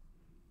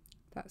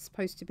 That's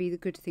supposed to be the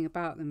good thing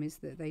about them, is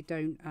that they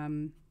don't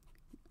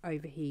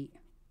overheat.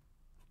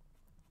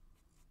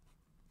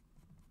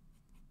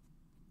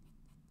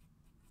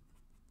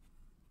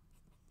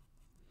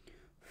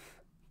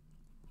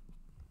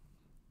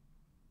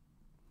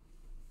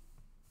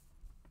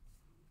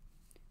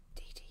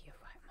 Dee Dee, you're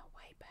right in my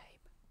way,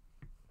 babe.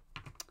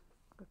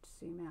 Got to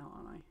zoom out,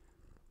 aren't I?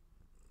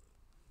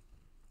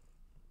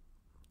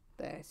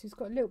 There, so it's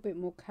got a little bit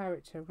more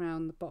character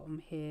around the bottom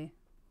here.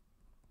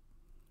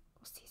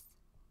 What's this?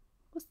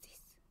 What's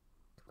this?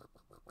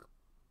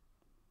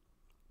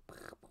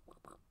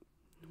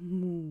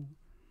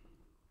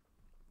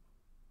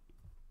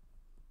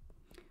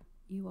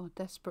 You are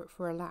desperate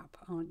for a lap,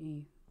 aren't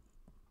you?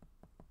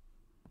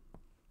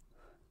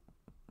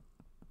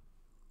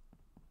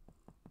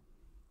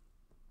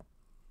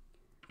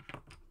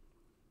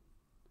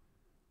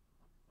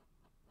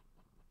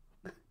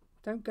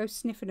 Don't go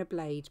sniffing a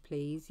blade,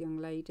 please,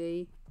 young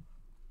lady.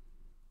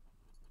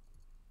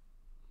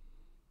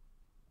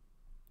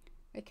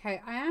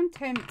 Okay, I am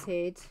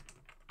tempted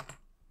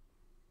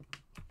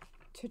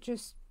to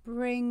just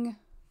bring,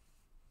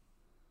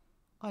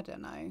 I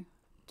don't know,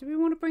 do we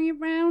want to bring it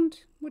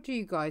round? What do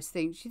you guys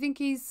think? Do you think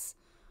he's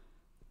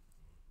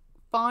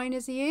fine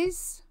as he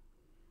is?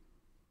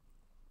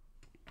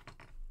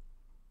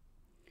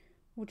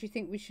 Or do you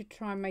think we should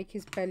try and make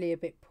his belly a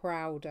bit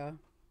prouder?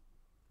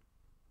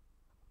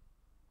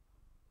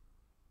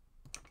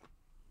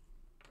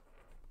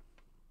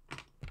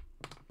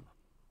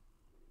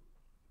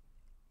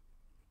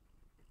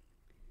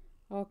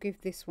 I'll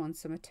give this one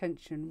some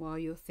attention while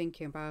you're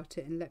thinking about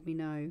it and let me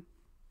know.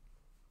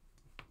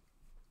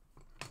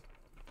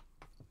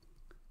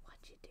 What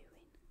you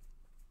doing?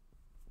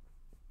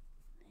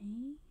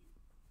 Hey?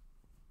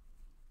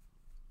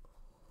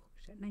 Oh,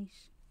 is that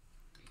nice?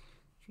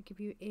 Should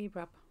give you an ear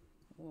rub.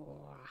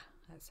 Oh,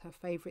 that's her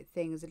favourite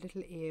thing, is a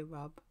little ear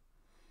rub.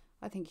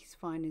 I think he's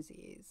fine as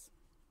he is.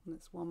 And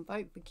that's one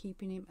vote for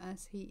keeping him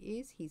as he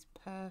is. He's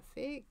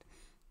perfect.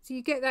 So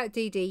you get that,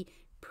 Dee Dee?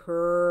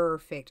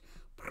 Perfect.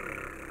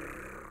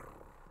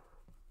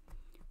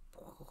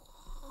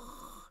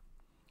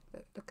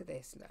 Look at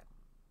this. Look,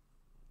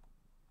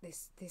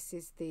 this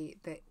is the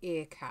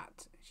ear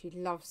cat. She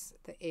loves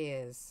the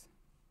ears.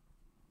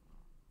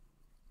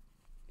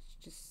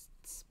 She just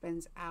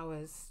spends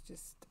hours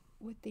just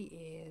with the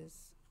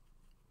ears.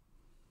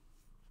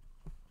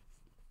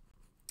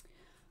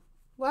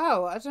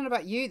 Well, I don't know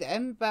about you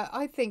then, but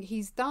I think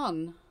he's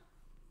done.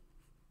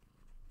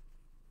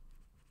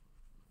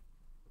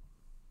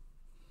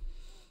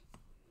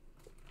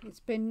 It's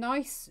been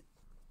nice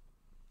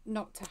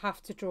not to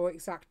have to draw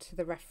exact to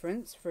the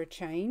reference for a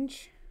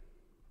change.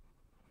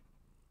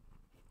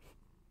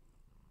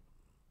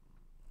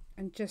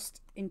 And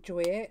just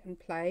enjoy it and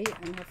play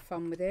and have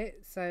fun with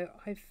it. So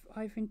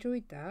I've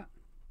enjoyed that.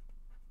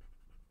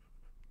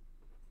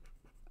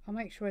 I'll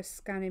make sure I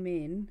scan him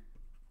in.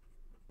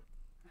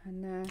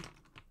 And I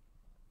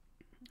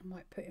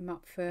might put him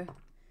up for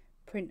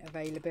print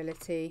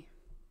availability.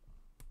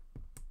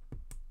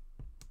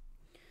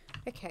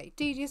 Okay,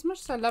 Dee Dee, as much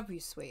as I love you,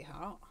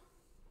 sweetheart,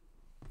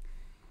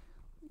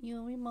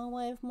 you're in my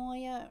way of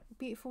my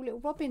beautiful little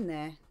robin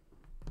there.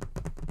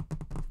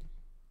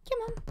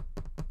 Come on.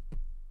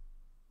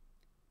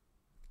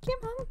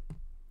 Come on.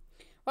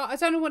 Well, I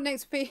don't know what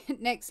next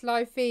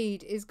live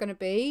feed is going to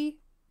be.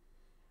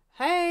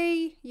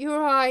 Hey, you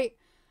all right?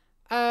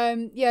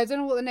 Yeah, I don't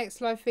know what the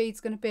next live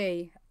feed's going to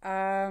be.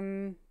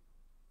 So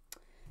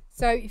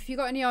if you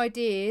got any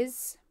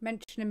ideas,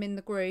 mention them in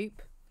the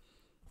group.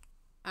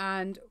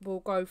 And we'll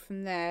go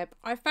from there.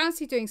 I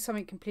fancy doing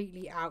something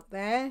completely out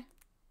there.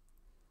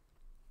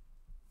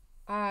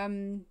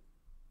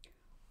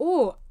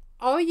 Or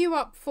are you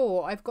up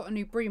for? I've got a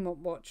new Bremont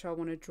watch I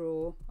want to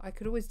draw. I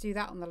could always do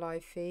that on the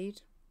live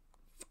feed.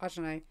 I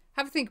don't know.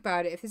 have a think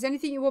about it. If there's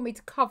anything you want me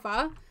to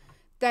cover,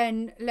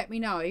 then let me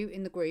know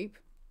in the group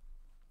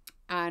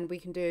and we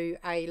can do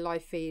a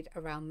live feed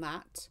around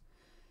that.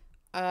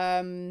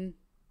 But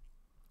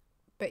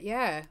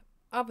yeah,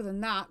 other than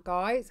that,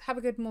 guys, have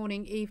a good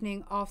morning,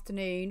 evening,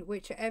 afternoon,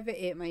 whichever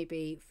it may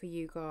be for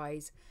you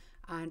guys.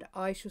 And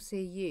I shall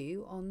see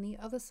you on the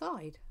other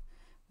side.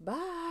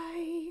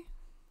 Bye.